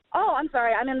 Oh, I'm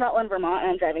sorry. I'm in Rutland, Vermont,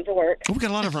 and I'm driving to work. Oh, we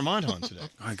got a lot of Vermont on today.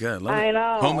 Oh, good. Love I it.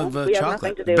 know. Home of We have chocolate.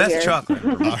 nothing to do Best here. chocolate.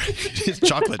 All right. It's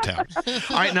Chocolate Town.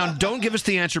 All right, now don't give us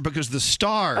the answer because the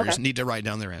stars Okay. need to write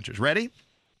down their answers. Ready?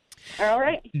 All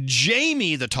right.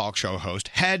 Jamie, the talk show host,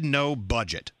 had no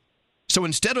budget. So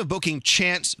instead of booking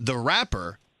Chance the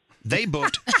Rapper, they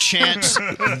booked Chance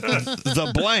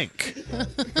the Blank.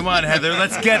 Come on, Heather.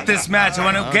 Let's get this match. I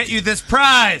want to get you this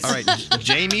prize. All right.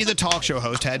 Jamie, the talk show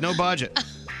host, had no budget.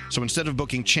 So instead of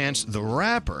booking Chance the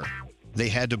Rapper, they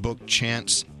had to book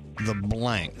Chance the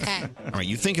Blank. Okay. All right,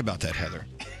 you think about that, Heather.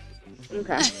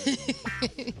 Okay.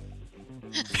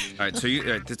 All right, so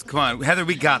you come on, Heather.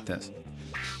 We got this.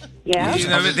 Yeah. You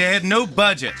know, they had no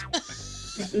budget.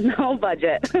 No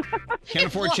budget. Can't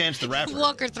afford Chance the Rapper.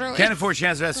 Walk her through Can't it. afford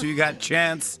Chance the Rapper, so you got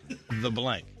Chance the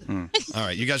Blank. Mm. All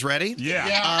right, you guys ready?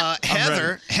 Yeah.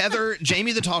 Heather,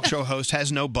 Jamie, the talk show host,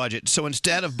 has no budget. So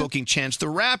instead of booking Chance the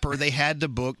Rapper, they had to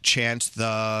book Chance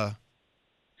the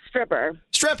Stripper.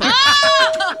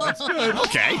 That's good.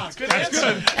 Okay. That's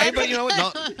good. Hey, but you know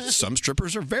what? No, some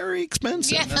strippers are very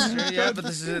expensive. Yeah. That's true, yeah, but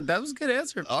that was a good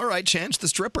answer. All right, Chance the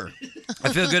Stripper.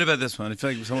 I feel good about this one. I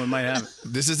feel like someone might have it.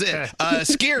 This is it.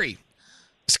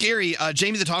 Scary,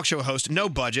 Jamie, the talk show host, no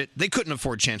budget. They couldn't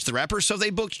afford Chance the Rapper, so they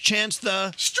booked Chance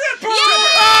the Stripper! You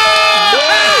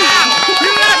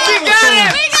actually got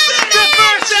it! The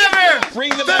first ever! Ring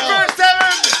the The bell. first ever!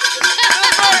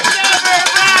 The first ever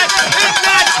match in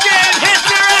Not Scared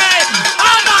history!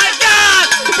 Oh my God!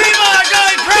 People are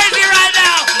going crazy right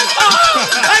now!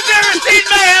 Oh, I've never seen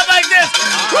mayhem like this!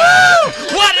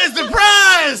 Woo! What is the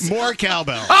prize? More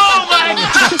cowbell. Oh my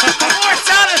God! More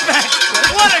sound effects!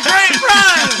 What a great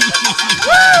prize!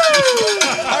 Woo!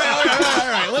 All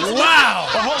right. Wow!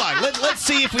 Well, hold on. Let's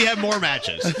see if we have more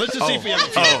matches. Let's just see if we have a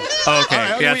few. Oh, okay.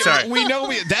 All right, Yeah, we, sorry. We know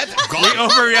that's We gone.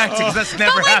 overreacted because that's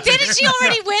never But wait, happened. didn't she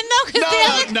already win though? 'Cause the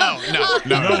other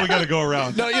No, we got to go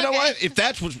around. No, you know what? If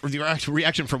that was the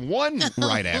reaction from one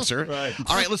right answer. Right.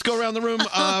 All right, let's go around the room.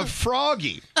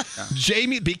 Froggy.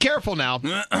 Jamie, be careful now.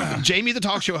 Jamie, the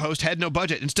talk show host, had no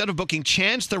budget. Instead of booking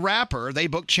Chance the Rapper, they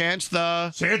booked Chance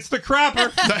the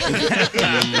Crapper.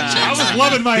 I was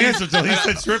loving my answer until he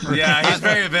said stripper. Yeah, he's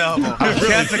very available. Really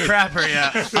Chance the good. Crapper, yeah.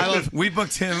 We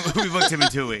booked him in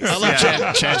 2 weeks. I love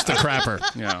yeah. Chance the Crapper.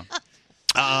 Yeah.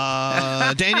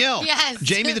 Danielle. Yes.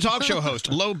 Jamie, the talk show host,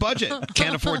 low budget.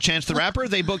 Can't afford Chance the Rapper.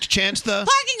 They booked Chance the...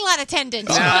 parking lot attendant.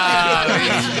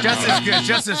 Just as good,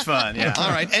 just as fun. Yeah. All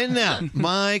right, and now,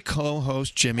 my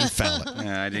co-host, Jimmy Fallon.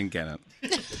 Yeah, I didn't get it.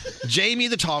 Jamie,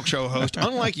 the talk show host,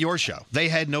 unlike your show, they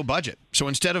had no budget. So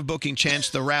instead of booking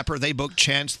Chance the Rapper, they booked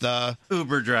Chance the...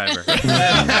 Uber driver.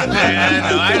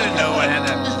 I didn't know what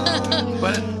happened.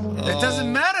 But it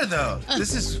doesn't matter, though.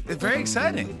 This is very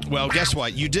exciting. Well, guess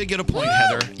what? You did get a point,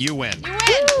 Heather. You win.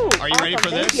 Are you ready for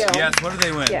this? Yes, what do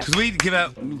they win? Yeah. Because we give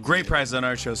out great prizes on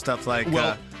our show, stuff like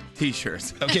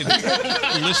T-shirts. Okay,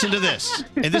 listen to this.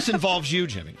 And this involves you,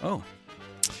 Jimmy. Oh.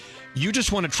 You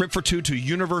just won a trip for two to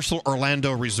Universal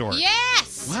Orlando Resort.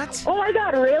 Yes. What? Oh my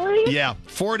God, really? Yeah,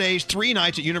 4 days, 3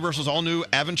 nights at Universal's all-new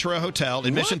Aventura Hotel.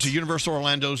 Admission to Universal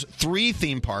Orlando's 3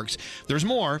 theme parks. There's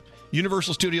more.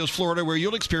 Universal Studios Florida, where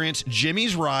you'll experience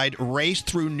Jimmy's Ride, Race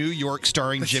Through New York,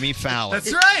 starring Jimmy Fallon.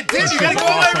 That's right, dude. You gotta go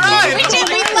on my ride. We did.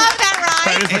 We love that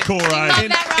ride. That is a cool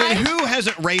ride. And who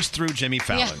hasn't raced through Jimmy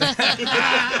Fallon?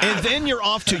 And then you're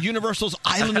off to Universal's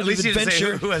Island At of least you didn't say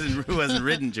Adventure. who hasn't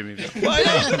ridden Jimmy Fallon. Well,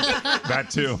 I know. That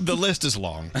too. The list is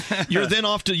long. You're then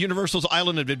off to Universal's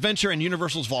Island of Adventure and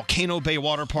Universal's Volcano Bay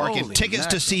Water Park, and Holy tickets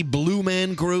to mackerel. see Blue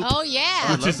Man Group. Oh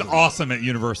yeah. Which is awesome at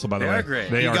Universal, by the They way. are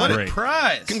great. They You are got great. a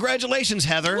prize. Congratulations,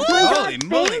 Heather. Holy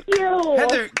moly. Thank you.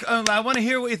 Heather, I want to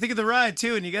hear what you think of the ride,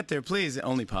 too, when you get there. Please,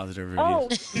 only positive reviews. Oh,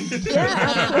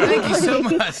 yeah. Thank you so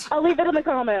much. I'll leave it in the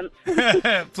comments.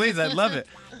 Please, I'd love it.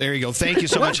 There you go. Thank you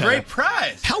so What much, a great Heather.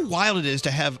 prize. How wild it is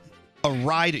to have a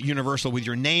ride at Universal with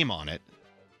your name on it.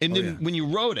 And then when you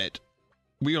wrote it,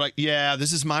 we were like, yeah,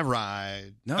 this is my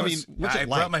ride. No, I mean, what's I it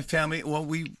like? brought my family. Well,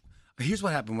 here's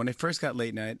what happened. When I first got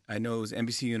late night, I know it was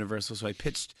NBC Universal, so I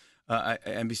pitched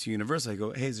NBC Universal. I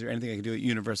go, hey, is there anything I can do at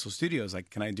Universal Studios? Like,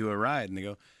 can I do a ride? And they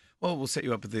go, well, we'll set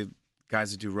you up with the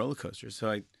guys that do roller coasters.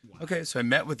 So so I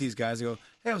met with these guys. I go,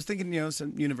 hey, I was thinking,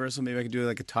 some Universal, maybe I could do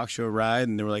like a talk show ride.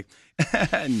 And they were like,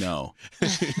 no.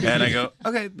 And I go,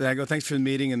 okay. Then I go, thanks for the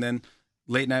meeting. And then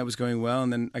late night was going well.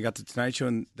 And then I got to Tonight Show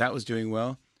and that was doing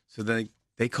well. So then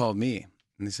they called me.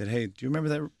 And they said, hey, do you remember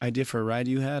that idea for a ride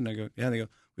you had? And I go, yeah. And they go,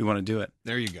 we want to do it.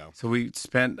 There you go. So we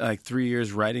spent like 3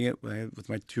 years writing it with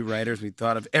my 2 writers. We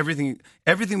thought of everything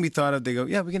we thought of. They go,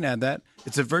 yeah, we can add that.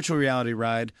 It's a virtual reality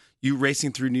ride. You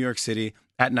racing through New York City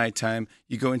at nighttime.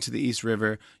 You go into the East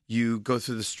River. You go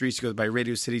through the streets. You go by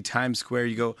Radio City, Times Square.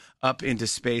 You go up into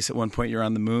space. At one point, you're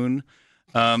on the moon.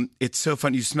 It's so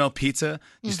fun. You smell pizza.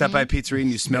 You stop by a pizzeria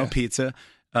and you smell pizza.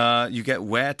 You get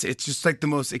wet. It's just like the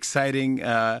most exciting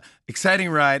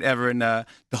ride ever. And the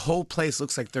whole place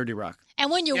looks like 30 Rock. And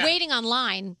when you're waiting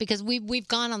online, because we've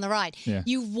gone on the ride,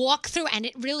 you walk through, and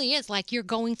it really is like you're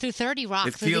going through 30 Rock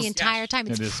through the entire time.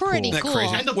 It's pretty cool.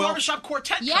 And the barbershop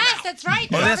quartet. Yes, that's right.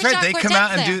 Oh, that's right. They come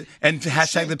out and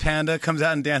hashtag the panda comes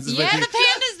out and dances with you. Yeah, the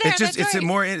panda's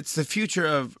there. It's the future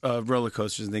of roller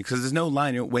coasters and things because there's no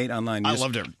line. You don't wait online. I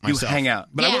loved it myself. You hang out.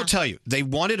 But I will tell you, they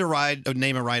wanted to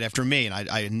name a ride after me, and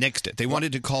I nixed it. They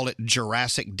wanted to call it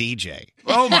Jurassic DJ.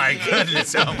 Oh, my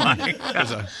goodness. Oh, my.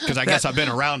 Because I guess I've been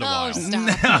around a while. No.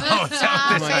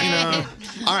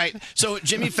 All right. So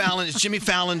Jimmy Fallon, it's Jimmy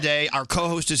Fallon Day. Our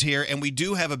co-host is here, and we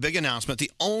do have a big announcement.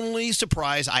 The only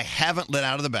surprise I haven't let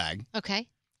out of the bag. Okay.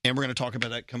 And we're going to talk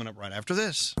about that coming up right after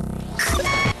this.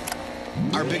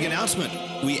 Our big announcement.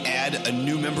 We add a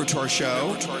new member to our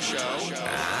show. I'm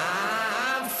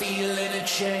feeling a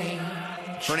change.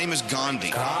 Her name is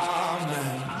Gandhi.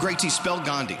 Great T, spell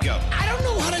Gandhi. Go. I don't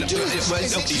know how to do this.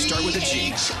 You start with a G.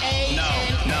 No.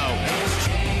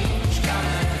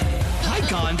 Hi,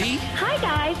 Gandhi. Hi,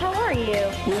 guys. How are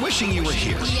you? We're wishing you were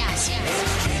here. Yes.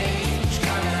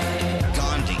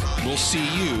 Gandhi. We'll see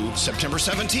you September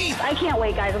 17th. I can't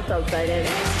wait, guys. I'm so excited.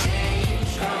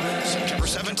 September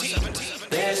 17th.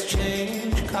 There's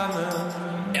change coming.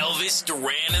 Elvis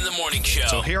Duran in the Morning Show.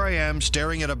 So here I am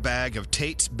staring at a bag of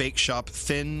Tate's Bake Shop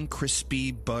thin,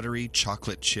 crispy, buttery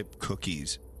chocolate chip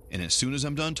cookies. And as soon as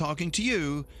I'm done talking to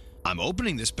you, I'm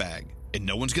opening this bag, and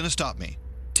no one's going to stop me.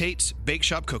 Tate's Bake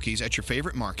Shop cookies at your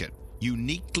favorite market.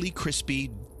 Uniquely crispy,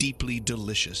 deeply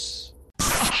delicious.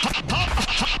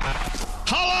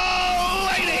 Hello,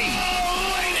 lady!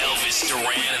 Elvis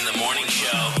Duran in the Morning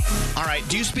Show. All right,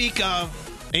 do you speak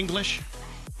English?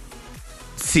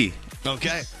 Si.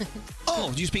 Okay.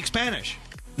 Oh, do you speak Spanish?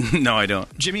 No, I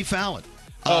don't. Jimmy Fallon.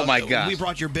 Oh, my God. We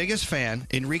brought your biggest fan,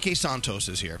 Enrique Santos,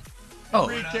 is here. Oh,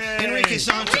 Enrique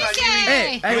Santos.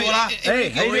 Hey,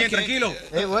 tranquilo.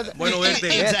 Hey, what? Bueno verte.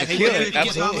 Exactly.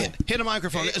 Hit a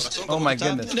microphone. Oh, my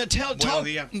goodness. Now,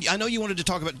 I know you wanted to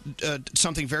talk about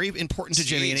something very important to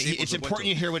Jimmy, and it's important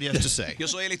you hear what he has to say. Yo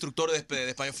soy el instructor de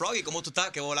Español Froggy. ¿Cómo tú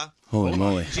estás? ¿Qué bola? Holy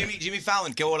moly. Jimmy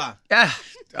Fallon, ¿qué bola? Yeah,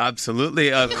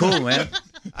 absolutely. Cool, man.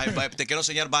 Te quiero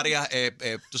enseñar varias,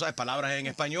 tú sabes, palabras en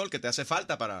español que te hace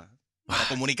falta para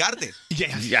comunicarte.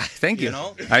 Yeah, thank you.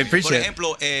 know? I appreciate it.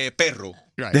 Por ejemplo, perro.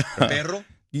 Right. Perro.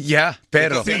 Yeah,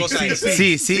 perro. ¿Qué cosa es?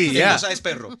 Sí, ¿Qué yeah. cosa es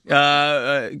perro?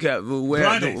 Where's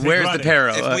the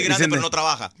perro? Es muy grande, pero no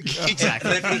trabaja.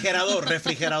 Exactly. Refrigerador.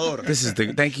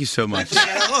 Thank you so much.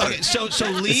 Okay, so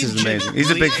leave This is Jimmy. amazing.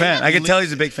 He's a big fan. I can tell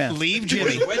he's a big fan. Leave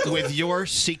Jimmy with your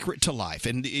secret to life,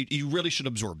 and you really should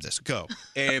absorb this. Go.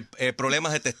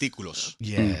 Problemas de testículos.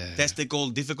 Yeah. Testicle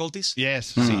difficulties.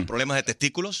 Yes. Sí. Problemas de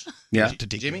testículos. Yeah.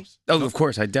 Jimmy. Oh, of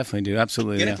course, I definitely do.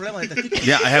 Absolutely. ¿Tienes Yeah. problemas de testículos?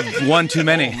 Yeah, I have one too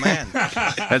many. Oh, man.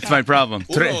 That's my problem.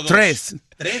 Uno, dos. Tres.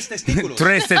 Tres testículos.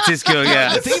 Tres testículos,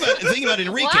 yeah. The thing about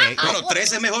Enrique. Bueno,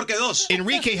 tres es mejor que dos.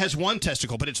 Enrique has one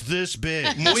testicle, but it's this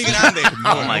big. Muy grande.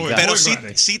 Oh, my God. Pero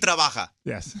sí trabaja.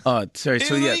 Yes. Oh, sorry.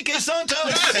 So, yeah. Enrique Santos.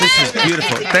 This is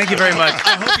beautiful. Thank you very much.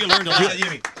 I hope you learned a lot,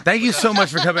 Jimmy. Thank you so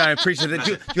much for coming on. I appreciate it.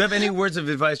 Do you have any words of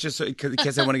advice just in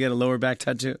case I want to get a lower back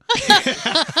tattoo?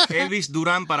 Elvis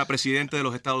Duran para presidente de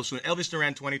los Estados Unidos. Elvis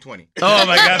Duran 2020. Oh,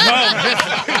 my God. Oh,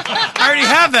 I already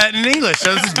have that in English,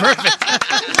 so this is perfect.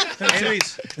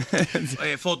 Elvis,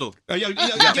 foto. Yeah,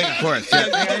 of course.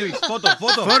 Yeah. Elvis, foto.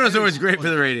 Photos are always great for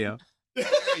the radio.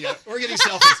 We're getting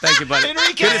selfies. Thank you, buddy.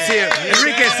 Enrique. Good to see you.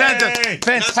 Enrique Santos.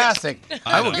 Fantastic.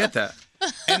 I will get that.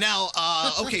 And now,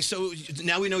 okay, so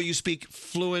now we know you speak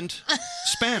fluent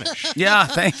Spanish. Yeah,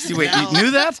 thanks. Wait, you knew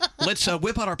that? Let's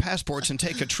whip out our passports and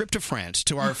take a trip to France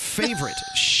to our favorite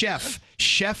chef,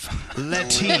 Chef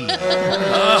Letty.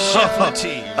 Chef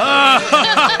Letty.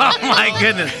 Oh, my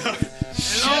goodness.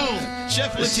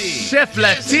 Chef Letty. Chef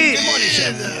Letty. Good morning,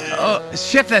 Chef. Oh,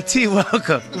 Chef Letty,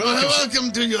 welcome.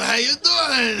 Welcome to you. How you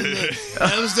doing?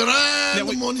 Elvis Duran,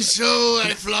 the morning show.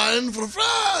 I fly in from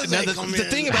France. Now, the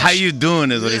thing about How you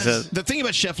doing is what he says. The thing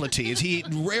about Chef Letty is he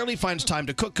rarely finds time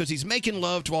to cook because he's making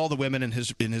love to all the women in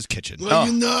his kitchen. Well,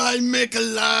 you know, I make a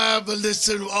love,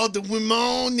 listen to all the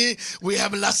women. We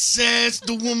have la sex,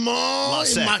 the woman. La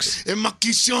sex. In my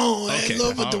kitchen. Okay. I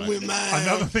love All the right. women.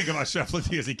 Another thing about Chef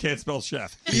Letty is he can't spell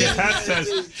chef. He has says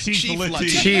Chief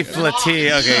Latif. Chief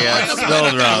Latif. Okay, yeah,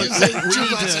 spelled wrong.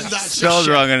 Spelled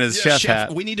wrong on his chef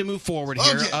hat. We need to move forward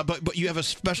here, but you have a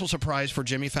special surprise for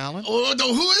Jimmy Fallon. Oh,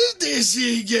 who is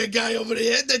this guy over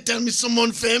there? They tell me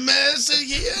someone famous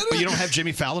here. But you don't have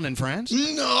Jimmy Fallon in France?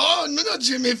 No, not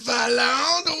Jimmy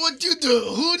Fallon. What you do?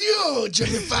 Who do you,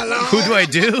 Jimmy Fallon? Who do I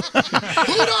do?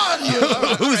 Who are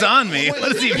you? Who's on me?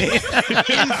 What does he mean? In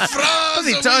France, What's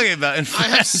he talking about? In I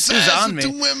have France, who's on me?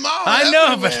 women I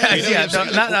know, but everywhere.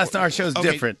 not us. Our show's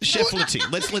Okay, different. Chef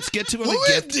Latif, let's get to him. Who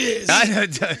is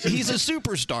this? He's a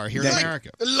superstar here in America.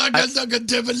 Like a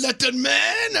David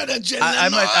Letterman or a Jenna.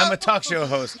 I'm a talk show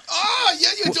host. Oh, yeah,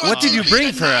 you do. What did you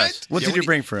bring for us? What did you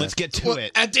bring for us? Let's get to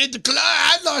it. At 8 o'clock,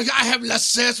 I have less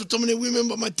sex with so many women,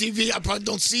 but my TV, I probably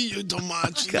don't see you too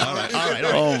much. All right.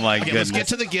 Oh my Okay, goodness. let's get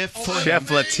to the gift for Chef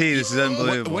Latif, this is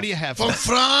unbelievable. What do you have? From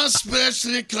France,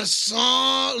 especially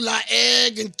croissant, la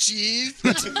egg and cheese.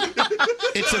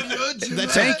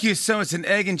 Thank you so much. An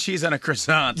egg and cheese on a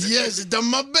croissant. Yes, the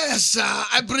Muppets.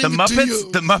 I bring The it to Muppets?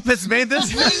 you. The Muppets made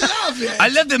this? We love it. I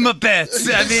love the Muppets.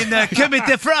 I mean, Kermit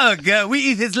the Frog. We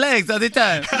eat his legs all the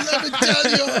time. Let me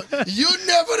tell you, you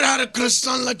never had a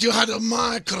croissant like you had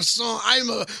my croissant. I'm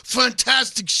a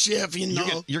fantastic chef, you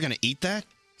know. You're going to eat that?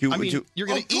 You're going to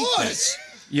eat course.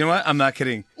 You know what? I'm not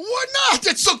kidding. Why not?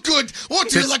 It's so good.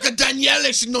 What, you're like a Daniele?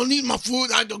 You don't need my food.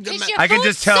 I don't get mad. I can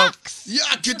just tell. Yeah,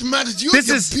 I get mad at you. This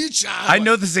your is. pizza. I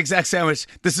know this exact sandwich.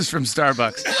 This is from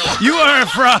Starbucks. You are a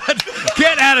fraud.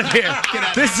 Get out of here.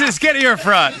 You're a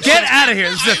fraud. Get out of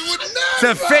here. This is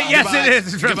a fake. Yes, it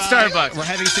is. It's from Starbucks. We're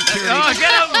having security. Oh,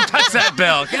 get out and touch that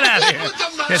bell. Get out of here.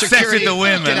 Get sex with the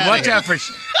women. Watch out for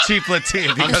Chief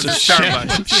Latif because of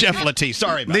Starbucks. Chef Latif.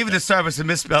 Sorry about Leave it to Starbucks and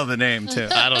misspell the name, too.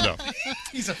 I don't know.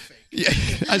 He's a fake. Yeah,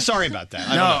 I'm sorry about that.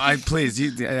 Please.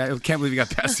 I can't believe you got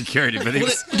past security, but he that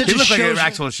looked just like an shows-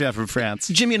 actual chef from France.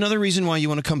 Jimmy, another reason why you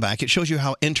want to come back, it shows you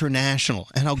how international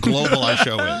and how global our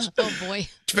show is. Oh, boy.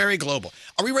 It's very global.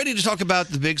 Are we ready to talk about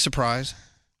the big surprise?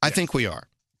 I think we are.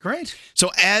 Great. So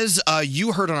as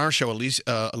you heard on our show,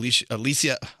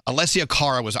 Alessia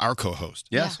Cara was our co-host.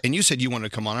 Yes. And you said you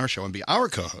wanted to come on our show and be our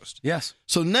co-host. Yes.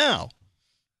 So now,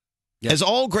 as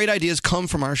all great ideas come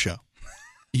from our show,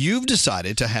 you've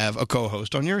decided to have a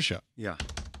co-host on your show. Yeah.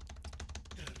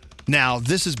 Now,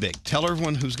 this is big. Tell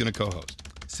everyone who's going to co-host.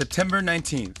 September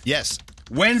 19th. Yes.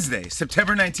 Wednesday,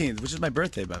 September 19th, which is my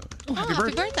birthday, by the way. Oh, happy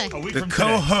birthday. The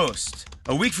co-host,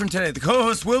 a week from today, the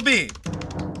co-host will be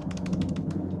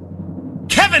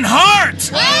Kevin Hart!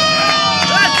 That's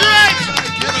right!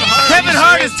 Kevin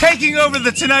Hart is taking over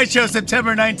the Tonight Show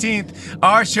September 19th.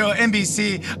 Our show,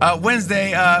 NBC. Wednesday,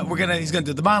 he's gonna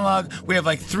do the monologue. We have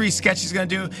like 3 sketches he's gonna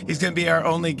do. He's gonna be our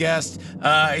only guest.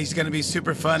 He's gonna be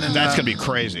super fun. And That's gonna be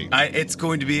crazy. It's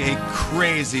going to be a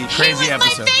crazy He was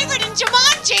episode. my favorite in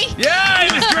Jumanji. Yeah,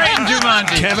 he was great in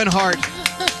Jumanji. Kevin Hart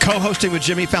co-hosting with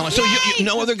Jimmy Fallon. So you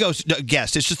no other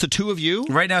guest. It's just the two of you?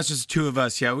 Right now, it's just the 2 of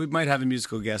us. Yeah, we might have a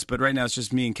musical guest, but right now it's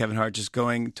just me and Kevin Hart just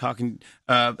talking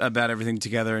about everything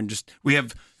together. And we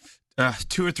have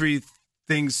 2 or 3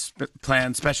 things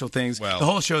planned, special things. Well, the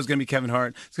whole show is going to be Kevin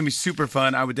Hart. It's going to be super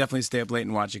fun. I would definitely stay up late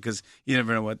and watch it because you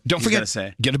never know what he's going to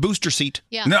say. Get a booster seat.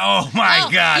 Yeah. No, oh my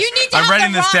gosh. You need to I'm have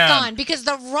writing The this Rock down. on because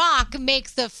The Rock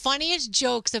makes the funniest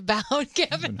jokes about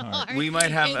Kevin Hart. We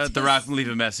might have The Rock leave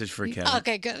a message for Kevin.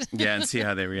 Okay, good. Yeah, and see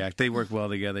how they react. They work well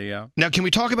together, yeah. Now, can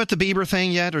we talk about the Bieber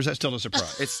thing yet, or is that still a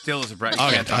surprise? It's still a surprise. Okay,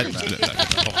 You can't talk about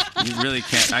it. You really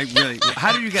can't.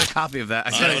 How did you get a copy of that?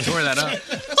 I gotta tore that up.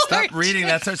 Stop reading.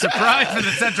 That's our surprise for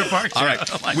the Central Park show. All right.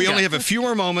 Oh my We God. only have a few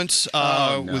more moments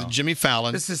with Jimmy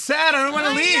Fallon. This is sad. I don't want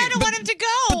to leave. I don't want him to go.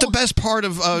 But the best part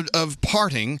of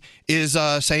parting is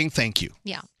saying thank you.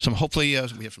 Yeah. So hopefully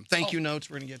we have some thank you notes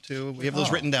we're going to get to. We have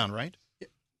those written down, right?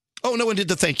 Oh, no one did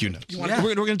the thank you notes. We're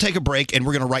going to take a break, and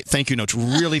we're going to write thank you notes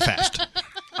really fast.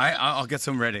 I'll get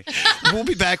some ready. We'll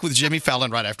be back with Jimmy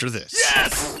Fallon right after this.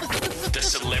 Yes! The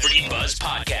Celebrity Buzz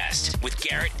Podcast with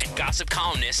Garrett and gossip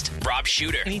columnist Rob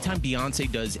Shooter. Anytime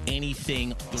Beyonce does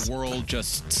anything, the world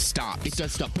just stops. It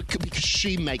does stop because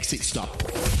she makes it stop.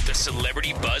 The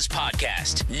Celebrity Buzz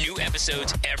Podcast. New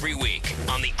episodes every week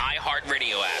on the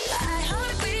iHeartRadio app.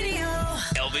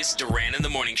 Elvis Duran in the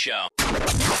Morning Show.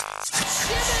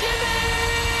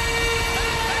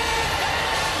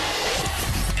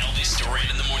 Elvis Duran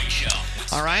in the Morning Show.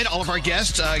 All right, all of our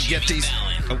guests get these.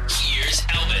 Oh. Here's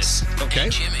Elvis. Okay.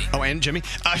 And Jimmy. Oh, and Jimmy.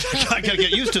 I got to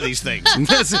get used to these things.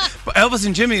 Elvis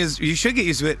and Jimmy you should get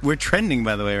used to it. We're trending,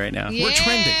 by the way, right now. Yeah. We're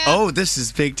trending. Oh, this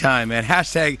is big time, man.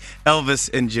 Hashtag Elvis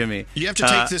and Jimmy. You have to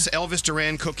take this Elvis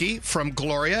Duran cookie from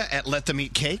Gloria at Let Them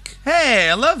Eat Cake. Hey,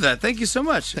 I love that. Thank you so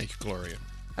much. Thank you, Gloria.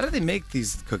 How do they make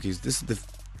these cookies? This is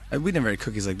we never had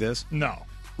cookies like this. No.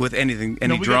 with anything,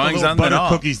 any No, we got the drawings little on them at butter all.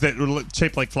 cookies that were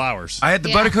shaped like flowers. I had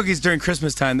the butter cookies during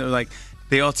Christmas time. That were like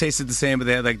they all tasted the same, but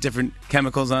they had like different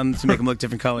chemicals on them to make them look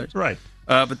different colors. Right.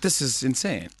 But this is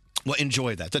insane. Well,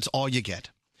 enjoy that. That's all you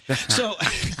get. So,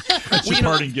 That's your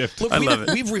parting gift. Look, I love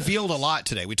it. We've revealed a lot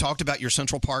today. We talked about your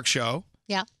Central Park show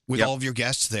Yeah. with all of your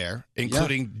guests there,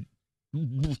 including.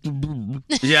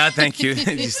 Yeah, thank you.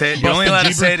 You say it. You're only allowed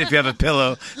to say it if you have a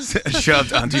pillow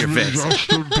shoved onto your face.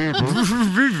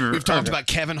 We've talked about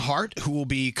Kevin Hart, who will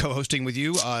be co-hosting with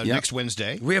you next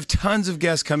Wednesday. We have tons of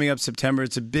guests coming up September.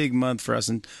 It's a big month for us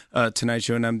in Tonight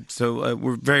Show, and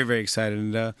we're very, very excited,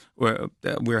 and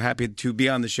we're happy to be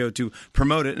on the show to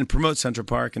promote it and promote Central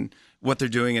Park and what they're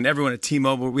doing, and everyone at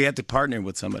T-Mobile. We had to partner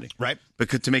with somebody, right?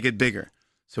 Because to make it bigger.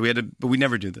 So we had to, but we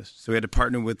never do this. So we had to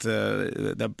partner with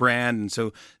the brand, and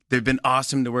so they've been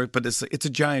awesome to work. But it's a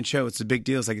giant show. It's a big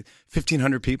deal. It's like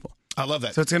 1,500 people. I love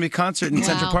that. So it's going to be a concert in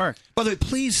Central Park. By the way,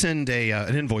 please send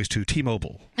an invoice to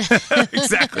T-Mobile.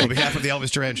 Exactly. On behalf of the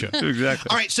Elvis Duran Show. Exactly.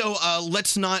 All right, so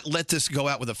let's not let this go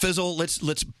out with a fizzle.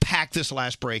 Let's pack this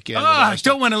last break in. I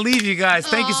don't want to leave you guys.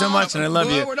 Thank you so much, and I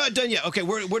love you. We're not done yet. Okay,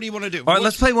 where do you want to do? All right,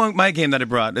 let's play my game that I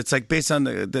brought. It's like based on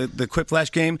the Quick Flash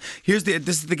game. This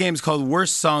is the game. It's called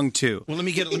Worst Song 2. Well, let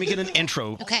me get an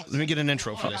intro. Okay. Let me get an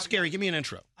intro for this. Gary, give me an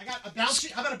intro. I got a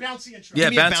bouncy. How about a bouncy intro? Yeah,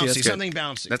 Give me a bouncy, that's good. something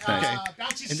bouncy. That's nice. Okay.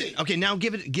 Bouncy And C. okay, now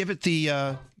give it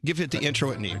the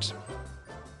intro it needs.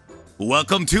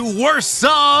 Welcome to Worst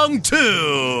Song 2. Okay,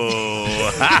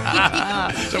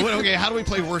 how do we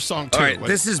play Worst Song 2? All right,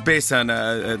 this is based on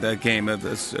a game of a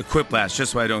Quiplash,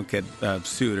 just so I don't get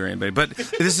sued or anybody. But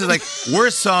this is like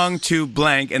Worst Song to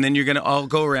blank, and then you're going to all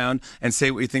go around and say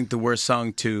what you think the worst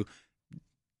song to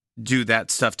do that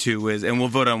stuff to is, and we'll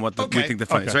vote on what we think the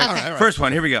funniest. Okay. Right? All right. First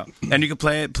one, here we go. And you can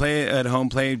play it at home,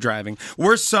 play driving.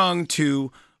 Worst song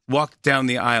to walk down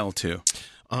the aisle to.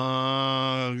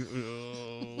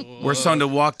 Worst song to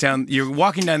walk down. You're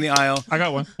walking down the aisle. I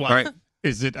got one. All right.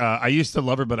 Is it? I used to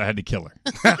love her, but I had to kill her.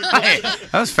 Hey,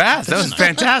 that was fast. That was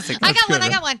fantastic. I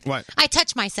got one. What? I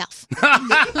touch myself.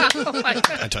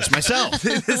 I touched myself.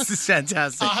 This is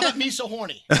fantastic. How about me so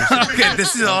horny? Okay,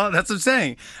 this is all. That's what I'm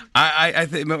saying. I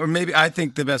think, or maybe I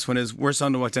think the best one is worst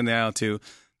song to walk down the aisle to.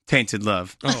 Tainted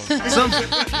Love. Sometimes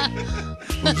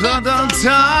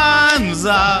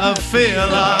I feel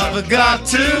I've got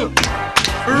to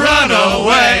run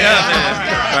away.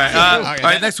 All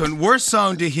right, next one. Worst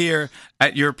song to hear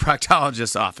at your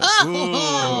proctologist's office.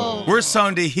 Worst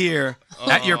song to hear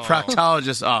at your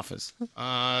proctologist's office.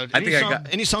 I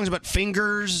got any songs about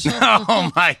fingers.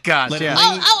 Oh my gosh! Yeah.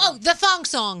 Oh, the thong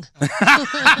song.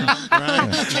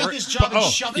 Take this job and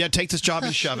shove it. Yeah, take this job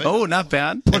and shove it. Oh, not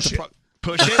bad. Push it.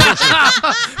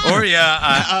 Or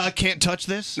yeah, can't touch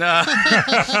this.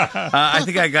 I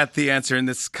think I got the answer in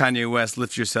this Kanye West.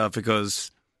 Lift Yourself. It goes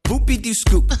boopy dee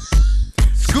scoop,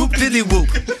 scoop diddy whoop,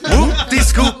 whoop dee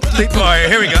scoop. All right,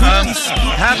 here we go. How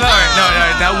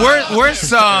about now worst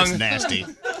song? That's nasty.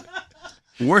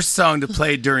 Worst song to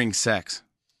play during sex.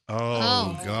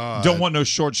 Oh God! Don't want no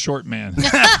short man.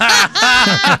 That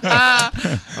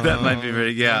might be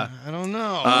very I don't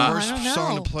know. Worst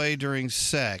song to play during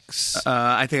sex.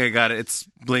 I think I got it. It's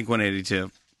Blink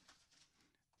 182.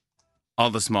 All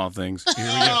the small things. Here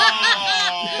we go.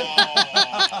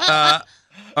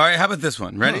 All right, how about this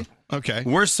one? Ready? Okay.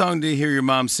 Worst song to hear your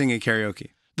mom sing at karaoke.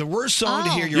 The worst song to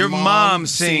hear Your mom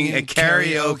sing at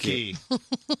karaoke.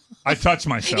 I touch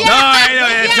myself. No, I know.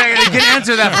 You can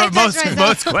answer that for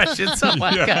most questions. Oh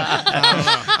my God.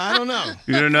 I don't know.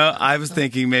 You don't know? I was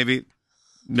thinking maybe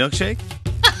milkshake.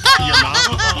 Your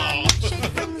mom?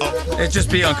 It'd just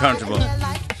be uncomfortable.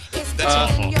 That's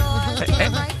awful.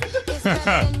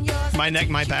 My neck,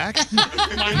 my back. My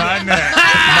neck, my back.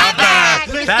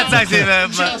 That's actually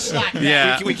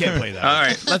yeah. We can't play that. All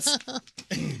right,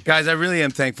 guys. I really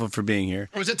am thankful for being here.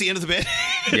 Was it the end of the bit?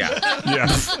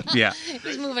 Yeah.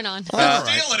 He's moving on. All right.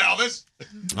 Steal it, Elvis.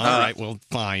 All right. Well,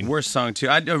 fine. Worst song too.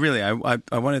 I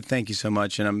want to thank you so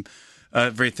much, and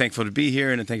I'm very thankful to be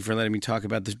here, and thank you for letting me talk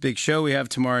about this big show we have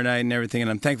tomorrow night and everything. And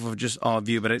I'm thankful for just all of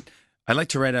you. But I'd like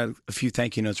to write out a few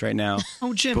thank you notes right now.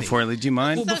 Oh, Jimmy. Before I leave, do you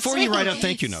mind? Well, before you write out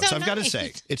thank you notes, So I've got to nice.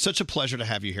 say, it's such a pleasure to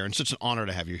have you here and such an honor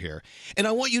to have you here. And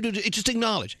I want you to just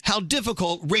acknowledge how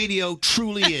difficult radio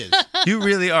truly is. You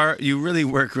really are. You really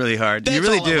work really hard. That's you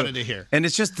really all do. I wanted to hear. And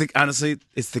it's just, honestly,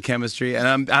 it's the chemistry. And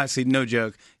I'm honestly, no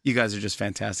joke, you guys are just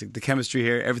fantastic. The chemistry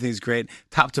here, everything's great.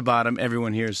 Top to bottom,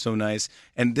 everyone here is so nice.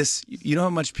 And this, you know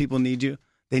how much people need you?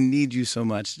 They need you so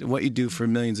much. What you do for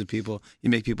millions of people, you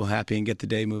make people happy and get the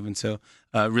day moving. So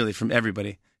really, from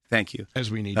everybody, thank you.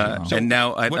 As we need you. So, and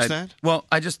now, what's that? Well,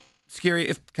 Scary,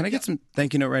 can I get some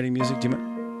thank you note writing music? Do you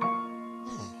mind?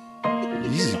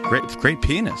 He's a great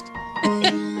pianist.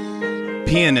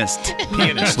 Pianist.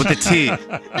 Pianist. With a T.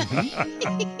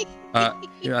 Mhm.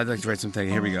 Here, I'd like to write something.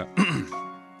 Here we go.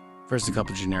 First, a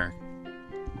couple generic.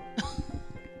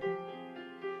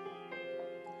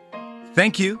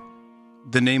 Thank you,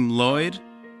 the name Lloyd,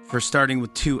 for starting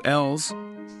with 2 L's.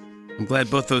 I'm glad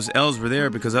both those L's were there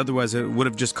because otherwise I would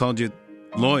have just called you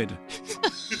Lloyd.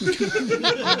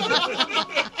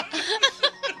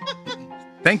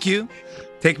 Thank you.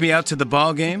 Take Me Out to the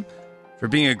Ball Game for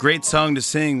being a great song to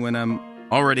sing when I'm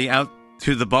already out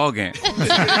to the ball game. No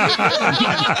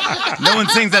one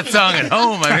sings that song at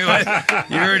home. I mean, what?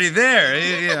 You're already there.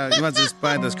 Yeah, you want to just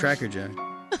buy those Cracker Jack.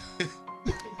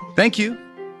 Thank you,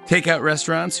 takeout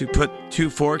restaurants who put 2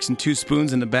 forks and 2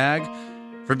 spoons in the bag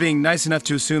for being nice enough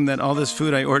to assume that all this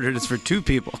food I ordered is for 2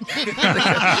 people.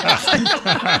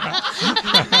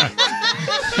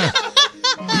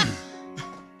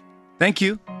 Thank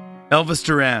you, Elvis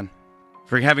Duran,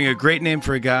 for having a great name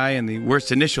for a guy and the worst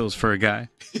initials for a guy.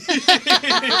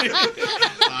 I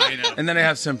know. And then I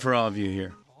have some for all of you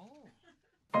here.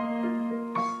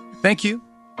 Thank you,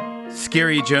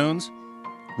 Scary Jones.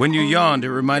 When you yawned,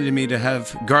 it reminded me to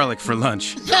have garlic for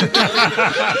lunch.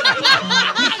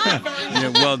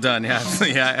 Well done.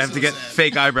 Yeah, I have to get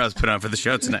fake eyebrows put on for the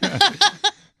show tonight.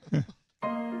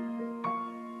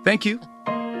 Thank you,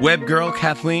 web girl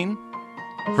Kathleen,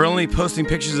 for only posting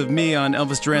pictures of me on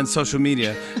Elvis Duran's social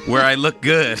media where I look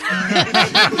good.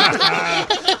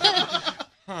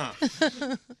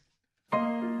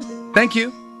 Thank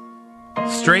you,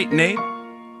 Straight Nate,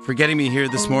 for getting me here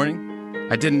this morning.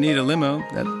 I didn't need a limo.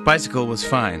 That bicycle was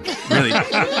fine. Really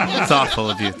thoughtful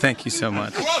of you. Thank you so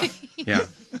much. Yeah.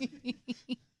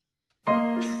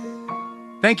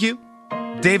 Thank you,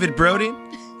 David Brody,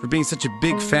 for being such a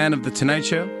big fan of The Tonight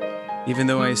Show. Even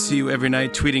though I see you every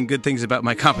night tweeting good things about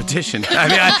my competition. I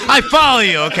mean, I follow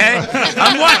you, okay?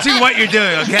 I'm watching what you're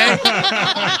doing, okay?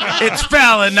 It's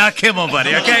Fallon, not Kimmel,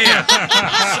 buddy, okay? Yeah.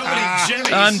 So many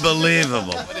Jimmys.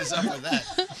 Unbelievable. What is up with that?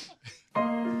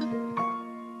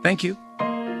 Thank you,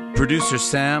 producer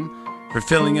Sam, for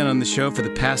filling in on the show for the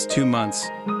past 2 months.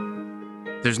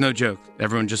 There's no joke.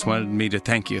 Everyone just wanted me to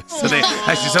thank you. So they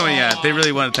they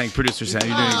really want to thank producer Sam.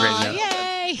 You're doing a great job.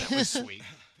 Yay! That was sweet.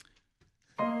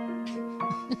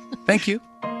 Thank you,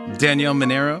 Danielle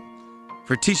Monero,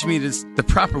 for teaching me the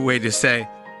proper way to say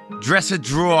dresser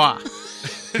drawer,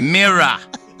 mirror,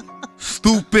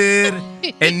 stupid,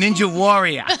 and Ninja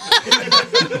Warrior.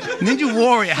 Ninja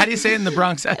Warrior. How do you say it in the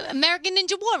Bronx? American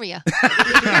Ninja Warrior.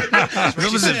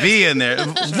 There was a V in there.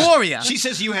 Warrior. She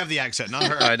says you have the accent, not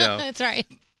her. I know. That's right.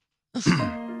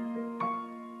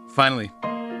 Finally,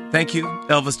 thank you,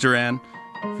 Elvis Duran,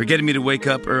 for getting me to wake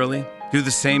up early, do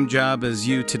the same job as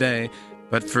you today,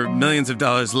 but for millions of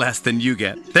dollars less than you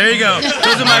get. There you go.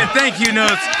 Those are my thank you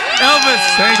notes. Elvis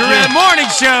Duran Morning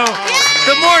Show.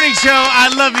 The Morning Show. I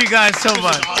love you guys so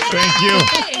much. Thank you.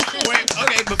 Wait,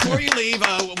 okay, before you leave,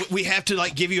 we have to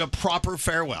give you a proper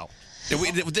farewell.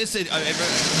 This is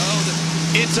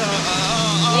it's a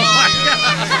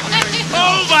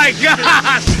Oh my God!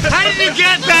 How did you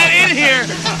get that in here?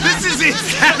 This is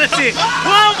insanity!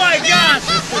 Oh my God!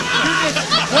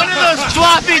 One of those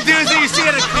floppy dudes that you see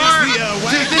at a car.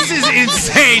 Dude, this is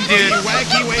insane, dude.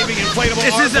 Wacky waving inflatable.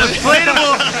 This is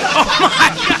inflatable. Oh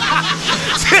my God!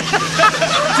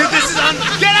 Dude, this is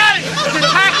get out of here! It's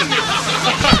attacking me!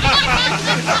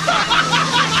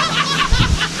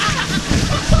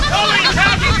 Oh, he's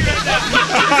attacking me right now!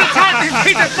 He's attacking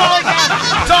me! It's falling down!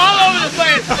 It's all over the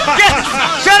place!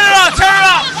 Shut it off! Turn it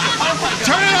off!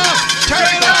 Turn it off! Turn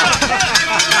it off!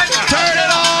 Turn it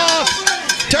off!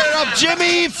 Turn it off!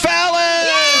 Jimmy Fallon!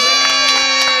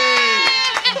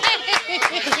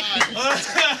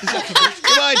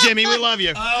 Goodbye, Jimmy. We love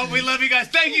you. Oh, we love you guys.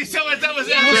 Thank you so much. That was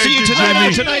We'll see you tonight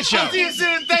on Tonight Show. I'll see you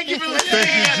soon. Thank you for listening.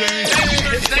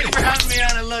 Thank you for having me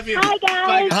on. I love you. Hi,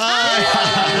 guys.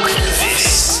 Hi.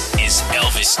 This is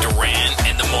Elvis Duran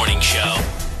and the Morning Show.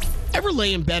 Ever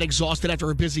lay in bed exhausted after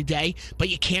a busy day, but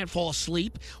you can't fall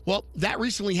asleep? Well, that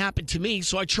recently happened to me,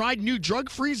 so I tried new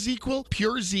drug-free ZzzQuil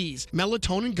Pure Z's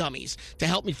melatonin gummies to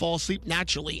help me fall asleep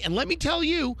naturally. And let me tell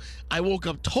you, I woke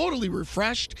up totally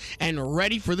refreshed and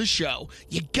ready for the show.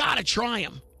 You gotta try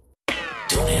them.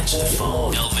 Don't answer the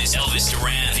phone. Elvis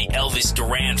Duran, the Elvis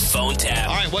Duran phone tap.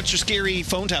 All right, what's your scary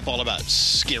phone tap all about?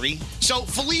 Scary? So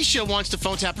Felicia wants to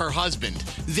phone tap her husband.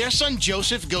 Their son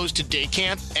Joseph goes to day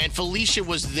camp, and Felicia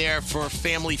was there for a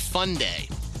family fun day.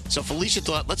 So Felicia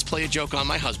thought, let's play a joke on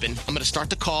my husband. I'm going to start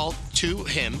the call to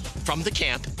him from the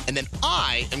camp, and then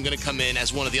I am going to come in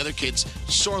as one of the other kids'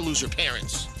 sore loser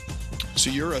parents. So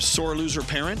you're a sore loser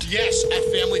parent? Yes, at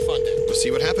family fun day. We'll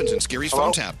see what happens in Scary's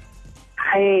phone tap.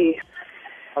 Hi.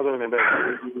 other than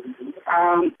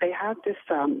They had this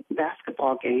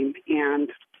basketball game, and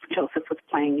Joseph was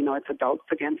playing. You know, it's adults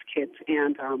against kids,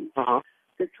 and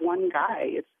this one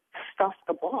guy stuffed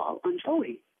the ball on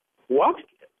Joey. What?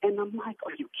 And I'm like,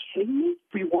 are you kidding me?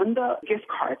 We won the gift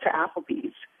card to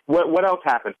Applebee's. What else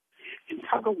happened? In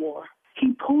tug of war,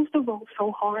 he pulls the rope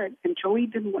so hard, and Joey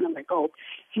didn't want to let go.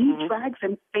 He drags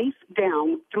him face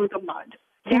down through the mud.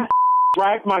 He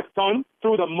dragged my son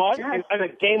through the mud in a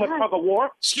game of tug of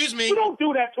war? Excuse me? You don't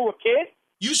do that to a kid.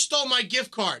 You stole my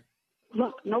gift card.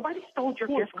 Look, nobody stole your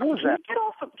gift card. Who is that?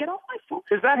 Get off my phone.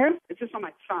 Is that him? It's just on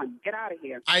my son. Get out of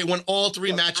here. I won all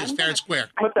 3 matches fair and square.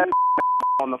 Put that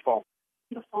on the phone.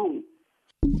 The phone.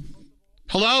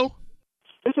 Hello?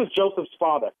 This is Joseph's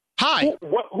father. Hi.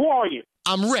 Who are you?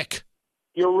 I'm Rick.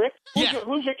 You're Rick?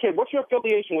 Who's your kid? What's your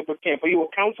affiliation with this camp? Are you a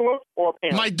counselor or a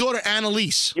parent? My daughter,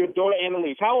 Annalise. Your daughter,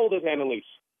 Annalise. How old is Annalise?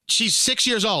 She's 6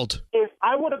 years old. If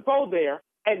I were to go there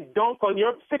and dunk on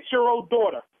your 6-year-old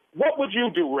daughter, what would you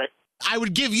do, Rick? I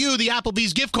would give you the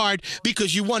Applebee's gift card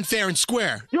because you won fair and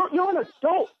square. You're an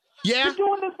adult. Yeah? You're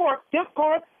doing this for a gift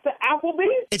card to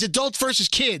Applebee's? It's adults versus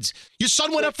kids. Your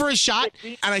son went up for a shot,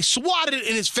 and I swatted it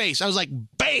in his face. I was like,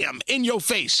 bam, in your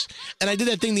face. And I did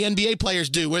that thing the NBA players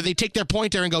do where they take their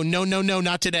pointer and go, no, no, no,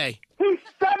 not today. He's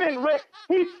 7, Rick.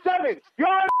 He's 7. You're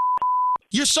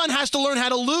Your son has to learn how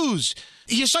to lose.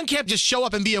 Your son can't just show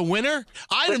up and be a winner.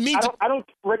 I didn't mean to.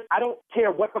 Rick, I don't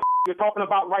care what the you're talking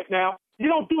about right now. You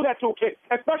don't do that to a kid,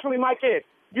 especially my kid.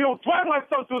 You don't drag my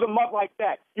son through the mud like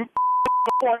that. You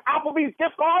for an Applebee's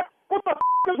gift card? What the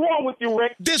is wrong with you,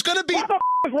 Rick? There's gonna be. What the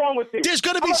is wrong with you? There's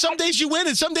gonna be some days you win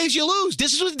and some days you lose.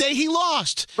 This is the day he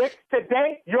lost. Rick,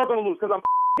 today you're gonna lose because I'm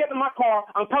getting in my car.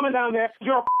 I'm coming down there.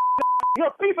 You're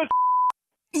a piece of.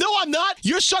 No, I'm not.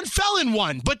 Your son Fallon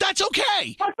won, but that's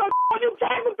okay. My son, you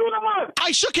dragged him through the mud.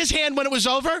 I shook his hand when it was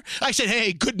over. I said,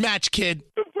 "Hey, good match, kid."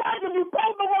 You dragged him. You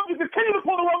pulled the rope. You continue to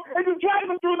pull the rope, and you dragged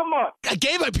him through the mud.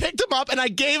 I picked him up, and I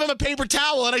gave him a paper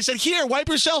towel, and I said, "Here, wipe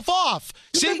yourself off."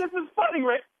 You think this is funny,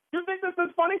 Rick? You think this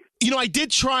is funny? You know, I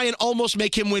did try and almost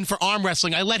make him win for arm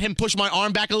wrestling. I let him push my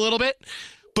arm back a little bit,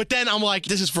 but then I'm like,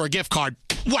 "This is for a gift card."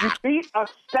 Wow. You beat a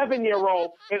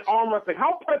 7-year-old in arm wrestling.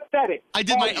 How pathetic. I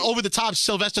did my over-the-top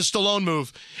Sylvester Stallone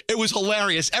move. It was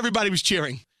hilarious. Everybody was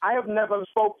cheering. I have never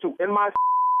spoke to in my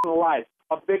life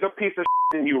a bigger piece of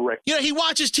than you, Rick. You know, he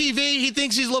watches TV. He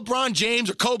thinks he's LeBron James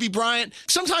or Kobe Bryant.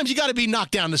 Sometimes you got to be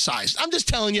knocked down to size. I'm just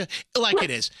telling you like Rick, it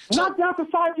is. Knocked down to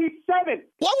size, he's 7.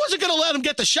 Well, I wasn't going to let him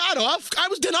get the shot off.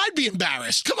 Then I'd be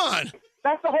embarrassed. Come on.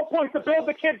 That's the whole point, to build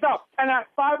the kids up. And at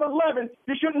 5'11",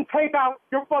 you shouldn't take out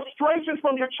your frustrations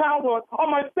from your childhood on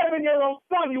my 7-year-old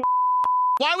son, you.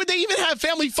 Why would they even have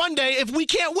Family Fun Day if we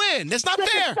can't win? That's not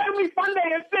fair. Family Fun Day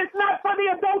is not for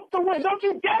the adults to win. Don't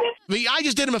you get it? I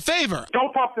just did him a favor.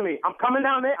 Don't talk to me. I'm coming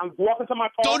down there. I'm walking to my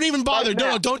car. Don't even bother. Right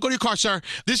No, don't go to your car, sir.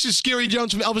 This is Scary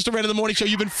Jones from Elvis Duran in the Morning Show.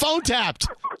 You've been phone tapped.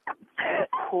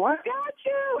 What? Got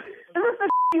you. Is this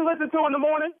the you listen to in the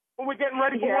morning when we're getting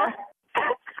ready for work?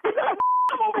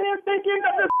 I'm over here thinking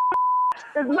that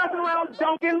this is messing around,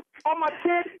 dunking on my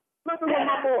kid, messing with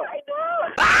my boy.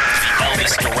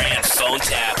 Elvis Duran phone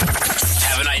tap.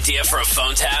 Have an idea for a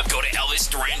phone tap? Go to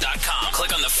ElvisDuran.com.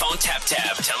 Click on the phone tap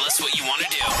tab. Tell us what you want to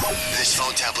do. This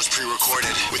phone tap was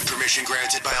pre-recorded with permission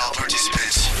granted by all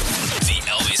participants. The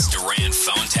Elvis Duran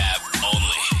phone tap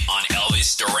only on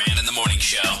Elvis Duran in the Morning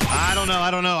Show. I don't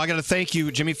know. I got to thank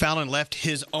you. Jimmy Fallon left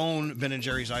his own Ben &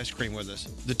 Jerry's ice cream with us.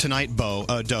 The Tonight Dough.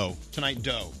 Tonight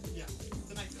Dough. Yeah,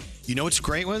 Tonight Dough. You know what's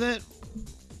great with it?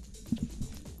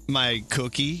 My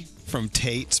cookie from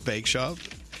Tate's Bake Shop.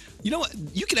 You know what?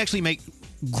 You can actually make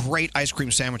great ice cream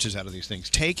sandwiches out of these things.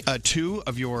 Take 2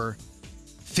 of your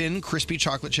thin, crispy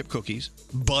chocolate chip cookies,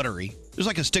 buttery. There's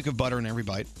like a stick of butter in every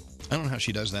bite. I don't know how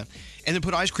she does that. And then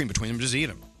put ice cream between them. Just eat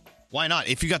them. Why not?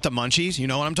 If you got the munchies, you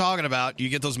know what I'm talking about. You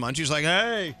get those munchies like,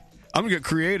 hey, I'm going to get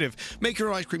creative. Make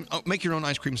your own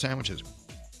ice cream sandwiches.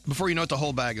 Before you know it, the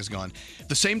whole bag is gone.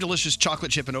 The same delicious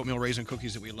chocolate chip and oatmeal raisin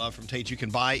cookies that we love from Tate's you can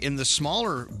buy in the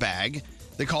smaller bag.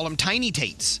 They call them Tiny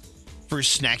Tates for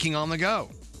snacking on the go.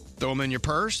 Throw them in your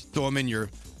purse, throw them in your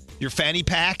fanny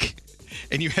pack,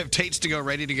 and you have Tate's to go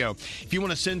ready to go. If you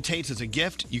want to send Tate's as a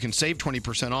gift, you can save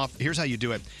 20% off. Here's how you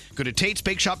do it. Go to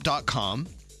Tate'sBakeShop.com.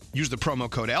 Use the promo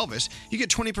code Elvis. You get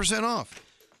 20% off.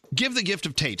 Give the gift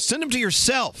of Tate's. Send them to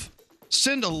yourself.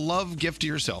 Send a love gift to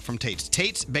yourself from Tate's.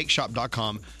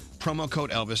 Tate'sBakeShop.com. Promo code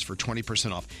Elvis for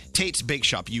 20% off. Tate's Bake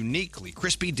Shop. Uniquely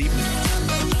crispy, deep.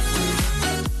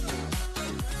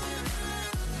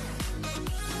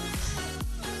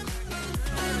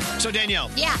 So, Danielle.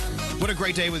 Yeah. What a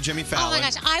great day with Jimmy Fallon. Oh my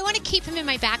gosh, I want to keep him in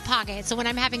my back pocket. So when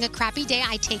I'm having a crappy day,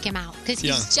 I take him out because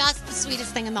he's just the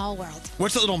sweetest thing in the whole world.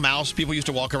 What's the little mouse people used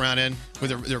to walk around in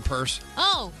with their purse?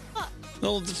 Oh.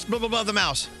 Little blah, blah, blah, the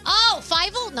mouse. Oh,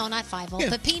 Fievel? No, not Fievel. Yeah.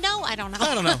 Peppino? I don't know.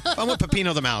 I don't know. I want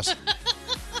Peppino the mouse.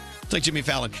 It's like Jimmy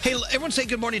Fallon. Hey, everyone say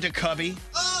good morning to Cubby.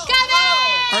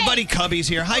 Our buddy Cubby's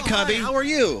here. Hi, Cubby. How are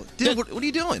you? Dude, what are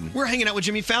you doing? We're hanging out with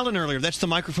Jimmy Fallon earlier. That's the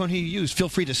microphone he used. Feel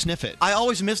free to sniff it. I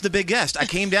always miss the big guest. I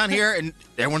came down here and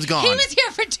everyone's gone. He was here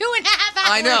for 2.5 hours.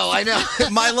 I know.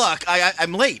 My luck.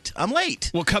 I'm late.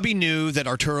 Well, Cubby knew that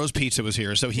Arturo's Pizza was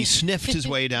here, so he sniffed his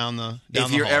way down the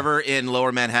If you're hall. ever in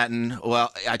Lower Manhattan,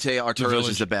 well, I tell you, Arturo's Village.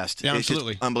 is the best. Yeah, It's just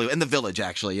absolutely. unbelievable. And the Village,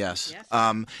 actually, yes.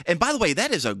 And by the way,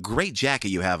 that is a great jacket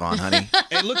you have on, honey.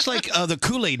 It looks like the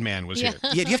Kool-Aid Man was here.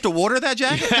 Yeah, do you have to water that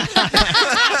jacket?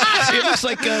 It looks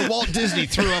like Walt Disney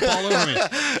threw up all over me.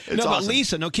 No, but awesome.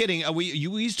 Lisa, no kidding. We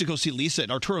used to go see Lisa at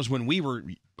Arturo's when we were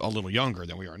a little younger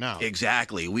than we are now.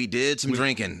 Exactly. We did some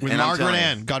drinking. With and I'm Margaret telling you.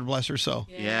 Ann, God bless her soul.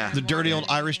 Yeah. The dirty old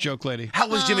Irish joke lady. How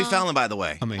was Jimmy Fallon, by the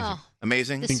way? Amazing. Oh,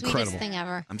 Amazing? the sweetest thing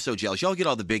ever. I'm so jealous. Y'all get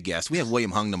all the big guests. We have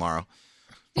William Hung tomorrow.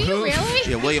 Do you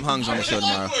really? Yeah, William Hung's on the show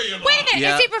tomorrow. Wait a minute,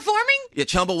 Yeah. is he performing? Yeah,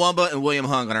 Chumbawamba and William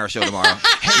Hung on our show tomorrow.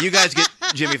 You guys get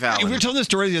Jimmy Fallon. We were telling the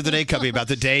story the other day, Cubby, about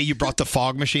the day you brought the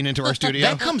fog machine into our studio.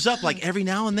 That comes up like every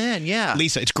now and then, yeah.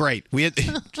 Lisa, it's great.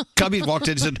 Cubby walked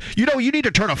in and said, you need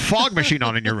to turn a fog machine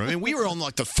on in your room. And we were on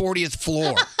like the 40th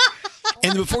floor.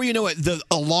 And before you know it, the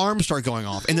alarms start going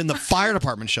off, and then the fire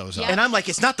department shows up. And I'm like,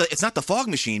 it's not the fog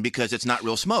machine because it's not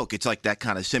real smoke. It's like that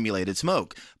kind of simulated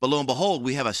smoke. But lo and behold,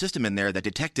 we have a system in there that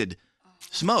detected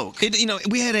smoke.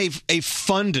 We had a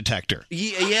fun detector.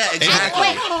 Yeah, exactly.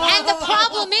 And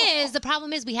the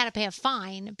problem is we had to pay a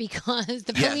fine because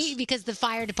the police, because the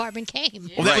fire department came.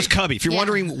 Well, that was Cubby. If you're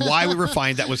wondering why we were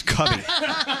fined, that was Cubby.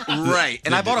 Right.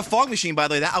 And I bought a fog machine, by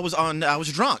the way. That I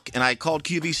was drunk, and I called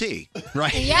QVC.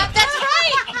 Right. Yep, that's right.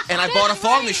 And I bought a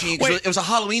fog machine because it was a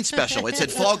Halloween special. It said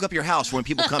fog up your house when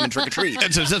people come and trick or treat.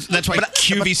 That's why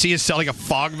QVC is selling a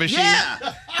fog machine?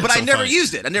 Yeah. But I never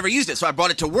used it. So I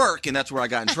brought it to work, and that's where I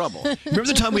got in trouble. Remember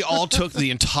the time we all took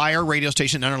the entire radio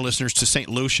station and our listeners to St.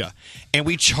 Lucia, and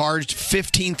we charged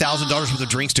 $15,000 worth of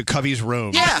drinks to Cubby's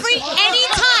room?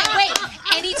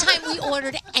 Anytime we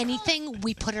ordered anything,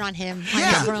 we put it on him. On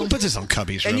his room. Put this on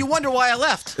Cubby's room. And you wonder why I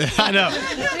left. I know. We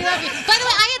love you. By the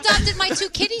way, I adopted my 2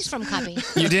 kitties from Cubby.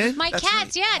 You did? My That's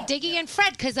cats, yeah, Diggy and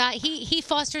Fred, because he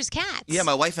fosters cats. Yeah,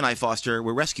 my wife and I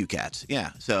we're rescue cats.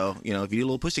 Yeah. So, if you need a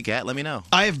little pussy cat, let me know.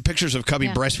 I have pictures of Cubby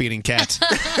breastfeeding cats.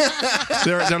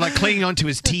 they're like clinging onto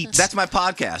his teats. That's my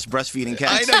podcast, Breastfeeding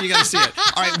Cats. I know, you got to see it.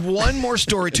 All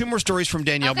right, two more stories from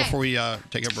Danielle before we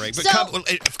take a break. But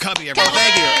Cubby, everyone.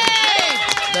 Thank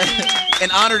you.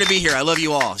 An honor to be here. I love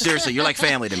you all. Seriously, you're like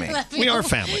family to me. We are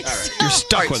family. All right. You're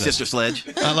stuck with us. Sister Sledge.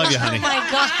 I love you, honey. Oh my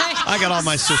gosh. I got all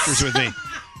my sisters with me.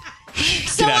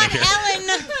 So Get out on of here.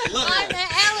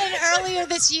 Ellen earlier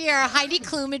this year, Heidi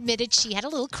Klum admitted she had a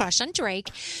little crush on Drake.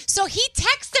 So he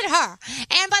texted her.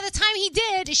 And by the time he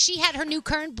did, she had her new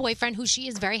current boyfriend, who she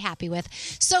is very happy with.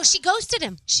 So she ghosted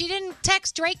him. She didn't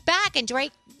text Drake back. And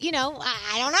Drake,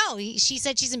 I don't know. She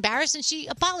said she's embarrassed and she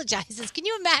apologizes. Can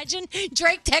you imagine?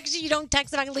 Drake texts you don't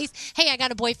text back at least, hey, I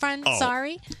got a boyfriend. Oh,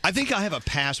 Sorry. I think I have a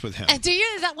pass with him. Do you?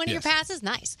 Is that one of your passes?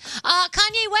 Nice.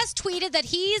 Kanye West tweeted that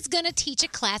he's going to teach a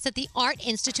class at the Art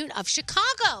Institute of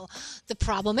Chicago. The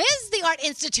problem is the Art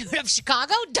Institute of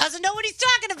Chicago doesn't know what he's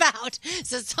talking about.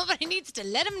 So somebody needs to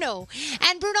let him know.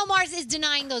 And Bruno Mars is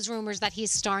denying those rumors that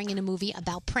he's starring in a movie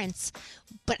about Prince.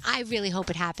 But I really hope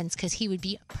it happens because he would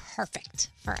be perfect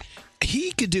for it.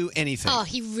 He could do anything. Oh,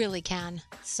 he really can.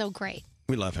 So great.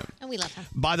 We love him. And we love him.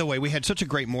 By the way, we had such a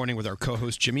great morning with our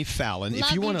co-host Jimmy Fallon. Love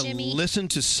if you you, want to Jimmy. listen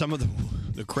to some of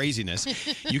the craziness,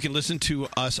 you can listen to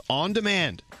us on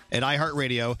demand at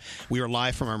iHeartRadio. We are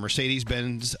live from our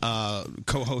Mercedes-Benz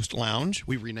co-host lounge.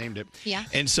 We renamed it. Yeah.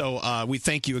 And so we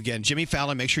thank you again. Jimmy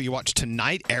Fallon, make sure you watch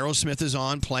tonight. Aerosmith is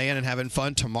on playing and having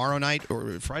fun. Tomorrow night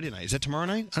or Friday night. Is that tomorrow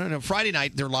night? I don't know. Friday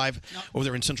night they're live. Or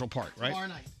they're in Central Park, right?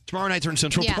 Tomorrow night they're in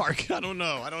Central Park. I don't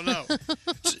know.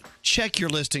 Check your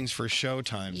listings for show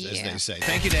times, as they say.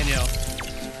 Thank you, Danielle.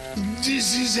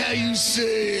 This is how you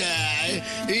say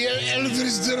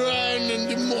Elvis Duran in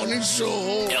the morning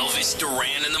show. Elvis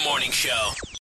Duran in the Morning Show.